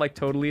themselves. They're not like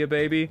totally a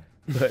baby.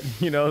 But,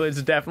 you know,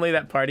 there's definitely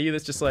that part of you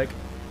that's just like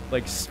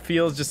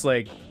feels just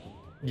like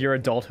your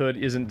adulthood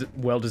isn't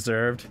well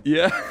deserved.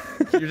 Yeah.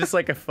 You're just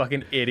like a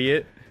fucking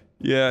idiot.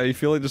 Yeah, you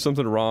feel like there's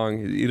something wrong.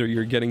 Either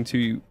you're getting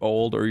too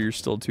old or you're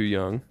still too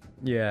young.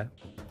 Yeah.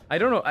 I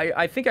don't know.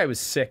 I think I was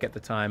sick at the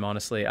time,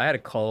 honestly. I had a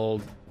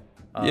cold.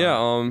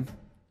 Yeah,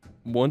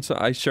 once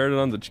I shared it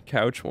on the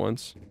couch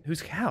once.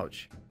 Whose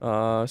couch?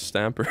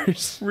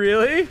 Stampers.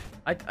 Really?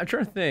 I'm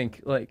trying to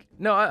think. Like,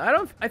 no, I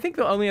don't. I think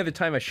the only other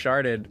time I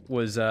sharded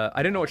was, I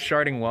didn't know what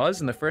sharding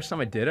was, and the first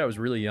time I did it, I was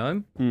really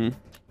young. And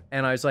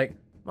I was like,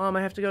 Mom,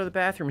 I have to go to the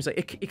bathroom. He's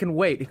like, it can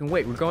wait,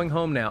 we're going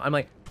home now. I'm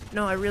like,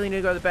 no, I really need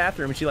to go to the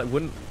bathroom. And she like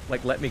wouldn't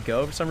like let me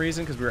go for some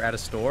reason because we were at a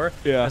store.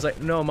 Yeah. I was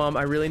like, no, Mom,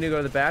 I really need to go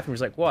to the bathroom.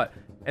 She's like, what?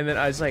 And then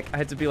I was like, I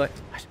had to be like,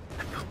 I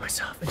pooped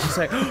myself. And she's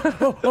like,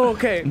 oh,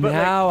 okay. But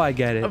now like, I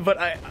get it. But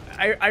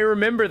I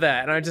remember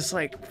that, and I'm just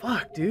like,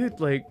 fuck, dude,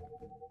 like,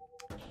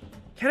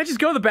 can I just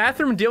go to the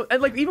bathroom and deal?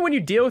 And like, even when you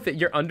deal with it,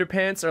 your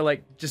underpants are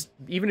like, just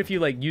even if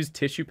you like use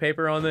tissue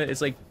paper on it, it's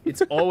like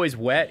it's always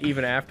wet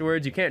even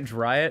afterwards. You can't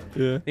dry it.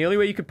 Yeah. The only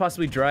way you could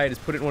possibly dry it is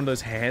put it in one of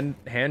those hand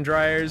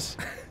dryers,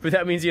 but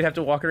that means you'd have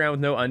to walk around with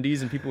no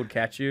undies and people would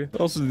catch you.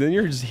 Also, then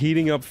you're just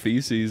heating up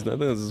feces. That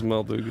doesn't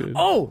smell too good.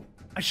 Oh,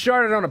 I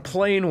sharted on a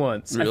plane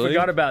once. Really? I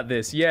forgot about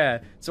this.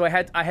 Yeah. So I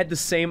had the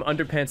same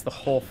underpants the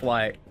whole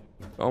flight.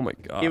 Oh my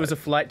god. It was a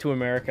flight to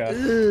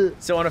America.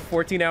 So on a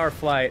 14-hour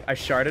flight, I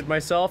sharded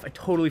myself. I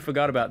totally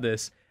forgot about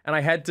this, and I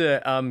had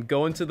to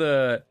go into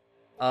the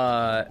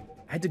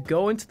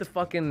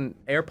fucking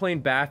airplane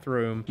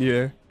bathroom.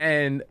 Yeah.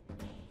 And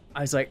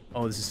I was like,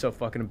 oh, this is so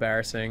fucking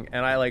embarrassing.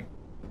 And I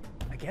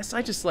guess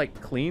I just like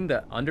cleaned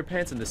the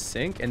underpants in the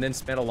sink and then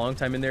spent a long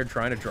time in there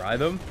trying to dry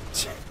them.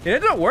 It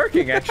ended up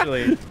working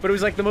actually, but it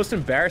was like the most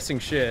embarrassing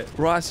shit.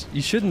 Ross,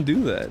 you shouldn't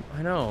do that.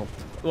 I know.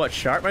 What,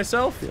 shart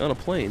myself? On a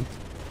plane.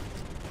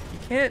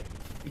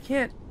 You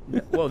can't.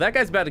 Whoa, that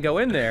guy's about to go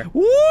in there.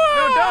 Whoa!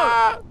 No,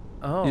 don't!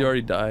 Oh. You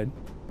already died.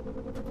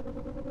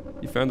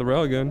 You found the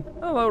railgun.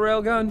 Hello,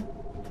 railgun.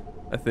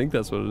 I think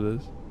that's what it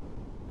is.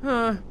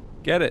 Huh.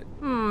 Get it.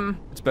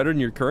 It's better than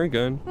your current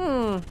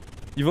gun.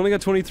 You've only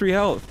got 23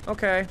 health.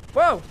 Okay.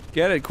 Whoa!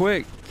 Get it,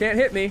 quick. Can't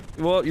hit me.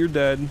 Well, you're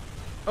dead.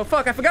 Oh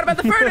fuck, I forgot about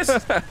the furnace!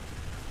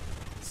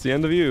 It's the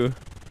end of you.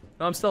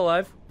 No, I'm still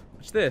alive.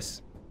 Watch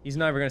this. He's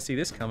never gonna see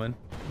this coming.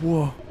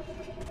 Whoa.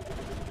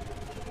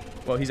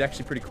 Well, he's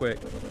actually pretty quick.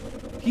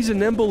 He's a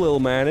nimble little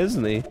man,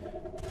 isn't he?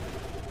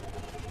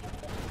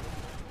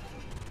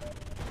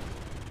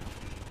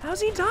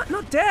 How's he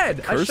not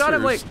dead? I shot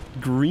him like...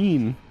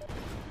 green.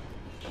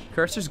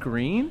 Cursor's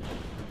green?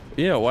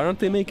 Yeah, why don't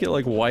they make it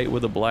like white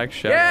with a black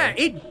shadow? Yeah,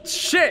 eat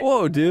shit!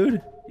 Whoa,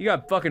 dude. You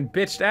got fucking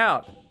bitched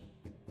out.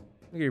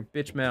 Look at your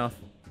bitch mouth.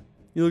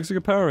 He looks like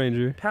a Power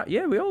Ranger.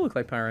 Yeah, we all look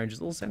like Power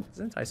Rangers, little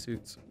Sentai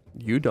suits.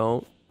 You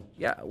don't.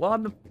 Yeah, well,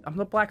 I'm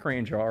the Black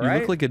Ranger, all right? You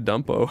look like a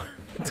Dumpo.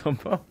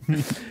 Dumpo?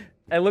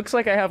 It looks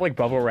like I have like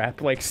bubble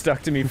wrap like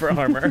stuck to me for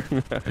armor.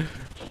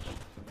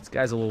 This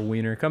guy's a little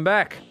wiener. Come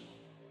back.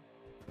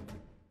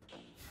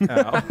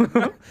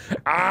 Ow.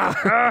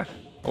 I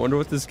wonder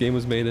what this game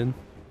was made in.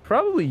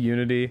 Probably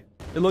Unity.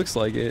 It looks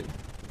like it.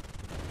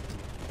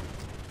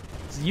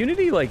 Is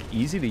Unity like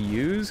easy to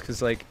use?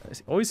 Cause like I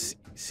always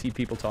see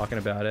people talking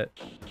about it.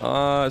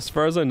 As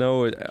far as I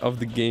know, of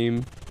the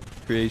game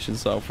creation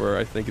software,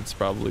 I think it's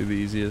probably the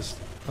easiest.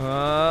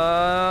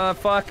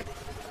 Fuck.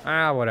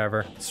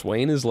 Whatever.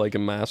 Swain is like a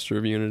master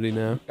of Unity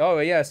now. Oh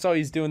yeah, I saw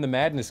he's doing the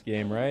Madness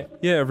game, right?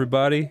 Yeah,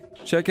 everybody,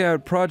 check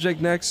out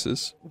Project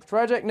Nexus.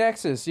 Project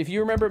Nexus. If you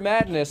remember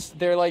Madness,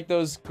 they're like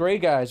those gray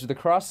guys with the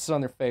crosses on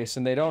their face,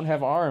 and they don't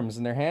have arms,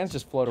 and their hands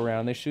just float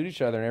around. They shoot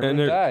each other, and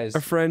everyone dies.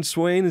 Our friend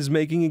Swain is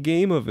making a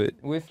game of it.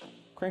 With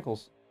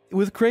crinkles.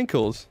 with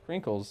Crinkles.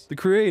 Crinkles. The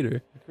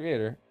creator. The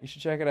creator. You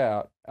should check it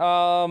out.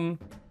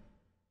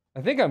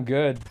 I think I'm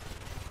good.